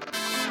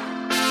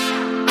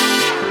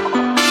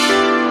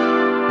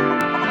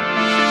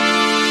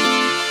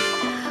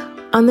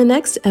 On the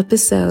next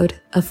episode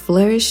of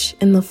Flourish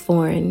in the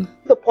Foreign.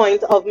 The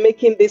point of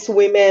making these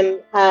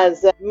women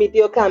as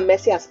mediocre and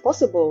messy as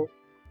possible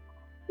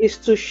is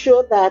to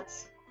show that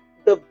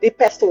the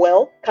deepest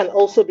well can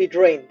also be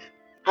drained.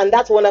 And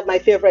that's one of my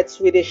favorite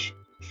Swedish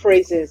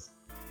phrases.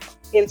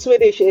 In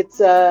Swedish, it's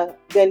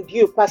den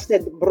djupaste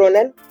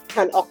brunnen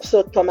kan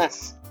också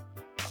tömmas.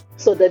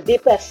 So the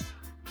deepest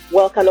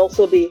well can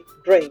also be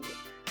drained.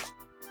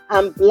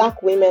 And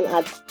Black women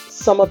are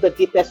some of the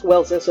deepest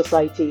wells in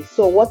society.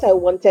 So what I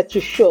wanted to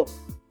show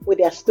with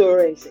their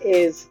stories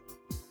is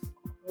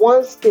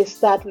once they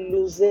start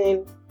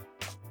losing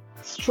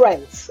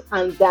strength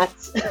and that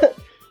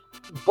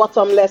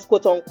bottomless,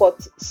 quote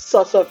unquote,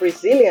 source of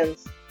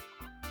resilience,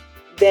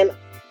 then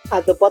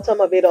at the bottom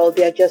of it all,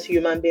 they're just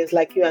human beings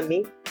like you and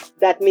me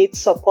that need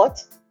support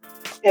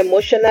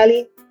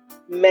emotionally,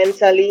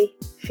 mentally,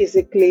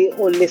 physically,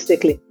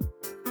 holistically.